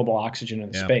much available oxygen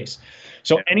in the space.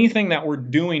 So anything that we're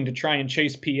doing to try and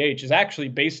chase pH is actually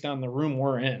based on the room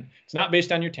we're in. It's not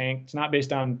based on your tank. It's not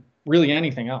based on really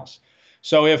anything else.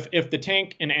 So if the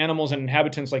tank and animals and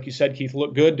inhabitants, like you said, Keith,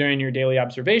 look good during your daily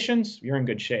observations, you're in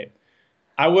good shape.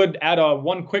 I would add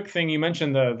one quick thing. You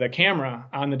mentioned the camera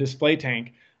on the display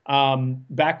tank.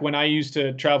 Back when I used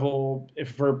to travel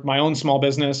for my own small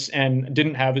business and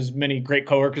didn't have as many great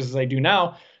coworkers as I do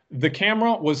now, the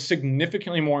camera was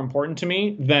significantly more important to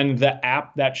me than the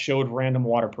app that showed random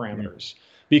water parameters.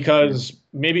 Because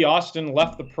maybe Austin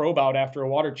left the probe out after a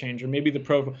water change, or maybe the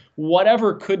probe,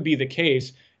 whatever could be the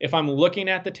case. If I'm looking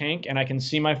at the tank and I can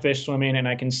see my fish swimming and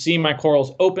I can see my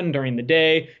corals open during the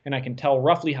day and I can tell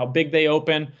roughly how big they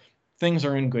open, things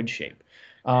are in good shape.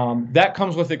 That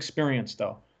comes with experience,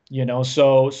 though.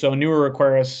 So newer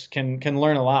aquarists can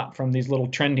learn a lot from these little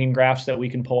trending graphs that we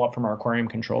can pull up from our aquarium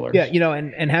controllers. Yeah,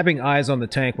 and having eyes on the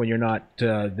tank when you're not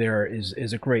there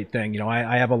is a great thing.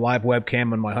 I have a live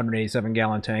webcam on my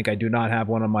 187-gallon tank. I do not have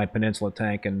one on my Peninsula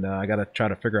tank, and I got to try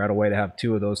to figure out a way to have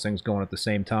two of those things going at the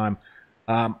same time.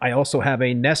 I also have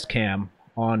a Nest Cam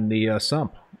on the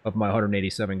sump of my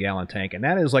 187-gallon tank, and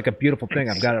that is like a beautiful thing.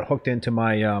 I've got it hooked into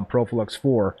my Profilux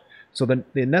 4. So the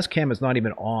Nest Cam is not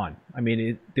even on. I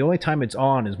mean, the only time it's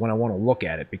on is when I want to look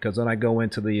at it, because then I go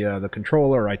into the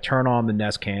controller, I turn on the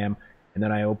Nest Cam, and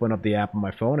then I open up the app on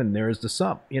my phone, and there's the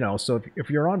sump. So if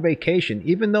you're on vacation,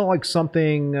 even though like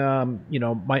something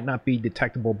might not be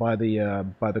detectable by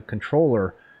the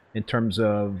controller in terms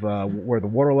of where the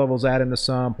water level's at in the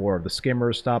sump, or the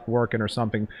skimmer stopped working or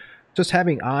something, just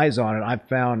having eyes on it, I've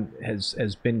found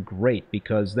has been great,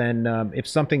 because then if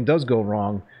something does go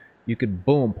wrong, you could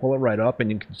boom pull it right up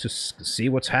and you can just see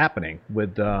what's happening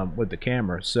with the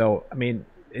camera. So I mean,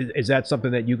 is that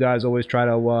something that you guys always try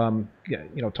to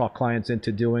talk clients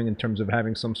into doing, in terms of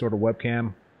having some sort of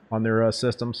webcam on their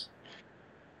systems?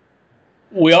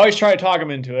 We always try to talk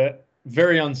them into it,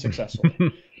 very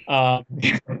unsuccessfully. Um,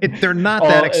 They're not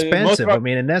that expensive. I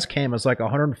mean, an S-Cam is like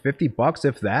 $150,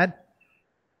 if that.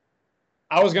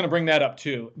 I was going to bring that up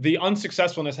too. The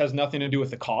unsuccessfulness has nothing to do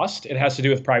with the cost. It has to do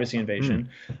with privacy invasion.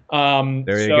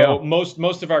 There you so go.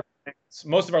 most of our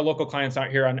local clients out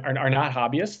here are not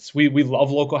hobbyists. We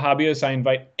love local hobbyists. I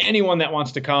invite anyone that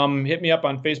wants to come. Hit me up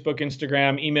on Facebook,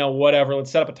 Instagram, email, whatever.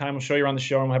 Let's set up a time. We'll show you around the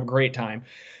show and we'll have a great time.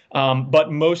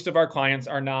 But most of our clients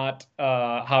are not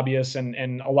hobbyists,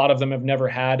 and a lot of them have never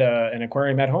had an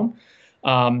aquarium at home.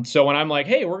 So when I'm like,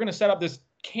 hey, we're going to set up this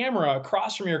camera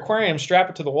across from your aquarium, strap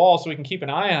it to the wall so we can keep an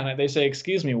eye on it, they say,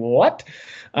 excuse me, what?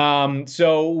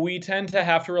 So we tend to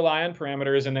have to rely on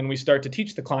parameters, and then we start to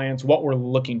teach the clients what we're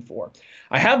looking for.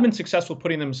 I have been successful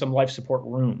putting them in some life support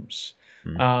rooms,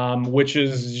 which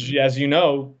is, as you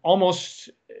know, almost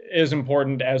as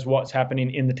important as what's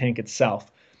happening in the tank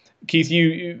itself. Keith,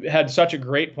 you had such a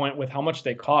great point with how much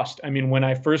they cost. I mean, when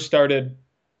I first started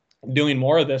doing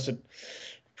more of this,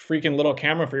 freaking little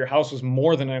camera for your house was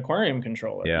more than an aquarium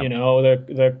controller. Yeah. You know,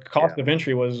 the cost of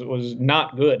entry was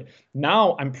not good.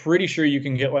 Now I'm pretty sure you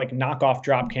can get like knockoff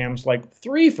drop cams, like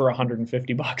 3 for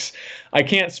 $150. I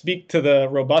can't speak to the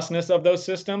robustness of those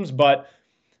systems, but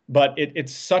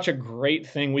it's such a great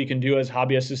thing we can do as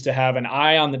hobbyists, is to have an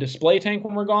eye on the display tank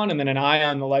when we're gone, and then an eye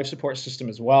on the life support system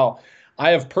as well.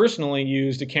 I have personally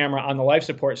used a camera on the life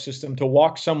support system to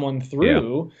walk someone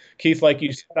through. Yeah. Keith, like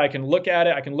you said, I can look at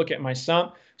it. I can look at my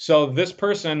sump. So this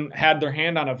person had their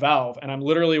hand on a valve, and I'm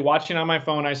literally watching on my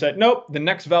phone. I said, nope, the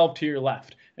next valve to your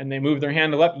left. And they moved their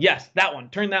hand to left. Yes, that one.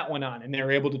 Turn that one on. And they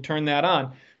were able to turn that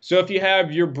on. So if you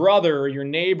have your brother or your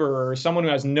neighbor or someone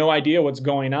who has no idea what's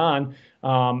going on,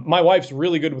 my wife's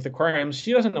really good with aquariums.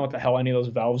 She doesn't know what the hell any of those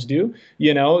valves do,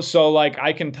 you know? So like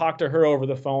I can talk to her over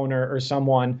the phone or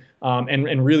someone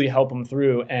and really help them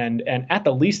through. And at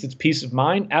the least, it's peace of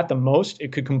mind. At the most,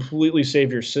 it could completely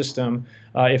save your system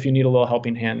if you need a little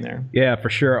helping hand there. Yeah,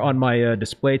 for sure. On my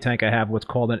display tank, I have what's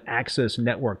called an access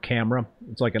network camera.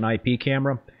 It's like an IP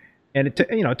camera. And it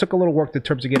took a little work in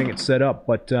terms of getting it set up,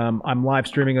 but I'm live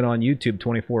streaming it on YouTube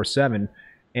 24/7.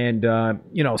 And,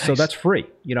 nice. So that's free.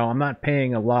 I'm not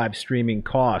paying a live streaming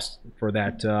cost for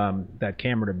that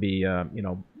camera to be,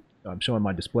 showing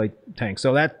my display tank.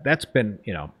 So that's been,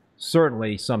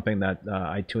 certainly something that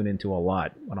I tune into a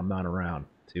lot when I'm not around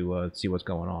to see what's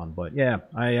going on. But yeah,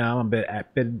 I'm a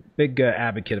big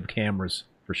advocate of cameras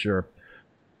for sure.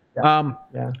 Yeah.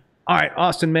 All right,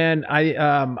 Austin, man,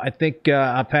 I think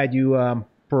I've had you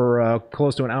for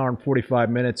close to an hour and 45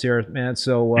 minutes here, man.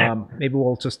 So maybe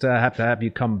we'll just have to have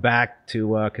you come back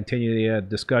to continue the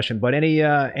discussion. But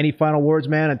any final words,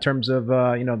 man, in terms of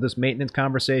this maintenance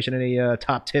conversation? Any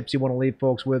top tips you want to leave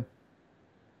folks with?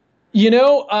 We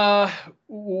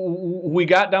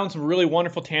got down some really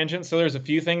wonderful tangents. So there's a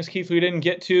few things, Keith, we didn't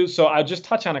get to. So I'll just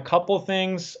touch on a couple of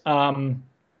things.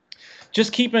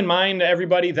 Just keep in mind,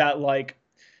 everybody, that like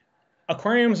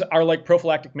aquariums are like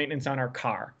prophylactic maintenance on our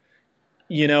car.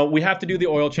 We have to do the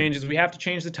oil changes. We have to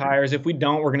change the tires. If we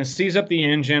don't, we're going to seize up the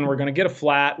engine. We're going to get a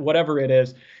flat, whatever it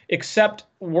is. Except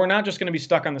we're not just going to be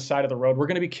stuck on the side of the road. We're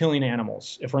going to be killing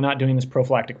animals if we're not doing this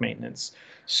prophylactic maintenance.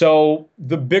 So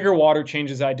the bigger water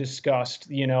changes I discussed,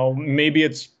 maybe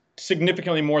it's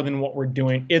significantly more than what we're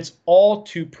doing. It's all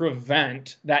to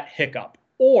prevent that hiccup,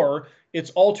 or it's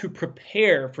all to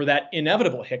prepare for that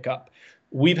inevitable hiccup.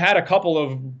 We've had a couple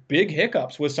of big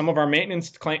hiccups with some of our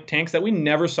maintenance tanks that we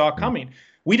never saw coming.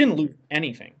 We didn't lose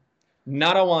anything,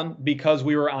 not a one, because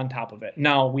we were on top of it.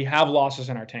 Now, we have losses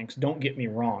in our tanks, don't get me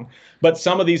wrong. But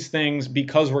some of these things,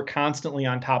 because we're constantly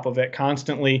on top of it,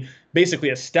 constantly basically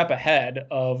a step ahead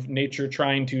of nature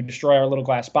trying to destroy our little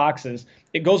glass boxes,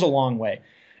 it goes a long way.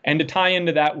 And to tie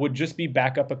into that would just be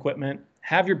backup equipment.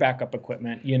 Have your backup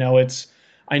equipment.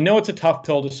 I know it's a tough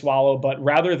pill to swallow, but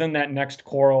rather than that next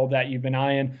coral that you've been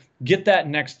eyeing, get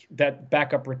that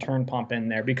backup return pump in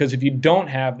there, because if you don't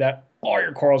have that, all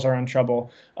your corals are in trouble,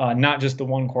 not just the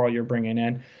one coral you're bringing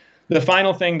in. The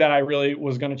final thing that I really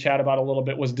was going to chat about a little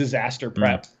bit was disaster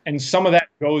prep. And some of that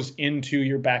goes into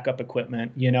your backup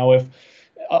equipment. If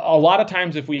a lot of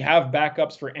times if we have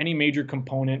backups for any major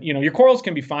component, your corals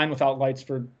can be fine without lights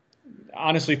for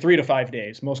honestly 3 to 5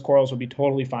 days. Most corals would be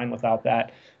totally fine without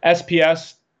that.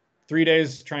 SPS, 3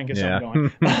 days, try and get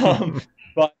something going.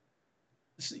 But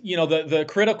the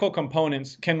critical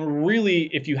components can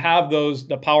really, if you have those,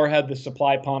 the power head, the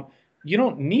supply pump, you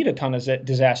don't need a ton of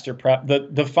disaster prep.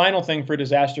 The final thing for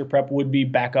disaster prep would be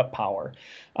backup power.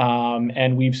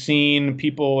 And we've seen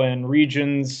people in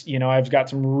regions, I've got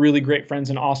some really great friends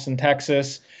in Austin,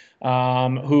 Texas,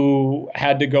 who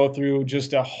had to go through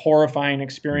just a horrifying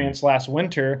experience last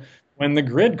winter when the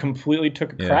grid completely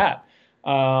took a crap.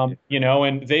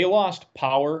 And they lost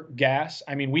power, gas.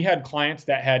 I mean, we had clients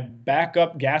that had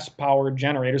backup gas powered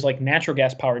generators, like natural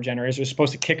gas powered generators, are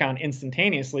supposed to kick on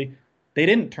instantaneously. They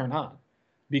didn't turn on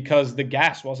because the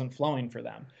gas wasn't flowing for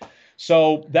them.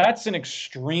 So that's an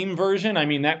extreme version. I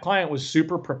mean, that client was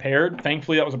super prepared.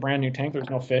 Thankfully, that was a brand new tank. There's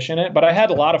no fish in it. But I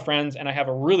had a lot of friends, and I have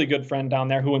a really good friend down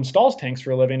there who installs tanks for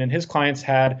a living, and his clients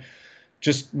had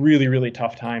just really, really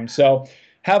tough times. So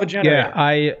have a generator.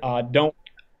 Yeah, don't.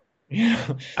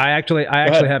 I actually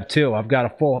have two. I've got a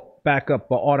full backup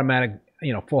automatic,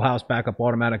 full house backup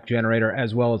automatic generator,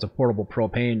 as well as a portable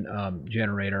propane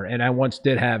generator. And I once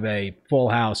did have a full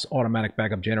house automatic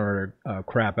backup generator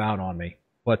crap out on me.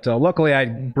 But luckily,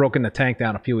 I'd broken the tank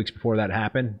down a few weeks before that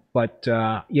happened. But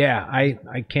yeah,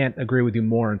 I can't agree with you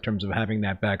more in terms of having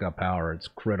that backup power. It's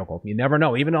critical. You never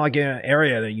know. Even like in an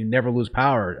area that you never lose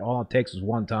power, all it takes is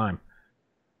one time,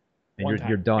 and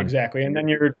you're done. Exactly. And then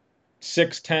you're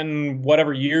 6, 10,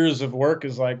 whatever years of work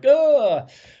is like,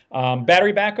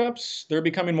 battery backups, they're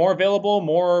becoming more available,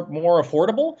 more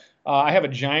affordable. I have a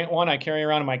giant one I carry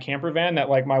around in my camper van that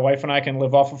like my wife and I can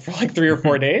live off of for like 3 or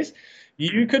 4 days.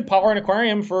 You could power an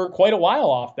aquarium for quite a while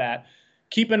off that.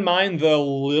 Keep in mind the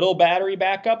little battery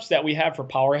backups that we have for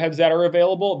power heads that are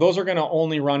available. Those are going to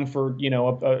only run for,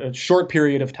 a short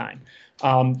period of time.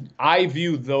 I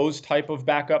view those type of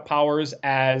backup powers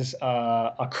as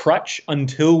a crutch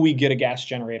until we get a gas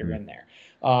generator in there.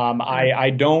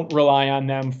 I don't rely on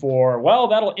them for, well,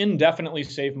 that'll indefinitely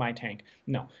save my tank.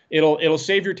 No, it'll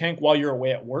save your tank while you're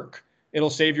away at work. It'll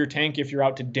save your tank if you're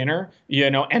out to dinner,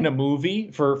 and a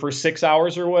movie for 6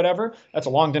 hours or whatever. That's a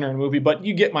long dinner and movie, but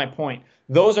you get my point.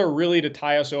 Those are really to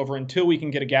tie us over until we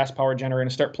can get a gas power generator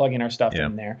and start plugging our stuff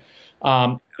in there.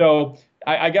 So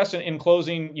I guess in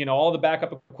closing, all the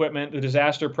backup equipment, the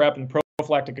disaster prep and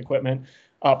prophylactic equipment,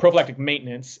 prophylactic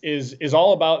maintenance is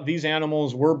all about these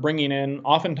animals we're bringing in,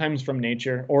 oftentimes from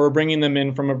nature, or we're bringing them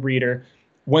in from a breeder.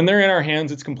 When they're in our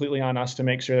hands, it's completely on us to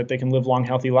make sure that they can live long,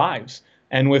 healthy lives.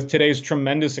 And with today's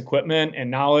tremendous equipment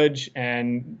and knowledge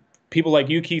and people like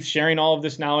you, Keith, sharing all of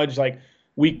this knowledge, like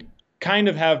we kind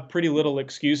of have pretty little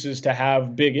excuses to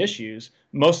have big issues.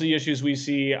 Most of the issues we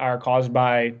see are caused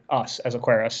by us as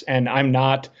Aquarius, and I'm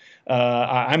not.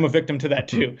 I'm a victim to that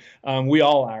too. We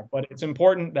all are, but it's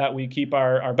important that we keep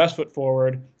our best foot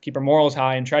forward, keep our morals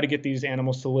high, and try to get these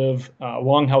animals to live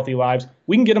long, healthy lives.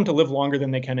 We can get them to live longer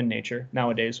than they can in nature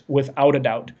nowadays, without a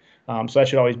doubt. So that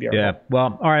should always be our goal.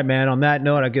 Well, all right, man. On that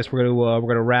note, I guess we're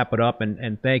gonna wrap it up,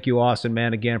 and thank you, Austin,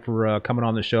 man, again for coming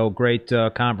on the show. Great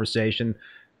conversation.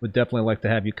 Would definitely like to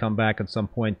have you come back at some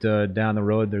point down the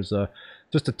road. There's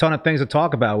just a ton of things to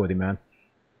talk about with you, man.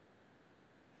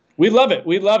 We'd love it.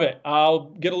 We'd love it. I'll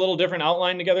get a little different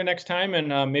outline together next time,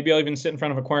 and maybe I'll even sit in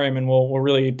front of an aquarium, and we'll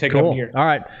really take it up here. All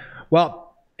right.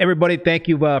 Well, everybody, thank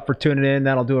you for tuning in.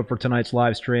 That'll do it for tonight's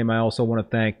live stream. I also want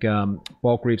to thank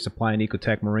Bulk Reef Supply and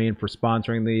Ecotech Marine for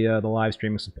sponsoring the live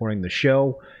stream and supporting the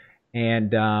show,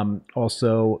 and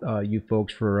also you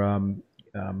folks for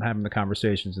having the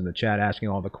conversations in the chat, asking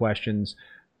all the questions.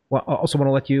 Well, I also want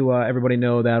to let you everybody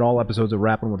know that all episodes of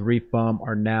Rapping with Reef Bum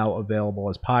are now available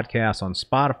as podcasts on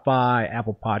Spotify,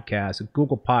 Apple Podcasts,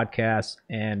 Google Podcasts,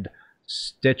 and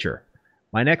Stitcher.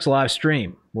 My next live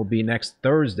stream will be next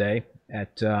Thursday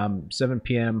at 7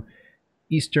 p.m.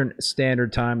 Eastern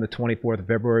Standard Time, the 24th of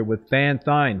February, with Van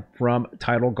Thine from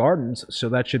Tidal Gardens. So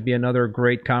that should be another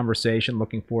great conversation.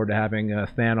 Looking forward to having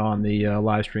Than on the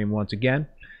live stream once again.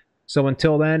 So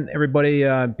until then, everybody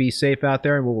be safe out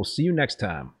there, and we'll see you next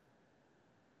time.